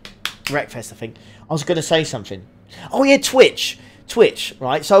Wreckfest, I think. I was going to say something. Oh yeah, Twitch,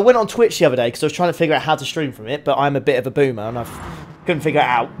 right? So I went on Twitch the other day because I was trying to figure out how to stream from it, but I'm a bit of a boomer and I couldn't figure it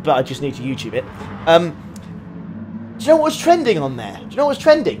out. But I just need to YouTube it. Do you know what's trending on there? Do you know what's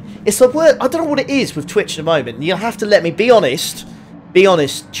trending? It's a word. I don't know what it is with Twitch at the moment. You'll have to let me be honest. Be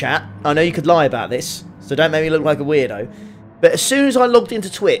honest, chat. I know you could lie about this, so don't make me look like a weirdo. But as soon as I logged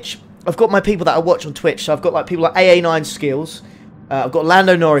into Twitch, I've got my people that I watch on Twitch. So I've got like people like AA9 Skills. I've got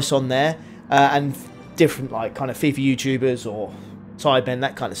Lando Norris on there, and different like kind of FIFA YouTubers or Sidemen,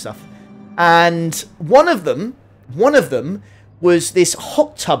 that kind of stuff. And one of them was this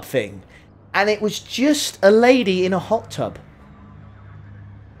hot tub thing. And it was just a lady in a hot tub.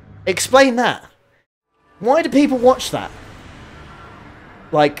 Explain that. Why do people watch that?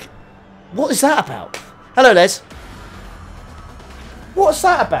 Like, what is that about? Hello, Les. What's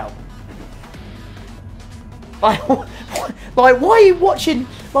that about? Like, why are you watching?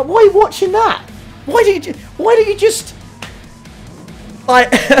 Like, why are you watching that? Why do you just?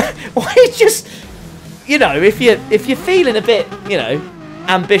 Like, why you just? You know, if you're feeling a bit, you know,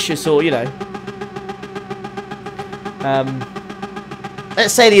 ambitious or, you know,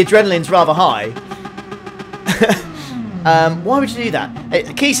 let's say the adrenaline's rather high. Why would you do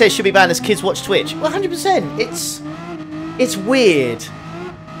that? Key says should be banned as kids watch Twitch. Well, 100%. It's weird.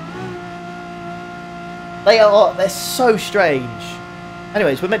 They're so strange.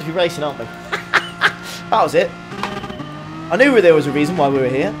 Anyways, we're meant to be racing, aren't we? That was it. I knew there was a reason why we were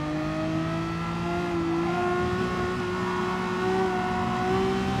here.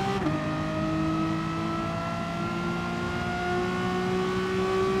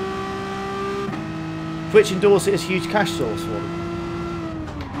 Twitch endorsed it as a huge cash source for them.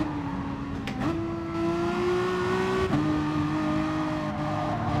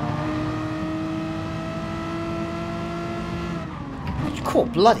 Cool,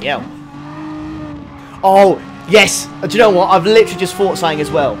 bloody hell. Oh, yes! Do you know what? I've literally just thought something as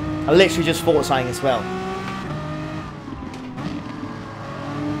well. I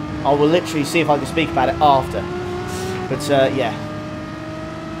will literally see if I can speak about it after. But, yeah.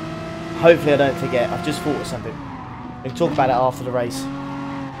 Hopefully I don't forget. I've just thought of something. We can talk about it after the race.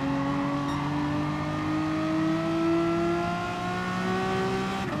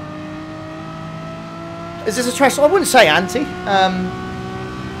 Is this a trash? I wouldn't say anti.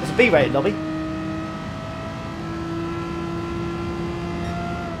 It's a B-rated lobby.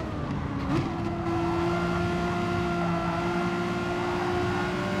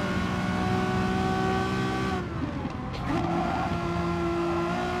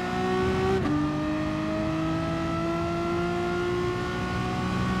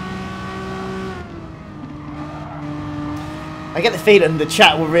 I get the feeling the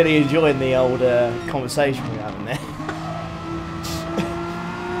chat were really enjoying the old conversation we were having there.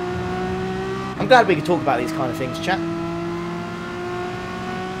 I'm glad we could talk about these kind of things, chat.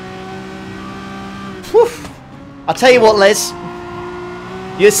 Whew. I'll tell you what, Les.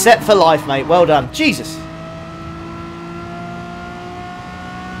 You're set for life, mate. Well done. Jesus.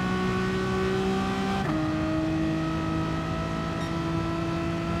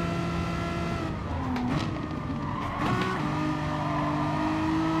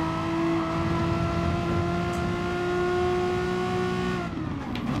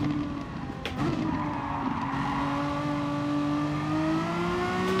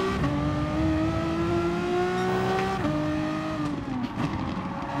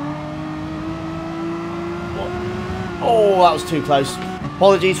 Oh, that was too close.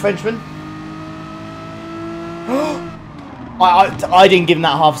 Apologies, Frenchman. I didn't give him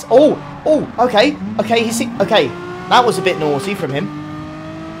that half. Oh, okay. Okay, that was a bit naughty from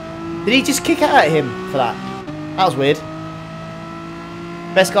him. Did he just kick out at him for that? That was weird.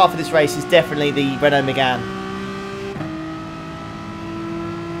 Best car for this race is definitely the Renault Megane,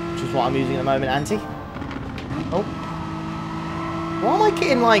 which is what I'm using at the moment, Auntie. Oh. Why am I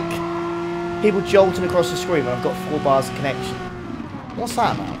getting, like, people jolting across the screen when I've got 4 bars of connection? What's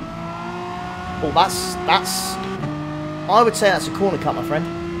that about? Oh, that's... I would say that's a corner cut, my friend.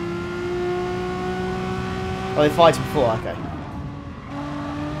 Oh, they're fighting before, okay.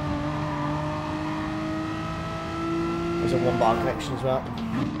 There's a 1 bar connection as well.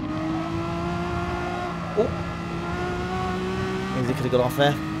 Oh. Means he could have got off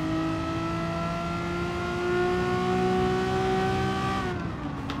there.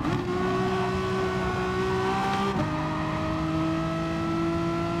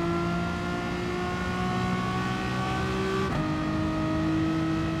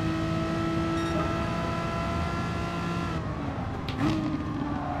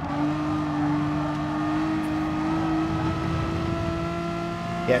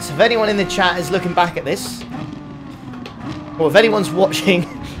 Yes, if anyone in the chat is looking back at this, or if anyone's watching,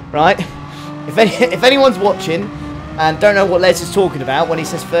 right? If anyone's watching and don't know what Les is talking about when he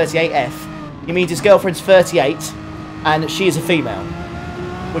says 38F, he means his girlfriend's 38 and she is a female,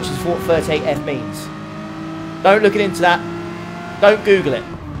 which is what 38F means. Don't look into that. Don't Google it.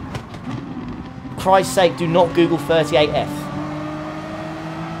 For Christ's sake, do not Google 38F.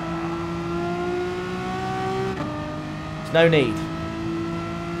 There's no need.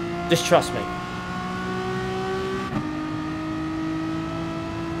 Just trust me.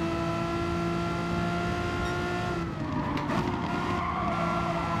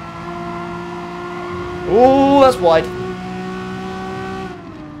 Oh, that's wide.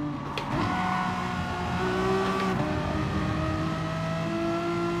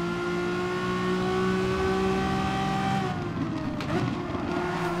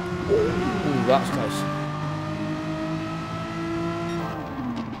 Ooh, that's close.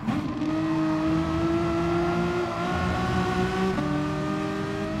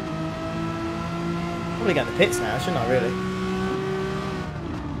 Probably get the pits now, shouldn't I, really?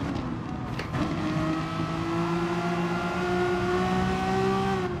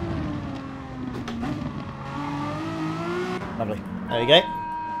 Lovely. There you go.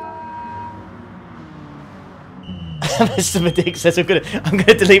 Mr. Madick says I'm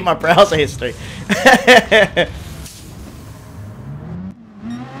gonna delete my browser history.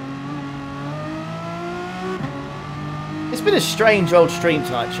 It's been a strange old stream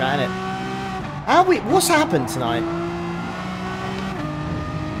tonight, chat, hasn't it? What's happened tonight?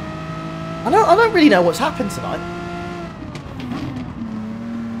 I don't really know what's happened tonight.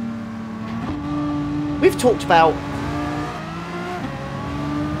 We've talked about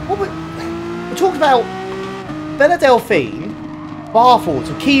we talked about Bella Delphine,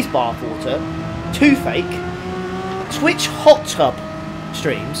 Bathwater, Keys Bathwater, Toothache, Twitch Hot Tub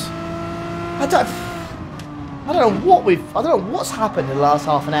streams. I don't know what's happened in the last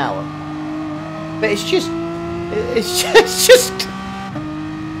half an hour. But it's just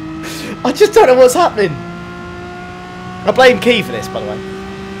I just don't know what's happening. I blame Key for this, by the way.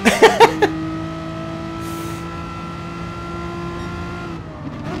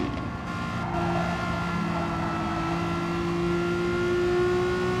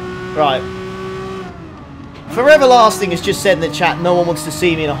 Right. Forever Lasting has just said in the chat, no one wants to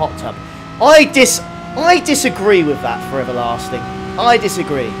see me in a hot tub. I disagree with that, Forever Lasting. I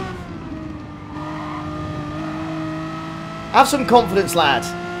disagree. Have some confidence,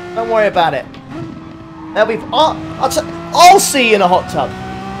 lads. Don't worry about it. I'll see you in a hot tub.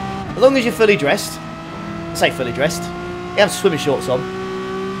 As long as you're fully dressed. I say fully dressed. You have swimming shorts on.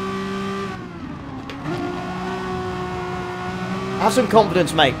 Have some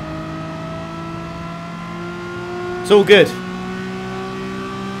confidence, mate. It's all good.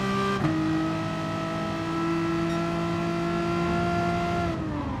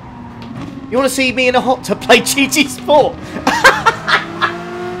 You want to see me in a hot tub play GT Sport?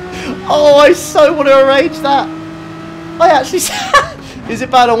 Oh, I so want to arrange that. I actually... Is it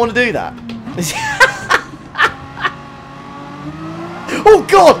bad I want to do that? Oh,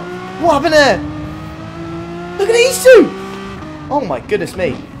 God! What happened there? Look at these two! Oh, my goodness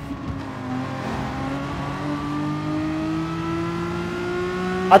me.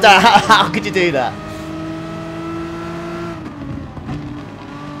 I don't... How could you do that?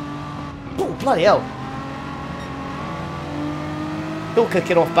 Oh, bloody hell. Still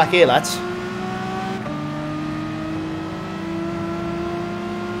kicking off back here, lads.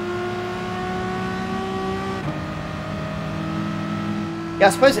 Yeah, I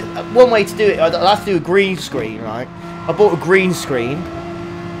suppose one way to do it, I'd have to do a green screen, right? I bought a green screen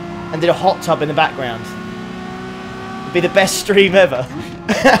and did a hot tub in the background. It'd be the best stream ever.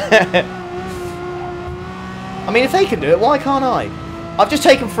 I mean, if they can do it, why can't I? I've just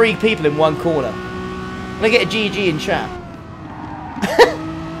taken 3 people in one corner. I'm going to get a GG in chat.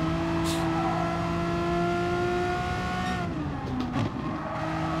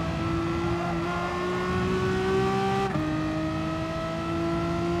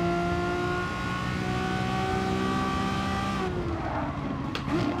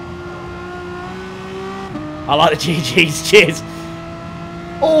 I like the GGs, cheers.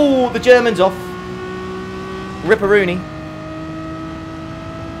 Oh, the German's off. Ripperoonie.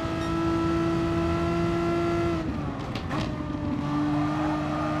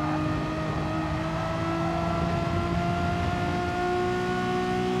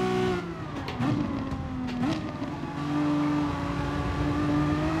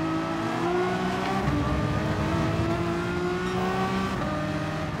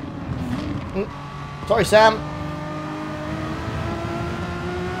 Sorry, Sam.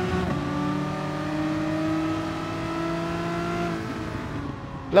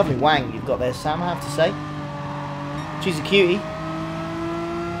 Lovely wang you've got there, Sam, I have to say. She's a cutie.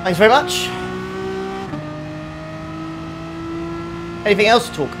 Thanks very much. Anything else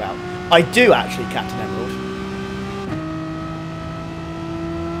to talk about? I do, actually, Captain Emerald.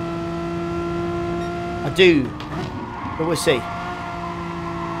 I do. But we'll see.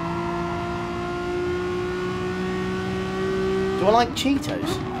 Do I like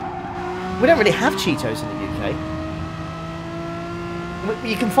Cheetos? We don't really have Cheetos in the UK.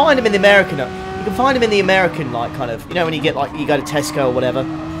 You can find them in the American. You can find them in the American, like, kind of. You know, when you get, like, you go to Tesco or whatever,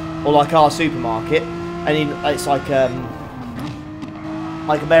 or like our supermarket, and it's like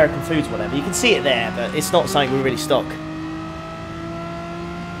American foods, or whatever. You can see it there, but it's not something we really stock.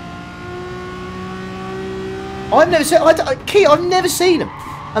 I've never seen. I've never seen them,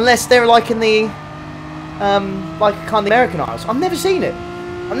 unless they're like in the. Like kind of the American aisles. I've never seen it.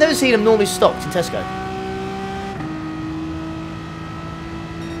 I've never seen them normally stocked in Tesco.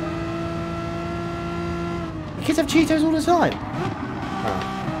 The kids have Cheetos all the time.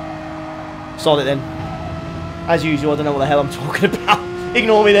 Oh. Solid then. As usual, I don't know what the hell I'm talking about.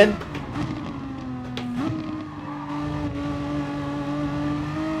 Ignore me then.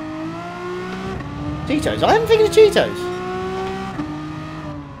 Cheetos? I haven't thinking of Cheetos.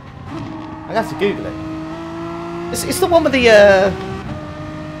 I have to Google it. It's the one with the,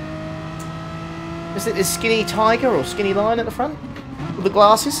 is it the skinny tiger or skinny lion at the front? With the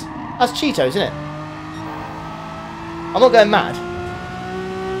glasses? That's Cheetos, isn't it? I'm not going mad.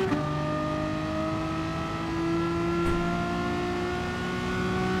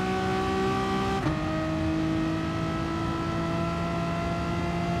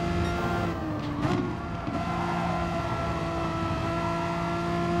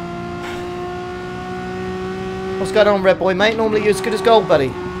 What's going on, Red Boy, mate? Normally you're as good as gold, buddy.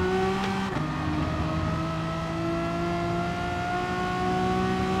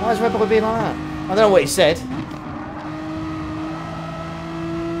 Why is Red Boy being like that? I don't know what he said.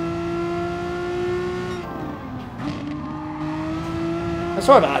 I'm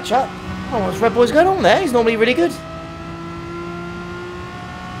sorry about that, chap. I don't know what's Red Boy's going on there. He's normally really good.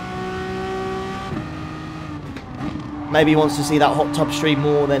 Maybe he wants to see that hot tub stream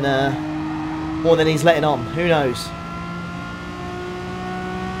more than he's letting on. Who knows?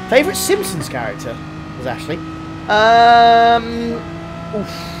 Favourite Simpsons character was Ashleigh. Oof.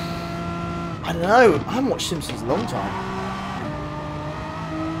 I don't know. I haven't watched Simpsons in a long time.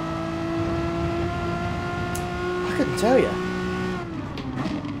 I couldn't tell you.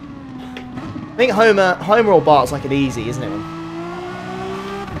 I think Homer or Bart's like an easy, isn't it?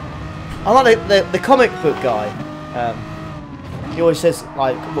 I like the comic book guy. He always says,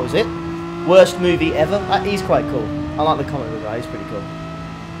 like, what was it? Worst movie ever? He's quite cool. I like the comic book guy, he's pretty cool.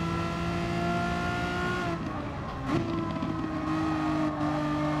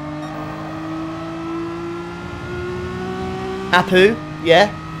 Apu, yeah.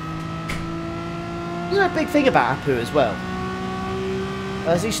 Isn't there a big thing about Apu as well?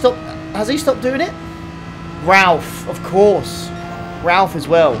 Has he stopped doing it? Ralph, of course. Ralph as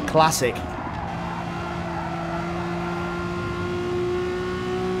well, classic.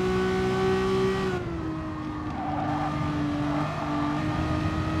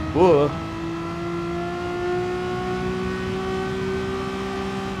 Whoa.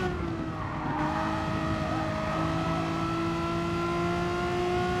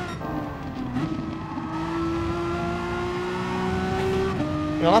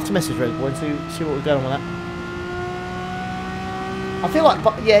 I'll have to message Red Boy and see what we're going on with that. I feel like,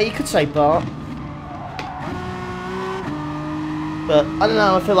 yeah, you could say Bart. But, I don't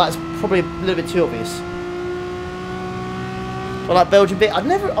know, I feel like it's probably a little bit too obvious. But like Belgian beer, I'm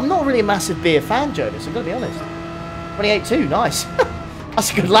not really a massive beer fan, Jonas, I've got to be honest. 28.2, nice.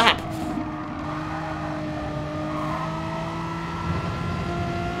 That's a good lap.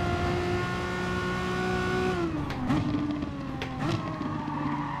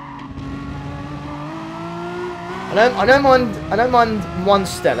 I don't mind one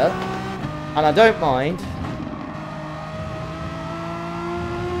Stella, and I don't mind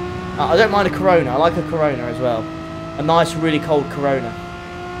a Corona. I like a Corona as well. A nice, really cold Corona.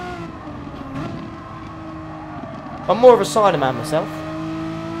 I'm more of a cider man myself.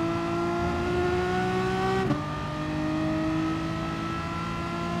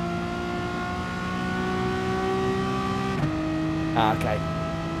 Ah, okay.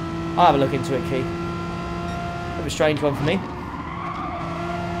 I'll have a look into it, Key. Bit of a strange one for me.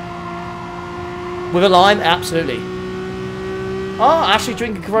 With a lime, absolutely. Oh, Ashley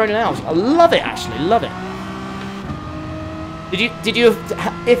drinking Corona now. I love it, Ashley. Love it. Did you?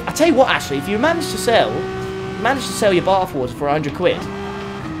 If I tell you what, Ashley, if you manage to sell your bath water for 100 quid,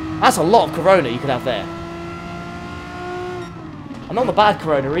 that's a lot of Corona you could have there. And not the bad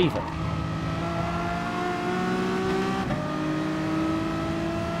Corona either.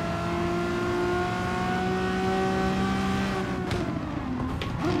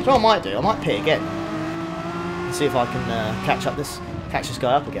 So what I might do, I might pit again. And see if I can catch this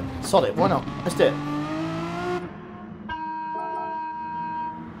guy up again. Solid, why not? Let's do it.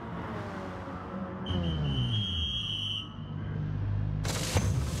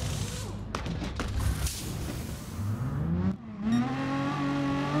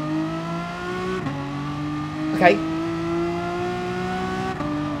 Okay.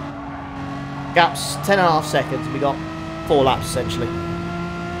 Gap's 10.5 seconds. We got 4 laps essentially.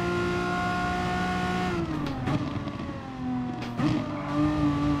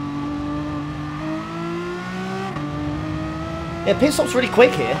 Yeah, pit stop's really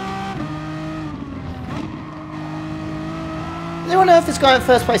quick here. Does anyone know if this guy in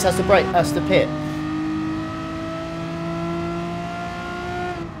first place has to pit?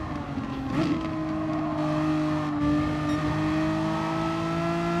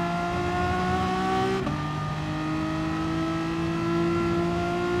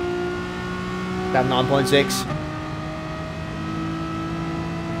 Down 9.6.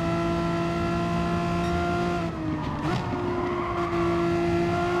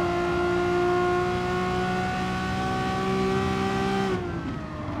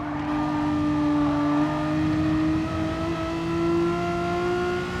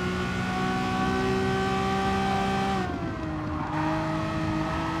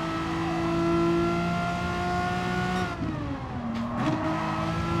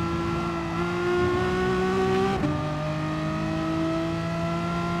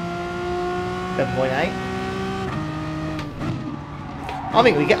 I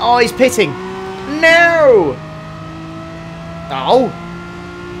think we get... Oh, he's pitting. No! Oh.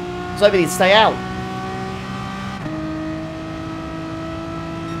 I was hoping he'd stay out.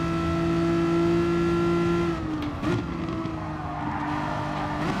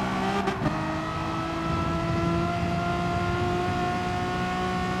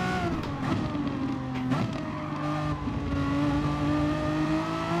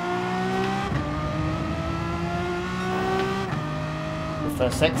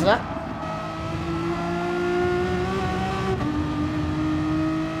 First sector that.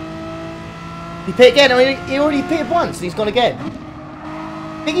 He pit again. I mean, he already pitted once and he's gone again.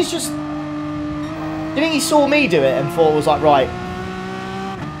 I think he's just... Do you think he saw me do it and thought it was like, right,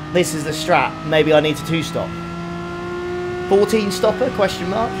 this is the strat. Maybe I need to 2-stop. 14 stopper? Question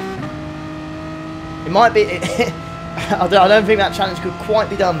mark. It might be... I don't think that challenge could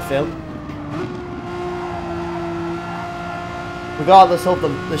quite be done, Phil. Regardless of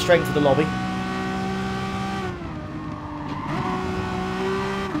the strength of the lobby.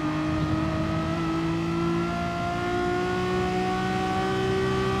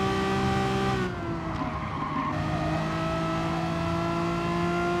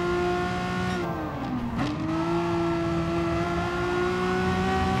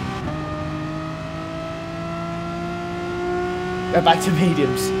 Go back to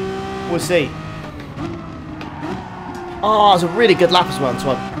mediums. We'll see. Oh, it was a really good lap as well,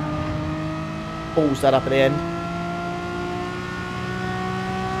 so I balls that up at the end.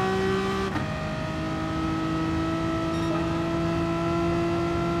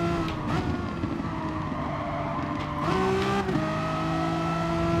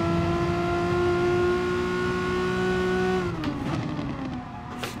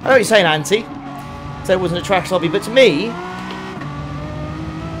 I know what you're saying, Auntie. So it wasn't a trash lobby, but to me,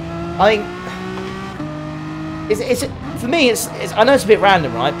 I think for me. It's I know it's a bit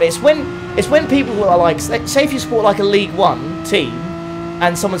random, right? But it's when people who are like, say if you support like a League One team,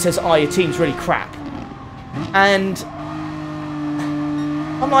 and someone says, "Oh, your team's really crap," and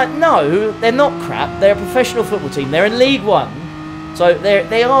I'm like, no, they're not crap. They're a professional football team. They're in League One, so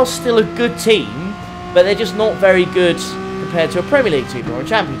they are still a good team, but they're just not very good compared to a Premier League team or a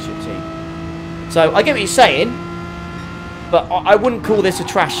Championship team. So I get what you're saying, but I wouldn't call this a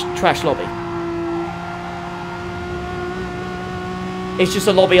trash lobby. It's just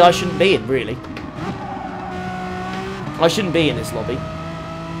a lobby I shouldn't be in, really. I shouldn't be in this lobby,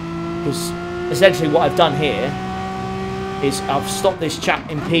 because essentially what I've done here is I've stopped this chap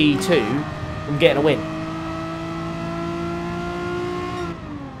in P2 from getting a win.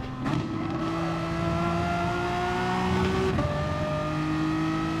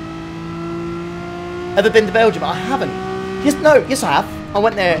 Ever been to Belgium? I haven't. Yes I have. I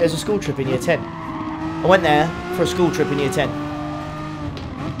went there as a school trip in year 10. I went there for a school trip in year 10.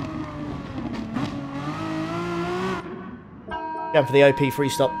 Going for the OP free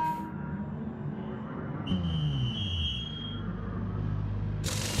stop.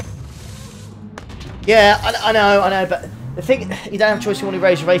 Yeah, I know, but the thing, you don't have a choice, you want to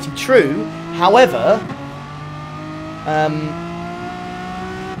raise your rating. True, however,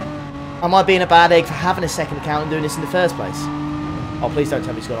 am I being a bad egg for having a second account and doing this in the first place? Oh, please don't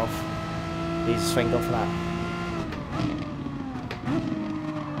tell me he's gone off. He's swinged off for that.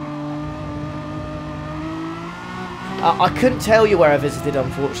 I couldn't tell you where I visited,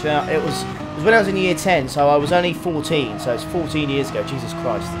 unfortunately. It was when I was in year 10, so I was only 14, so it's 14 years ago. Jesus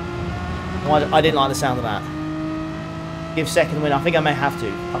Christ. I didn't like the sound of that. Give second win. I think I may have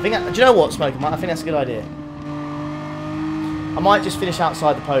to. Do you know what, Smoker? I think that's a good idea. I might just finish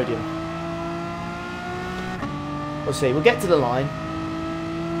outside the podium. We'll see. We'll get to the line.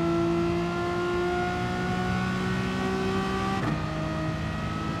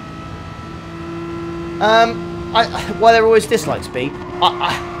 Why there are always dislikes, B?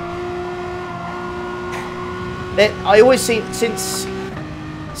 I always see since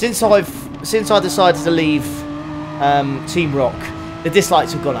I decided to leave Team Rock, the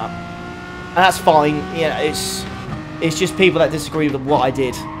dislikes have gone up, and that's fine. Yeah, it's just people that disagree with what I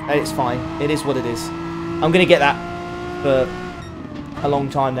did, and it's fine. It is what it is. I'm gonna get that for a long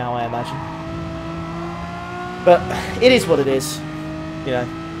time now, I imagine. But it is what it is, you know.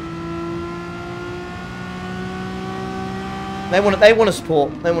 They want to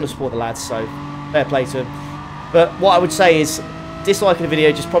support the lads, so fair play to them. But what I would say is, disliking the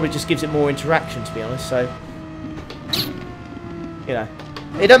video probably just gives it more interaction, to be honest. So, you know,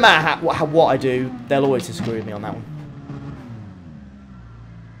 it doesn't matter what I do, they'll always disagree with me on that one.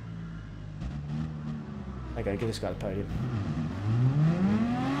 Okay, give this guy the podium.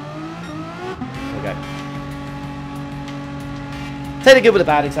 There we go. Take the good with the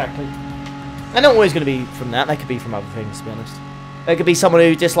bad, exactly. They're not always going to be from that. They could be from other things, to be honest. There could be someone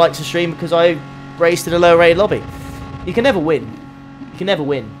who dislikes a stream because I raced in a low rated lobby. You can never win. You can never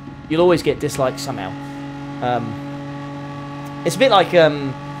win. You'll always get dislikes somehow. It's a bit like...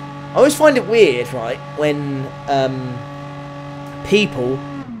 I always find it weird, right, when people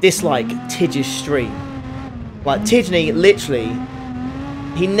dislike Tidge's stream. Like, Tidney, literally,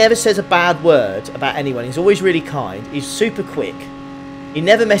 he never says a bad word about anyone. He's always really kind. He's super quick. He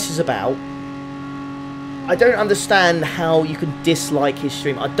never messes about. I don't understand how you can dislike his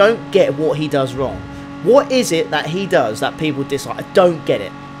stream. I don't get what he does wrong. What is it that he does that people dislike? I don't get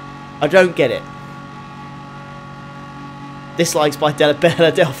it. I don't get it. Dislikes by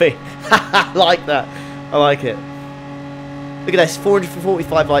Bella Delphi. I like that. I like it. Look at this.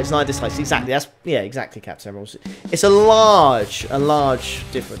 445 likes, 9 dislikes. Exactly. That's, yeah, exactly, Captain Emeralds. It's a large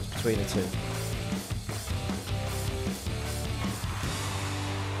difference between the two.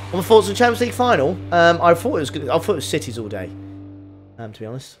 On the Forza Champions League final, I thought it was good. I thought it was Cities all day, to be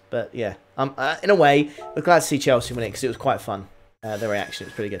honest. But yeah, in a way, we're glad to see Chelsea win it because it was quite fun. The reaction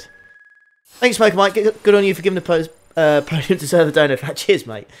was pretty good. Thanks, Smoker Mike. Good on you for giving the podium to serve the donor. Cheers,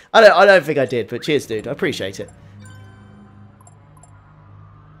 mate. I don't think I did, but cheers, dude. I appreciate it.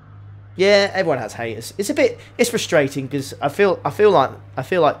 Yeah, everyone has haters. It's frustrating because I feel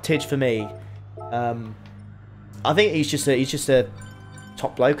like Tidge for me. I think he's just a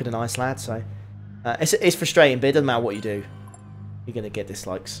top bloke and a nice lad, so it's frustrating, but it doesn't matter what you do, you're gonna get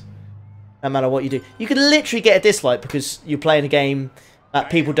dislikes. No matter what you do, you can literally get a dislike because you're playing a game that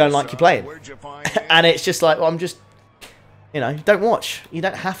people don't like you playing, and it's just like, well, I'm just, you know, don't watch. You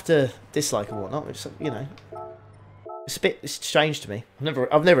don't have to dislike or whatnot. It's, you know, It's a bit strange to me.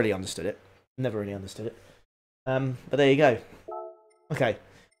 I've never really understood it. Never really understood it. But there you go. Okay.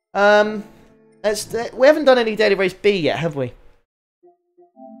 We haven't done any Daily Race B yet, have we?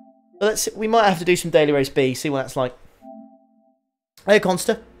 But we might have to do some Daily Race B, see what that's like. Hey,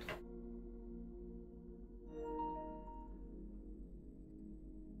 Consta.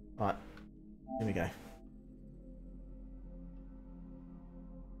 Right. Here we go.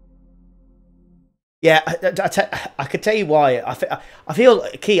 Yeah, I could tell you why. I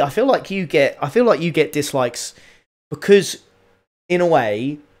feel like you get dislikes because, in a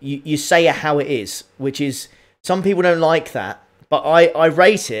way, you say it how it is, which is some people don't like that, but I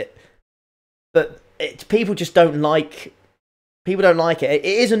rate it. But people just don't like. People don't like it. It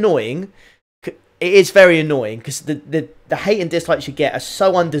is annoying. It is very annoying because the hate and dislikes you get are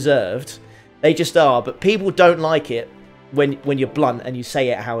so undeserved. They just are. But people don't like it when you're blunt and you say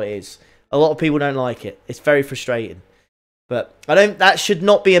it how it is. A lot of people don't like it. It's very frustrating. But I don't. That should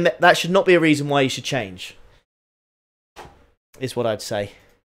not be a reason why you should change. Is what I'd say.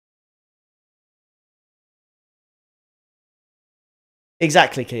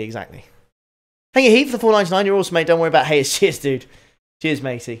 Exactly, Key. Exactly. Thank you, Heath, for the 4.99. You're awesome, mate. Don't worry about haters. Cheers, dude. Cheers,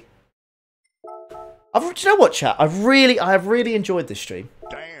 matey. Do you know what, chat? I have really enjoyed this stream.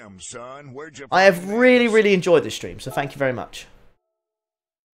 Damn, son, where'd you I have find really this? enjoyed this stream. So thank you very much.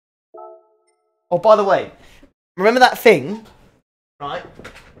 Oh, by the way, remember that thing, right?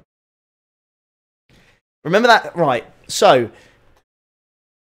 Remember that, right? So,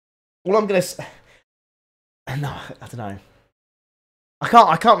 all I'm gonna say, no, I don't know.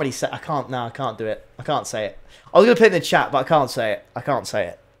 I can't really say. I can't do it. I can't say it. I was gonna put it in the chat, but I can't say it. I can't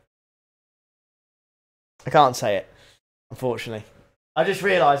say it. Unfortunately, I just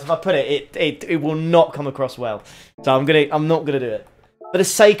realised if I put it will not come across well. So I'm not gonna do it for the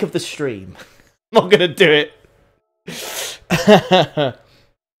sake of the stream. I'm not gonna do it.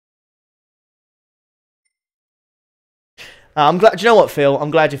 I'm glad. Do you know what, Phil?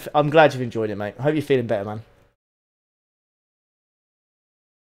 I'm glad you've enjoyed it, mate. I hope you're feeling better, man.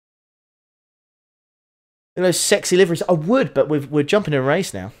 You know, those sexy liveries. I would, but we're jumping in a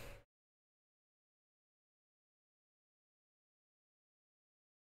race now.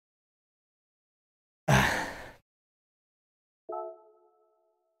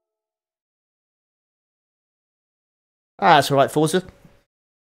 That's all right, Forza.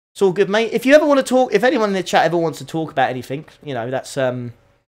 It's all good, mate. If you ever want to talk, if anyone in the chat ever wants to talk about anything, you know, that's you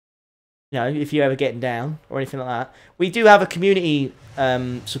know, if you're ever getting down or anything like that, we do have a community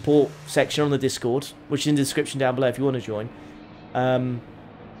support section on the Discord, which is in the description down below if you want to join.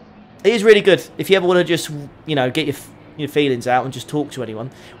 It is really good if you ever want to just, you know, get your feelings out and just talk to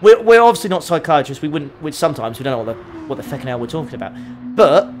anyone. We're obviously not psychiatrists. Sometimes we don't know what the fucking hell we're talking about,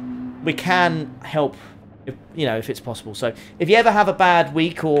 but we can help. You know, if it's possible. So if you ever have a bad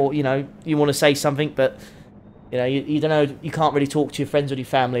week, or you know, you want to say something, but you know, you don't know, you can't really talk to your friends or your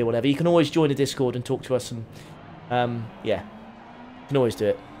family or whatever, you can always join the Discord and talk to us, and yeah, you can always do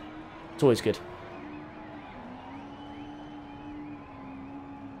it. It's always good.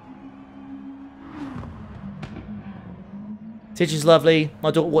 Tidge is lovely.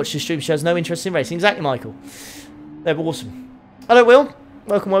 My daughter watched the stream. She has no interest in racing. Exactly, Michael. They're awesome. Hello, Will.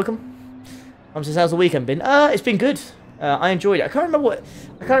 Welcome. Says, how's the weekend been? It's been good. I enjoyed it. I can't remember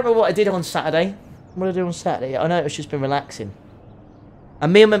what I did on Saturday. What did I do on Saturday? I know it's just been relaxing.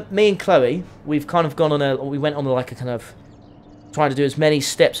 And me and Chloe, we've kind of gone on we went on like a kind of trying to do as many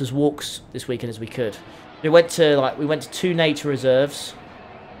steps as walks this weekend as we could. We went to 2 nature reserves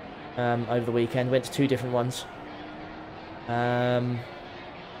over the weekend. Went to 2 different ones.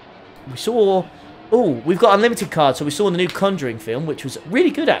 We saw. Oh, we've got unlimited cards, so we saw the new Conjuring film, which was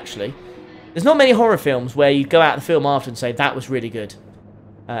really good actually. There's not many horror films where you go out the film after and say that was really good.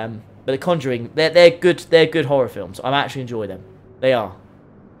 But The Conjuring, they're good. They're good horror films. I actually enjoy them. They are.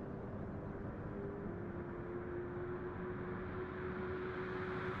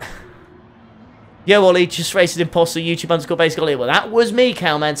 Yo, Ollie, just raced an imposter. YouTube_basically. Well, that was me,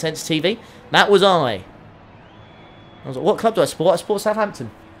 Cowman Sense TV. That was I. I was like, what club do I support? I support Southampton.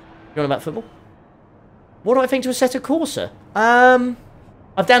 You're on about football? What do I think to Assetto Corsa?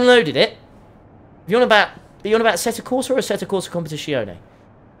 I've downloaded it. Are you on about Assetto Corsa or Assetto Corsa Competizione?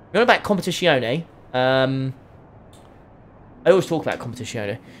 You're on about Competizione. I always talk about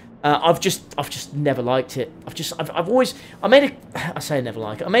Competizione. I've just never liked it. I made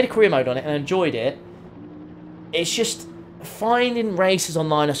a career mode on it and I enjoyed it. It's just finding races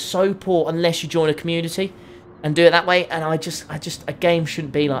online are so poor unless you join a community and do it that way. And a game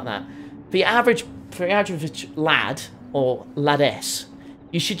shouldn't be like that. For your average lad or laddess,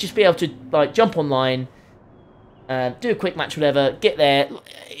 you should just be able to like jump online, Do a quick match, whatever. Get there.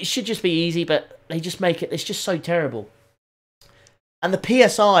 It should just be easy, but they just make it. It's just so terrible. And the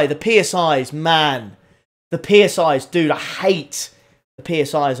PSIs, man. The PSIs, dude, I hate the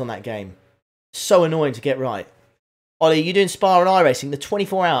PSIs on that game. So annoying to get right. Ollie, you doing Spoerl and iRacing? The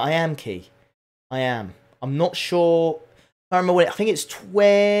 24 hour, I am, Key. I am. I'm not sure. I remember when. I think it's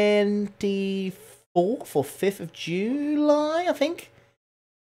 24th or 5th of July, I think.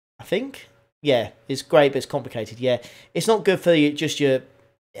 Yeah, it's great, but it's complicated. Yeah, it's not good for you, just your...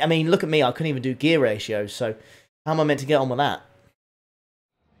 I mean, look at me. I couldn't even do gear ratios, so how am I meant to get on with that?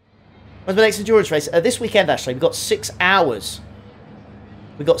 When's my next endurance race? This weekend, actually. We've got 6 hours.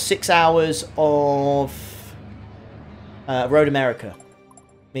 We've got 6 hours of Road America.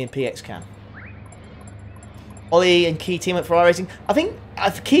 Me and PX Cam. Ollie and Key team up for iRacing. I think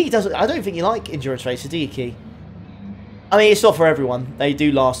Key doesn't... I don't think you like endurance races, do you, Key? I mean, it's not for everyone. They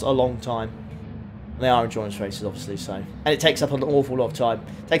do last a long time. They are endurance races, obviously, so... And it takes up an awful lot of time.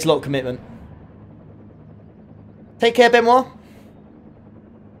 It takes a lot of commitment. Take care, Benoit.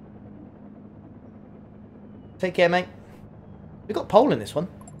 Take care, mate. We got pole in this one.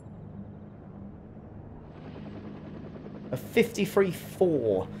 A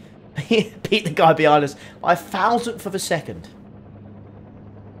 53.4. Beat the guy behind us by 1,000th of a second.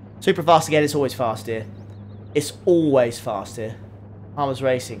 Super fast again. It's always fast here. It's always fast here. Armors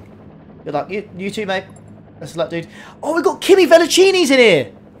Racing. Good luck. You too, mate. Best of luck, dude. Oh, we've got Kimi Velocini's in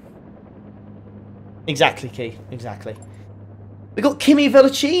here. Exactly, Key. Exactly. We got Kimi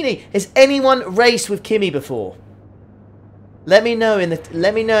Velocini. Has anyone raced with Kimi before? Let me know in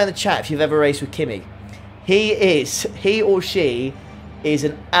the chat if you've ever raced with Kimi. He or she is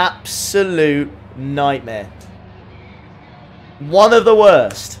an absolute nightmare. One of the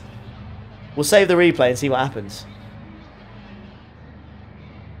worst. We'll save the replay and see what happens.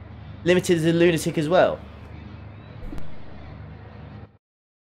 Limited as a lunatic as well.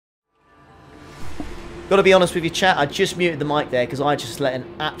 Gotta be honest with you, chat. I just muted the mic there because I just let an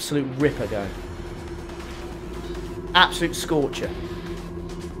absolute ripper go. Absolute scorcher.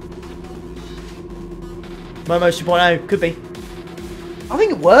 Momo 2.0 could be. I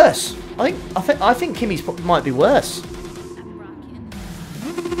think it's worse. I think Kimi's might be worse.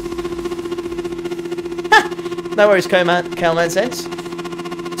 No worries, Calman sense.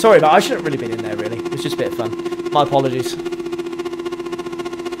 Sorry, but I shouldn't have really been in there, really. It was just a bit of fun. My apologies.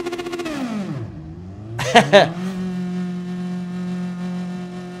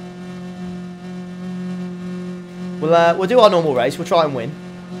 We'll do our normal race. We'll try and win.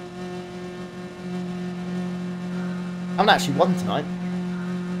 I haven't actually won tonight.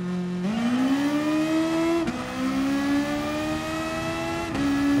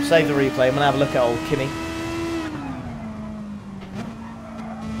 We'll save the replay. I'm going to have a look at old Kimi.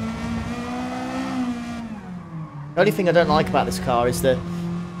 The only thing I don't like about this car is that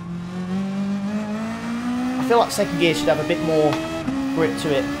I feel like second gear should have a bit more grip to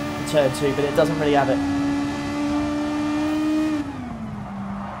it in turn 2, but it doesn't really have it.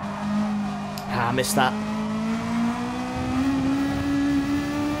 Ah, I missed that.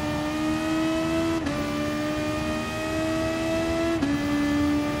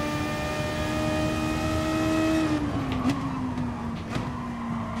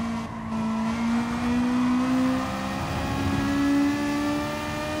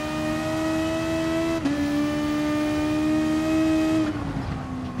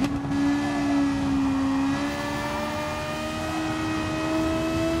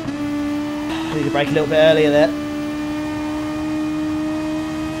 Need to brake a little bit earlier there.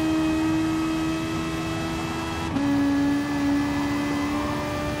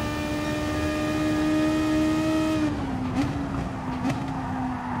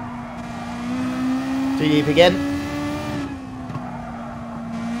 Too deep again.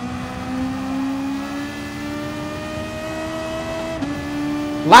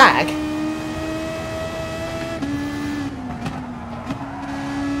 Lag?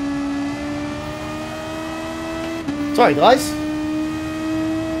 Sorry, guys.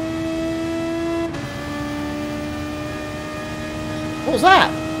 What was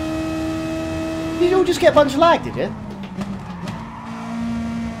that? Did you all just get a bunch of lag, did you?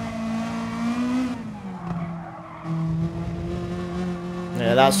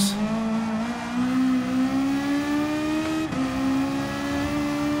 Yeah, that's...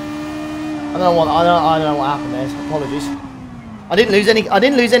 I don't know what happened there. Apologies. I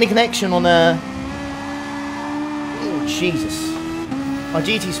didn't lose any connection on Oh, Jesus. My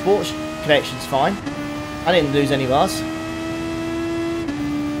GT Sports connection's fine. I didn't lose any bars.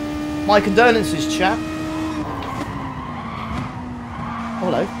 My condolences, chap.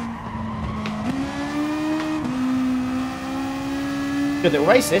 Hello. Good little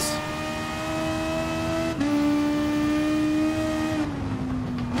race, this.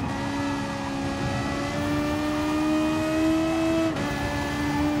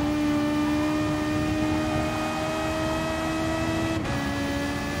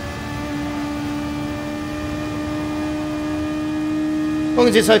 As long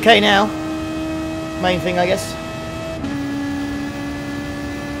as it's okay now. Main thing, I guess.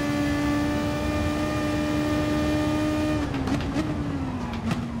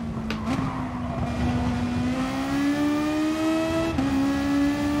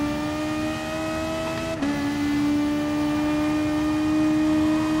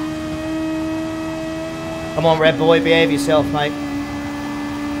 Come on, Red Boy, behave yourself, mate.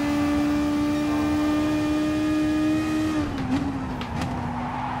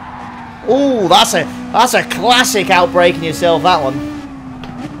 Ooh, that's a classic outbreaking yourself, that one.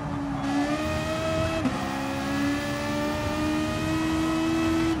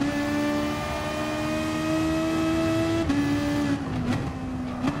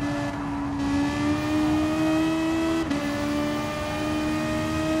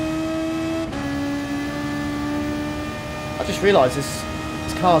 I just realised this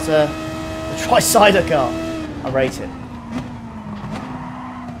car's a tri-sider car. I rate it.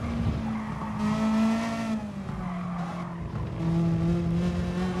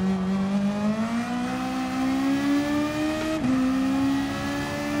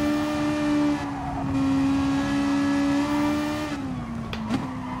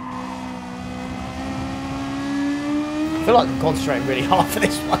 I feel like I'm concentrating really hard for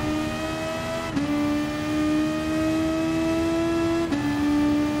this one.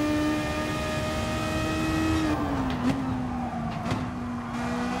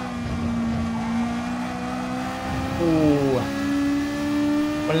 Ooh.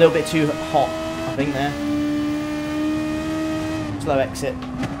 Went a little bit too hot, I think, there. Slow exit.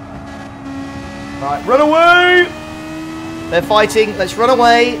 Right, run away! They're fighting, let's run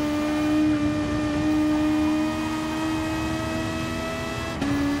away!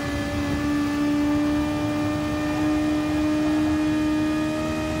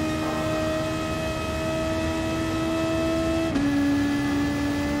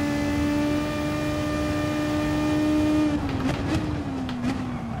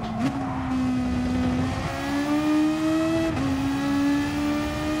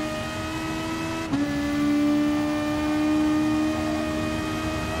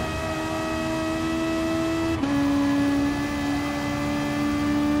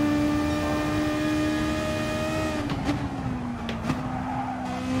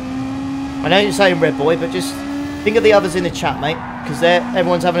 I know you're saying Red Boy, but just think of the others in the chat, mate, because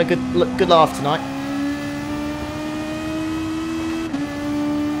everyone's having a good laugh tonight.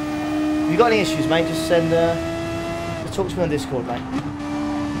 If you got any issues, mate, just send just talk to me on Discord, mate.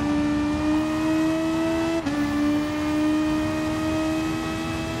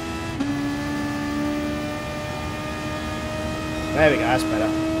 There we go, that's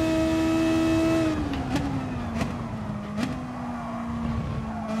better.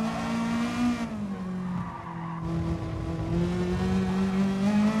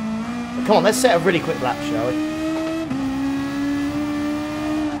 Come on, let's set a really quick lap, shall we?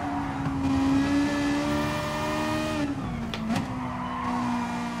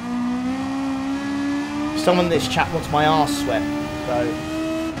 Someone in this chat wants my arse sweat, so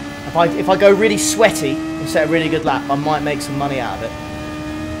if I go really sweaty and set a really good lap, I might make some money out of it.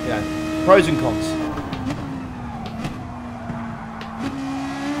 You know, pros and cons.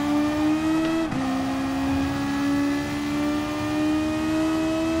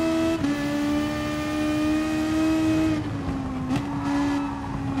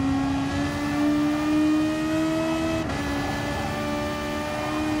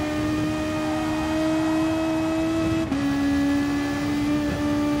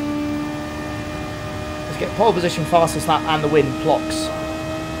 Pole position, fastest lap, and the win, Plox.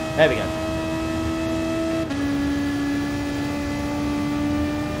 There we go.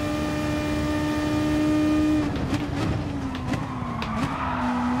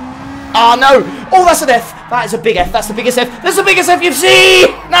 Oh no! Oh, that's an F! That is a big F. That's the biggest F. That's the biggest F you've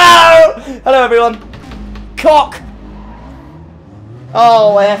seen! No! Hello, everyone. Cock!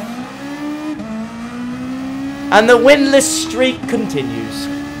 Oh, F. And the winless streak continues.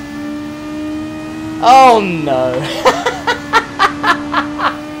 Oh no.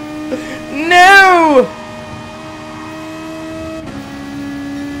 No!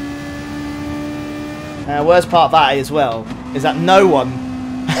 Worst part of that as well is that no one,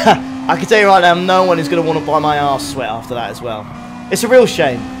 I can tell you right now, no one is going to want to buy my arse sweat after that as well. It's a real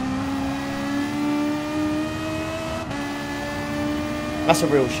shame. That's a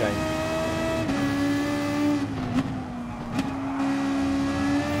real shame.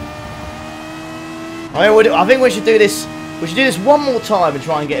 I think we should do this. We should do this one more time and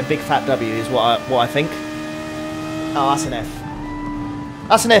try and get a big fat W. Is what I think. Oh, that's an F.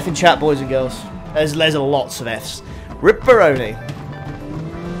 That's an F in chat, boys and girls. There's lots of Fs. Ripperoni.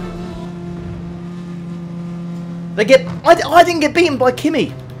 I didn't get beaten by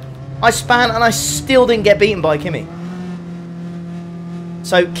Kimmy. I span and I still didn't get beaten by Kimmy.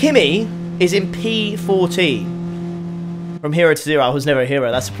 So Kimmy is in P14. From hero to zero. I was never a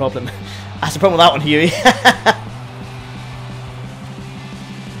hero. That's the problem. That's the problem with that one, Huey.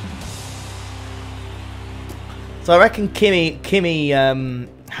 So I reckon Kimmy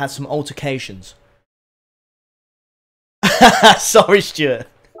had some altercations. Sorry, Stuart.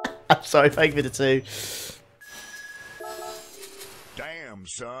 I'm sorry. Thank you for the 2. Damn,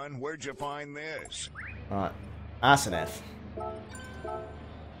 son, where'd you find this? Right, that's an F.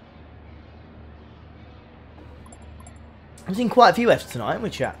 I've seen quite a few Fs tonight, haven't we,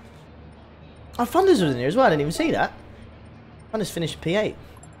 chat? Oh, Thunders was in here as well. I didn't even see that. Thunders finished P8.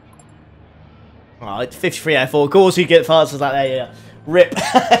 Alright, 53 F4. Of course you get fastest like that, yeah. Rip.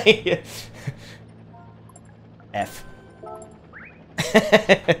 F.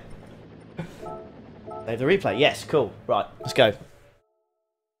 Save the replay. Yes, cool. Right, let's go.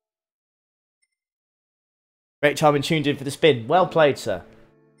 Great timing tuned in for the spin. Well played, sir.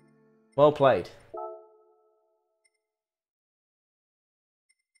 Well played.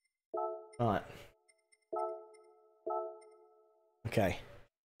 Right. Okay.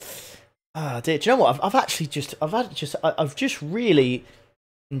 Ah, dear. Do you know what? I've just really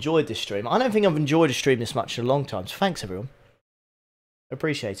enjoyed this stream. I don't think I've enjoyed a stream this much in a long time. So thanks, everyone.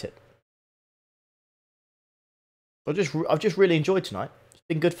 Appreciate it. I've just really enjoyed tonight. It's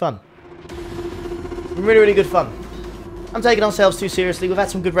been good fun. Really, really good fun. I'm taking ourselves too seriously. We've had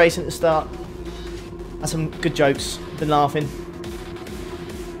some good racing at the start. Had some good jokes. Been laughing.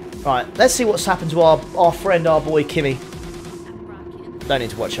 Right, let's see what's happened to our friend, our boy Kimmy. Don't need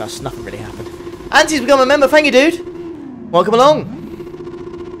to watch us. Nothing really happened. Anti's become a member. Thank you, dude. Welcome along.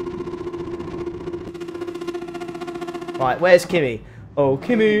 Right, where's Kimmy? Oh,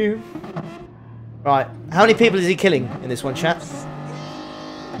 Kimmy. Right, how many people is he killing in this one, chat?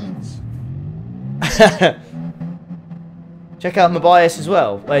 Check out Mabias as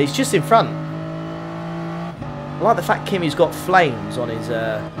well. Well, he's just in front. I like the fact Kimmy's got flames on his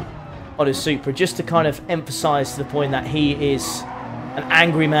Supra, just to kind of emphasise to the point that he is an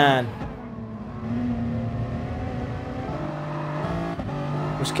angry man.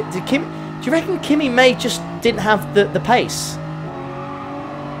 Do you reckon Kimmy may just didn't have the pace?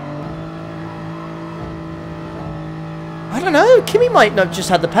 I don't know. Kimmy might not just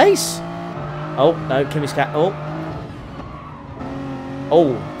had the pace. Oh, no, Kimmy's cat. Oh.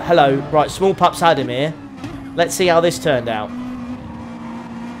 Oh, hello. Right, Small Pups had him here. Let's see how this turned out.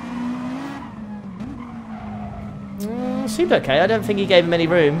 Seemed okay. I don't think he gave him any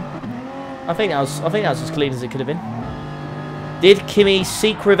room. I think that was as clean as it could have been. Did Kimmy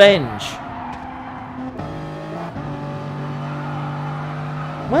seek revenge?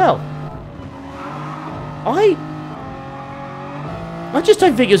 Well, I just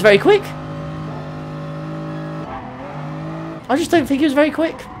don't think he was very quick. I just don't think he was very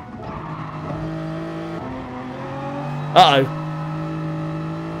quick. Uh-oh.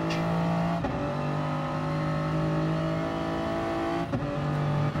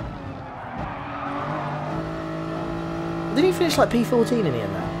 Didn't he finish like P14 in the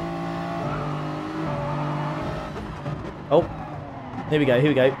end now? Oh. Here we go, here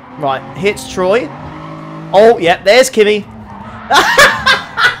we go. Right, hits Troy. Oh, yeah, there's Kimmy.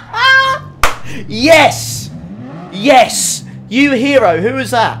 Yes! Yes! You hero. Who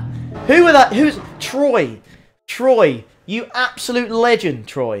was that? Who was that? Who's Troy? Troy, you absolute legend,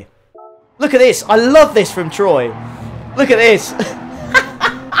 Troy. Look at this. I love this from Troy. Look at this.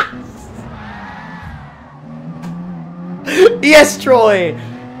 Yes, Troy.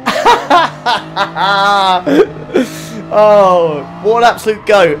 Oh, what an absolute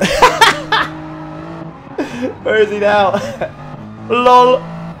goat. Where is he now? Lol.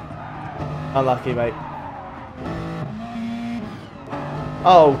 Unlucky, mate.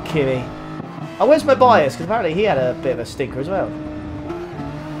 Oh, Kimmy. Oh, where's my bias? Because apparently he had a bit of a stinker as well.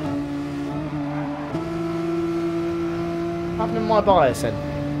 What happened to my bias then?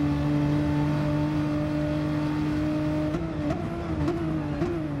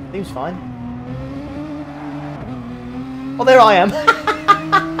 Seems fine. Oh, there I am.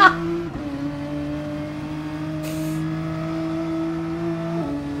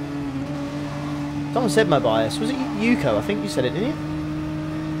 Someone said my bias. Was it Yuko? I think you said it, didn't you?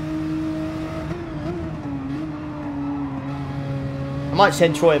 might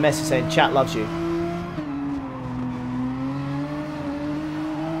send Troy a message saying chat loves you.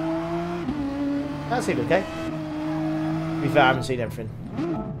 That seemed okay. To be fair, I haven't seen everything.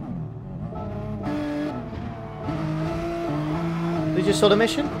 We just saw the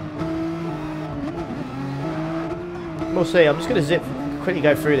mission? We'll see. I'm just going to quickly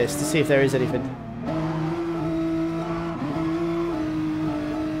go through this to see if there is anything.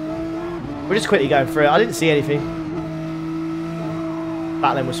 We're just quickly going through it. I didn't see anything.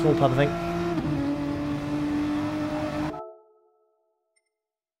 Battling with small pub, I think.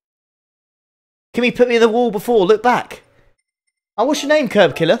 Can we put me in the wall before? Look back. Oh, what's your name,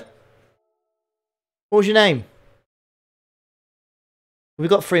 Curb Killer? What was your name? We've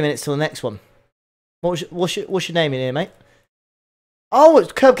got 3 minutes till the next one. What's your name in here, mate? Oh,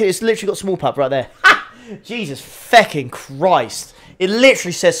 it's Curb Killer. It's literally got small pup right there. Ha! Jesus fecking Christ. It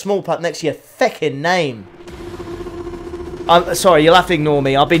literally says small pup next to your fecking name. I'm sorry, you'll have to ignore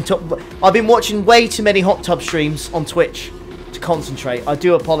me. I've been watching way too many hot tub streams on Twitch to concentrate. I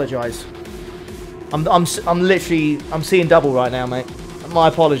do apologise. I'm seeing double right now, mate. My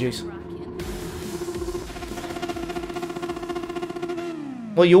apologies.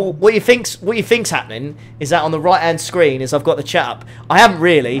 What you think's happening is that on the right hand screen is I've got the chat up. I haven't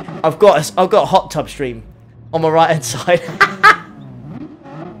really. I've got a hot tub stream on my right hand side.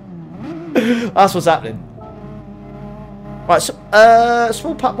 That's what's happening. Right, so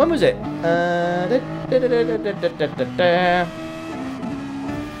small pup. When was it?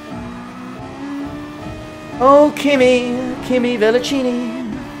 Oh, Kimmy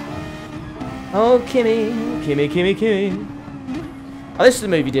Vellicini. Oh, Kimmy. Oh, this is the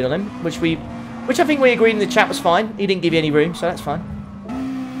move you did on him, which I think we agreed in the chat was fine. He didn't give you any room, so that's fine.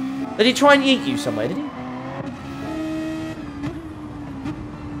 Did he try and yeet you somewhere, did he?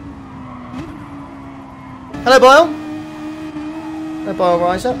 Hello, Boyle. Hello, Boyle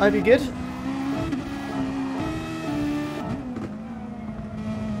Riser. Hope you're good.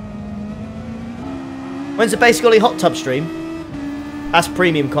 When's the Basic Ollie hot tub stream? That's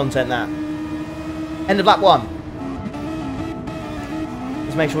premium content, that. End of lap 1.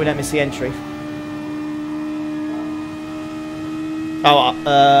 Let's make sure we don't miss the entry. Oh,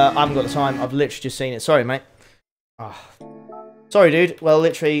 I haven't got the time. I've literally just seen it. Sorry, mate. Oh. Sorry, dude. Well,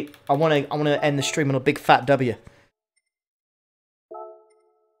 literally, I want to end the stream on a big fat W.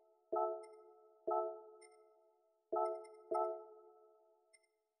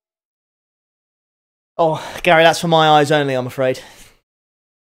 Oh, Gary, that's for my eyes only, I'm afraid.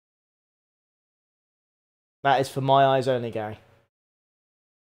 That is for my eyes only, Gary.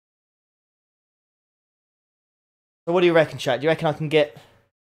 So what do you reckon, chat? Do you reckon I can get...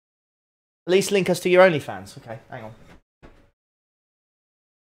 At least link us to your OnlyFans? Okay, hang on.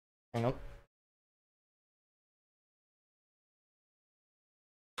 Hang on.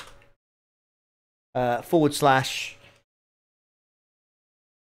 //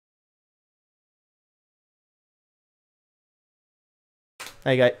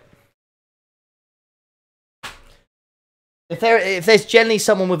 There you go. If there's generally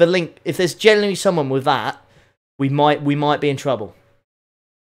someone with a link, if there's generally someone with that, we might be in trouble.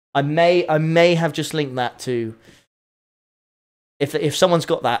 I may have just linked that to. If someone's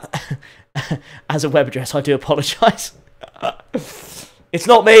got that as a web address, I do apologise. It's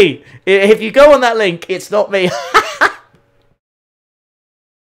not me. If you go on that link, it's not me.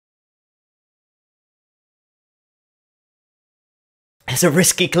 It's a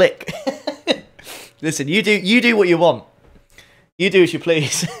risky click. Listen, you do what you want. You do as you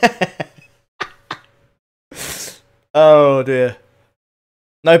please. Oh dear.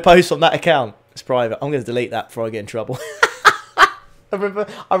 No posts on that account. It's private. I'm going to delete that before I get in trouble. I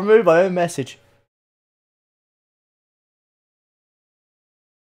removed my own message.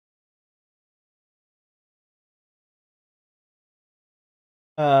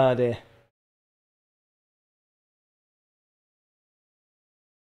 Oh dear.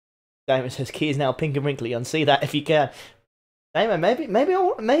 Damon says key is now pink and wrinkly. Unsee that if you can. Damon,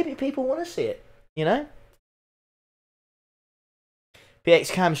 maybe people want to see it. You know.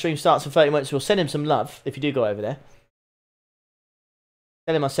 PX Cam stream starts in 30 minutes. We'll send him some love if you do go over there.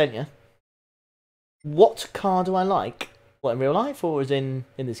 Tell him I sent you. What car do I like? What, in real life or is in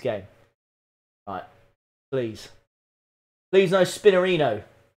this game? Right. Please. Please no Spinnerino.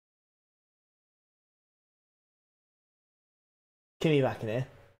 Kimmy back in here.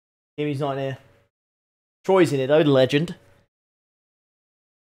 Kimmy's not in here. Troy's in here though, the legend.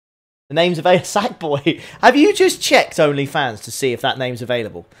 The name's available. Sackboy. Have you just checked OnlyFans to see if that name's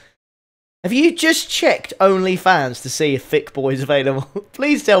available? Have you just checked OnlyFans to see if Thick Boy is available?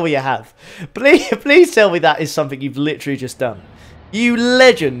 Please tell me you have. Please tell me that is something you've literally just done. You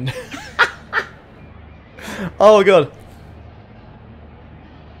legend. Oh god.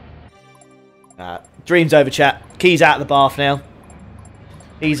 Dream's over, chat. Key's out of the bath now.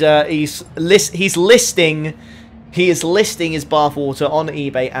 He is listing his bath water on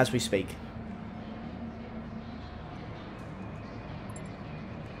eBay as we speak.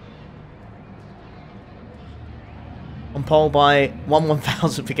 On pole by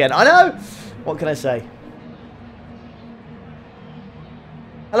 1/1000th again. I know! What can I say?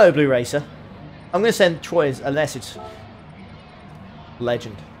 Hello, Blue Racer. I'm going to send Troy a message.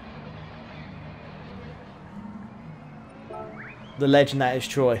 Legend. The legend that is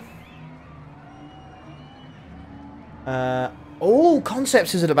Troy. Oh,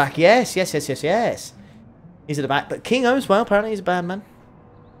 Concepts is at the back. Yes. He's at the back. But King O as well. Apparently he's a bad man.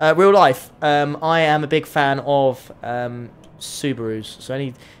 Real life. I am a big fan of Subarus. So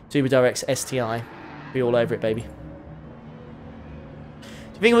any Subaru Directs STI. Be all over it, baby.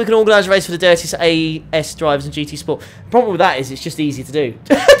 Do you think we can organise a race for the dirtiest AS drivers in GT Sport? The problem with that is it's just easy to do.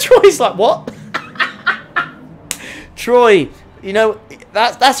 Troy's like, what? Troy, you know,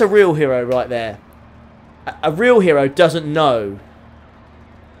 that's a real hero right there. A real hero doesn't know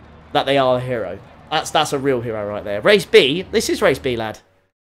that they are a hero. That's a real hero right there. Race B. This is race B, lad.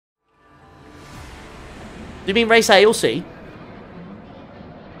 Do you mean race A or C?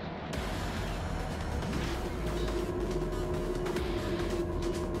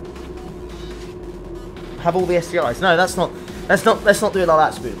 Have all the STIs? No, that's not. Let's not do it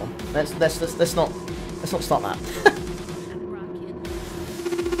like that, Spoerl. Let's not start that.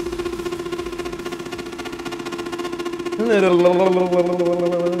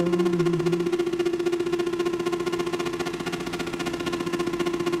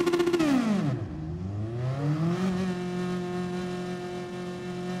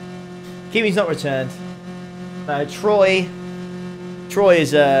 Kiwi's not returned. No, Troy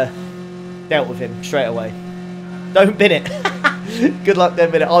is dealt with him straight away. Don't bin it. Good luck,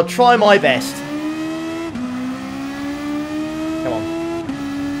 don't bin it. I'll try my best. Come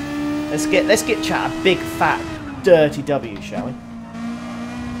on. Let's get chat a big fat dirty W, shall we?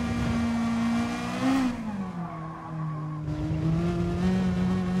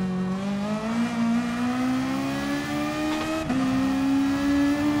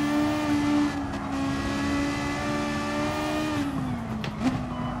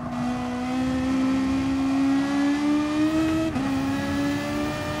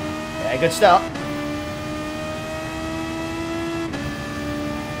 Yeah, good start.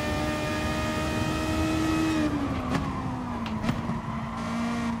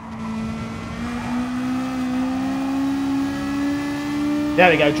 There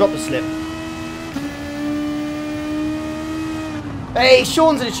we go, drop the slip. Hey,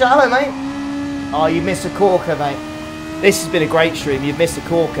 Sean's in the chat, hello mate. Oh, you missed a corker, mate. This has been a great stream, you've missed a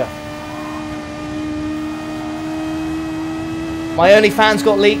corker. My OnlyFans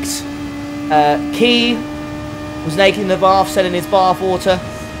got leaked. Key was naked in the bath, selling his bath water.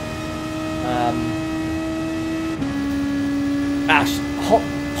 Ash,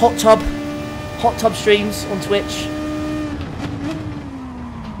 hot tub streams on Twitch.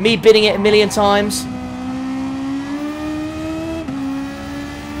 Me bidding it a million times.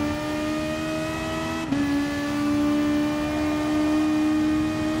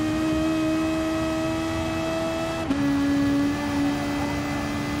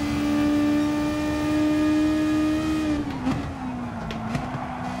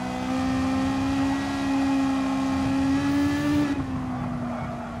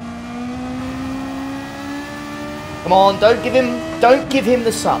 Come on, don't give him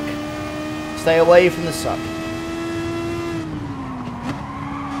the suck. Stay away from the suck.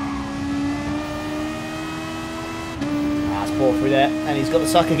 That's poor through there, and he's got the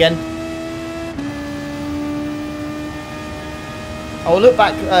suck again. I will look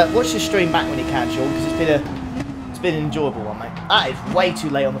back, watch the stream back when you can, Sean, because it's been an enjoyable one, mate. That is way too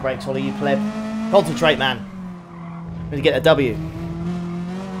late on the brakes, Holly, you pleb. Concentrate, man. Need to get a W.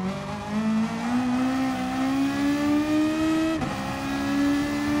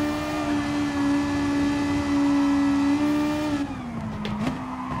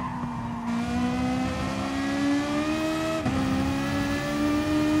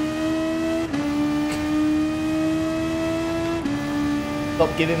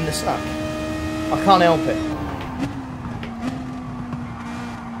 Stop giving him the suck. I can't help it.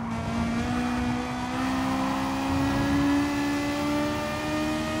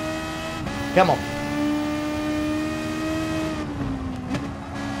 Come on.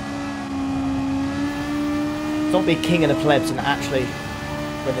 Don't be king of the plebs and actually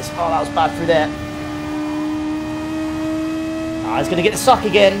win this. Oh, that was bad through there. Ah, he's going to get the suck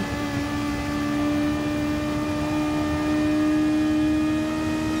again.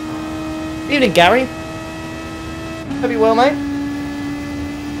 Evening, Gary. Hope you're well, mate.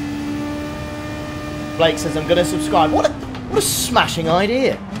 Blake says I'm going to subscribe. What a smashing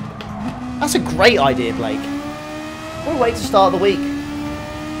idea. That's a great idea, Blake. What a way to start the week.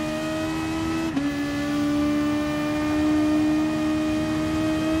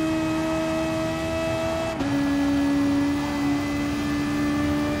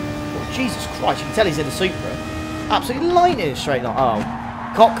 Oh, Jesus Christ, you can tell he's in a Supra. Absolutely lightning in a straight line. Oh.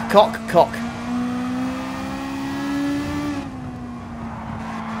 Cock, cock, cock.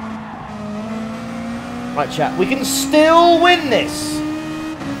 Right, chat. We can still win this.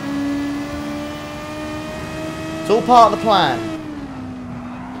 It's all part of the plan.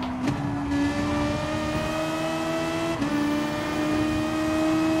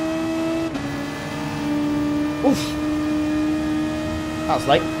 Oof. That was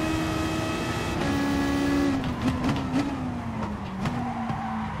late.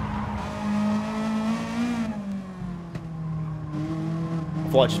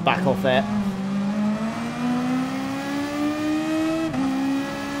 I thought I'd just back off there.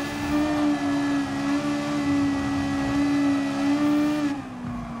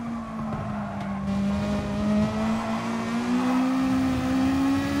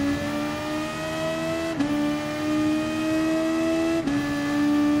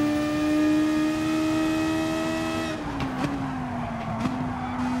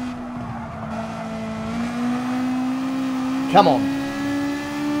 Come on.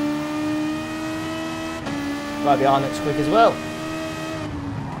 Right behind looks quick as well.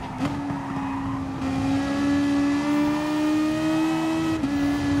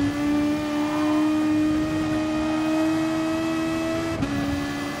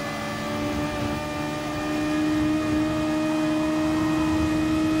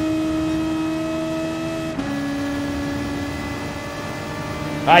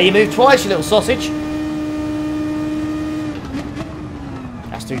 Ah, you moved twice, you little sausage.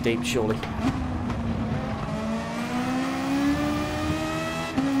 That's too deep, surely.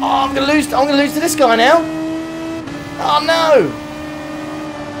 Oh, I'm gonna lose to this guy now. Oh no.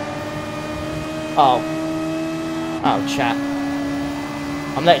 Oh, chat.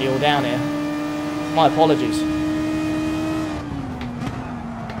 I'm letting you all down here. My apologies.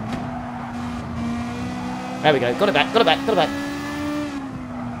 There we go. Got it back. Got it back. Got it back.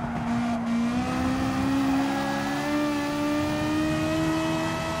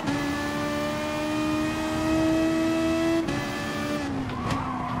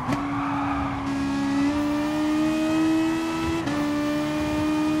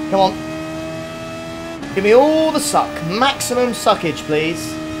 Come on. Give me all the suck. Maximum suckage,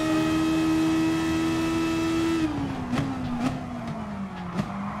 please.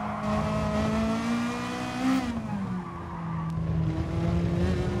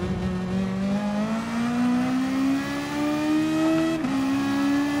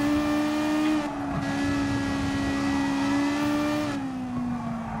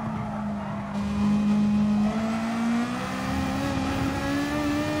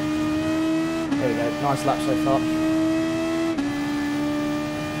 Nice lap so far.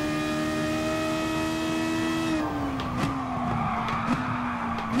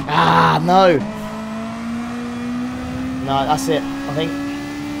 Ah, no. No, that's it, I think.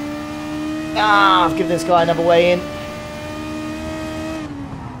 Ah, I've given this guy another way in.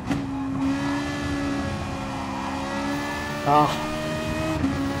 Ah.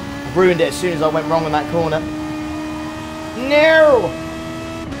 I ruined it as soon as I went wrong in that corner. No!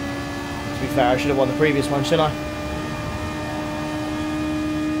 To be fair, I should have won the previous one, shouldn't I?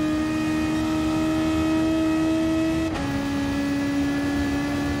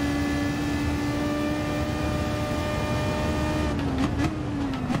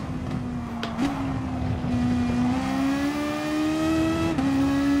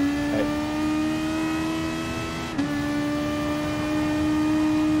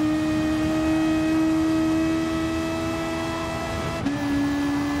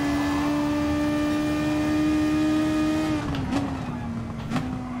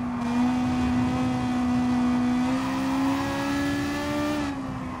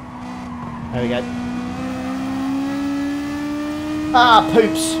 There we go. Ah,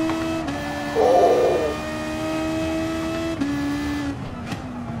 poops. Oh.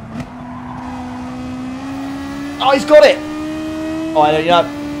 Oh, he's got it. Oh, I don't know.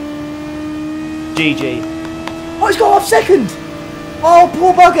 GG. Oh, he's got off second. Oh,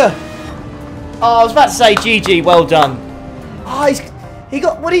 poor bugger. Oh, I was about to say GG. Well done. Oh, he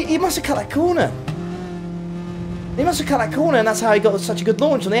got. What? He must have cut that corner. He must have cut that corner, and that's how he got such a good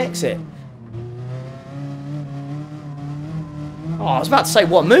launch on the exit. Oh, I was about to say,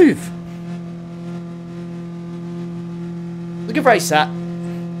 what a move. It was a good race, that.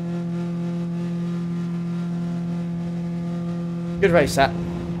 Good race, that.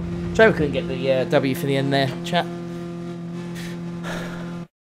 Trevor couldn't get the W for the end there, chat.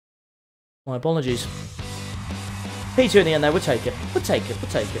 My apologies. P2 in the end, though. We'll take it. We'll take it. We'll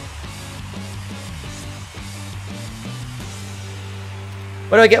take it.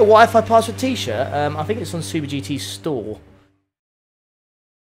 Where do I get a Wi-Fi password t-shirt? I think it's on Super GT's store.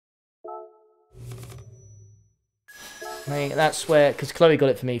 I think that's where... Because Chloe got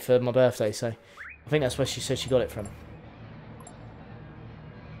it for me for my birthday, so... I think that's where she said she got it from.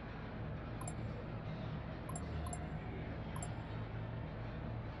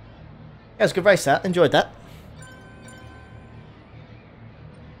 Yeah, it was a good race, that. Enjoyed that.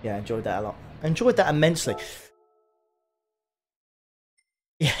 Yeah, enjoyed that a lot. Enjoyed that immensely.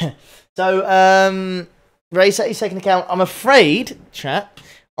 Yeah. So, race at your second account. I'm afraid, chat,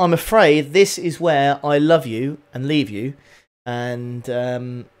 I'm afraid this is where I love you and leave you. And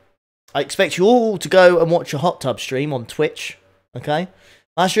I expect you all to go and watch a hot tub stream on Twitch. Okay?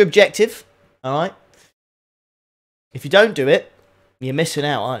 That's your objective. Alright? If you don't do it, you're missing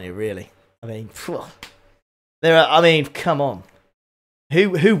out, aren't you, really? I mean, there are, I mean, come on.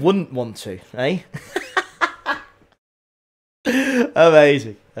 Who wouldn't want to, eh?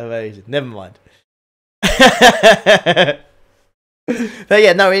 Amazing, amazing. Never mind. But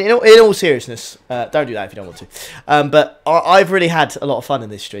yeah, no. In all seriousness, don't do that if you don't want to. But I've really had a lot of fun in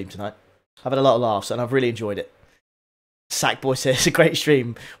this stream tonight. I've had a lot of laughs, and I've really enjoyed it. Sackboy says a great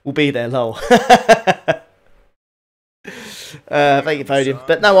stream. We'll be there, lol. Thank you, Podium.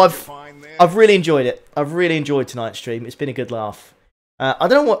 But no, I've really enjoyed it. I've really enjoyed tonight's stream. It's been a good laugh. I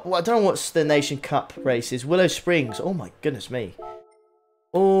don't know what's the Nation Cup race is. Willow Springs. Oh my goodness me.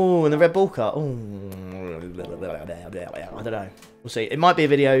 Oh, and the Red Bull car. Oh, I don't know. We'll see. It might be a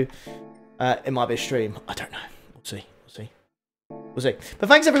video. It might be a stream. I don't know. We'll see. We'll see. We'll see. But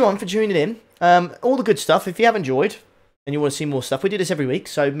thanks everyone for tuning in. All the good stuff. If you have enjoyed and you want to see more stuff, we do this every week.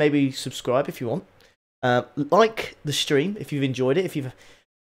 So maybe subscribe if you want. Like the stream if you've enjoyed it. If you've,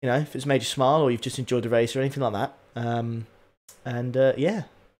 you know, if it's made you smile or you've just enjoyed the race or anything like that. Yeah,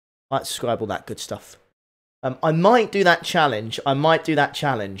 like, subscribe, all that good stuff. I might do that challenge.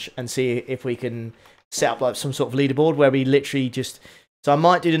 And see if we can set up like some sort of leaderboard where we literally just... So I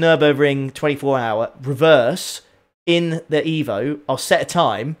might do the Nürburgring 24-hour reverse in the Evo. I'll set a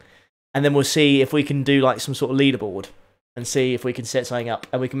time, and then we'll see if we can do like some sort of leaderboard and see if we can set something up,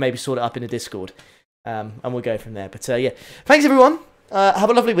 and we can maybe sort it up in a Discord. And we'll go from there. But yeah, thanks everyone. Have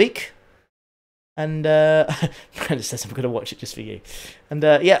a lovely week. And Brenda says I'm going to watch it just for you. And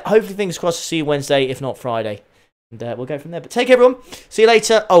yeah, hopefully fingers crossed to see you Wednesday, if not Friday. And we'll go from there. But take care, everyone. See you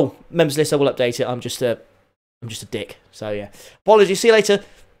later. Oh, members list, I will update it. I'm just a dick. So yeah, apologies. See you later.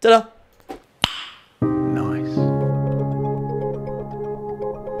 Ta-da.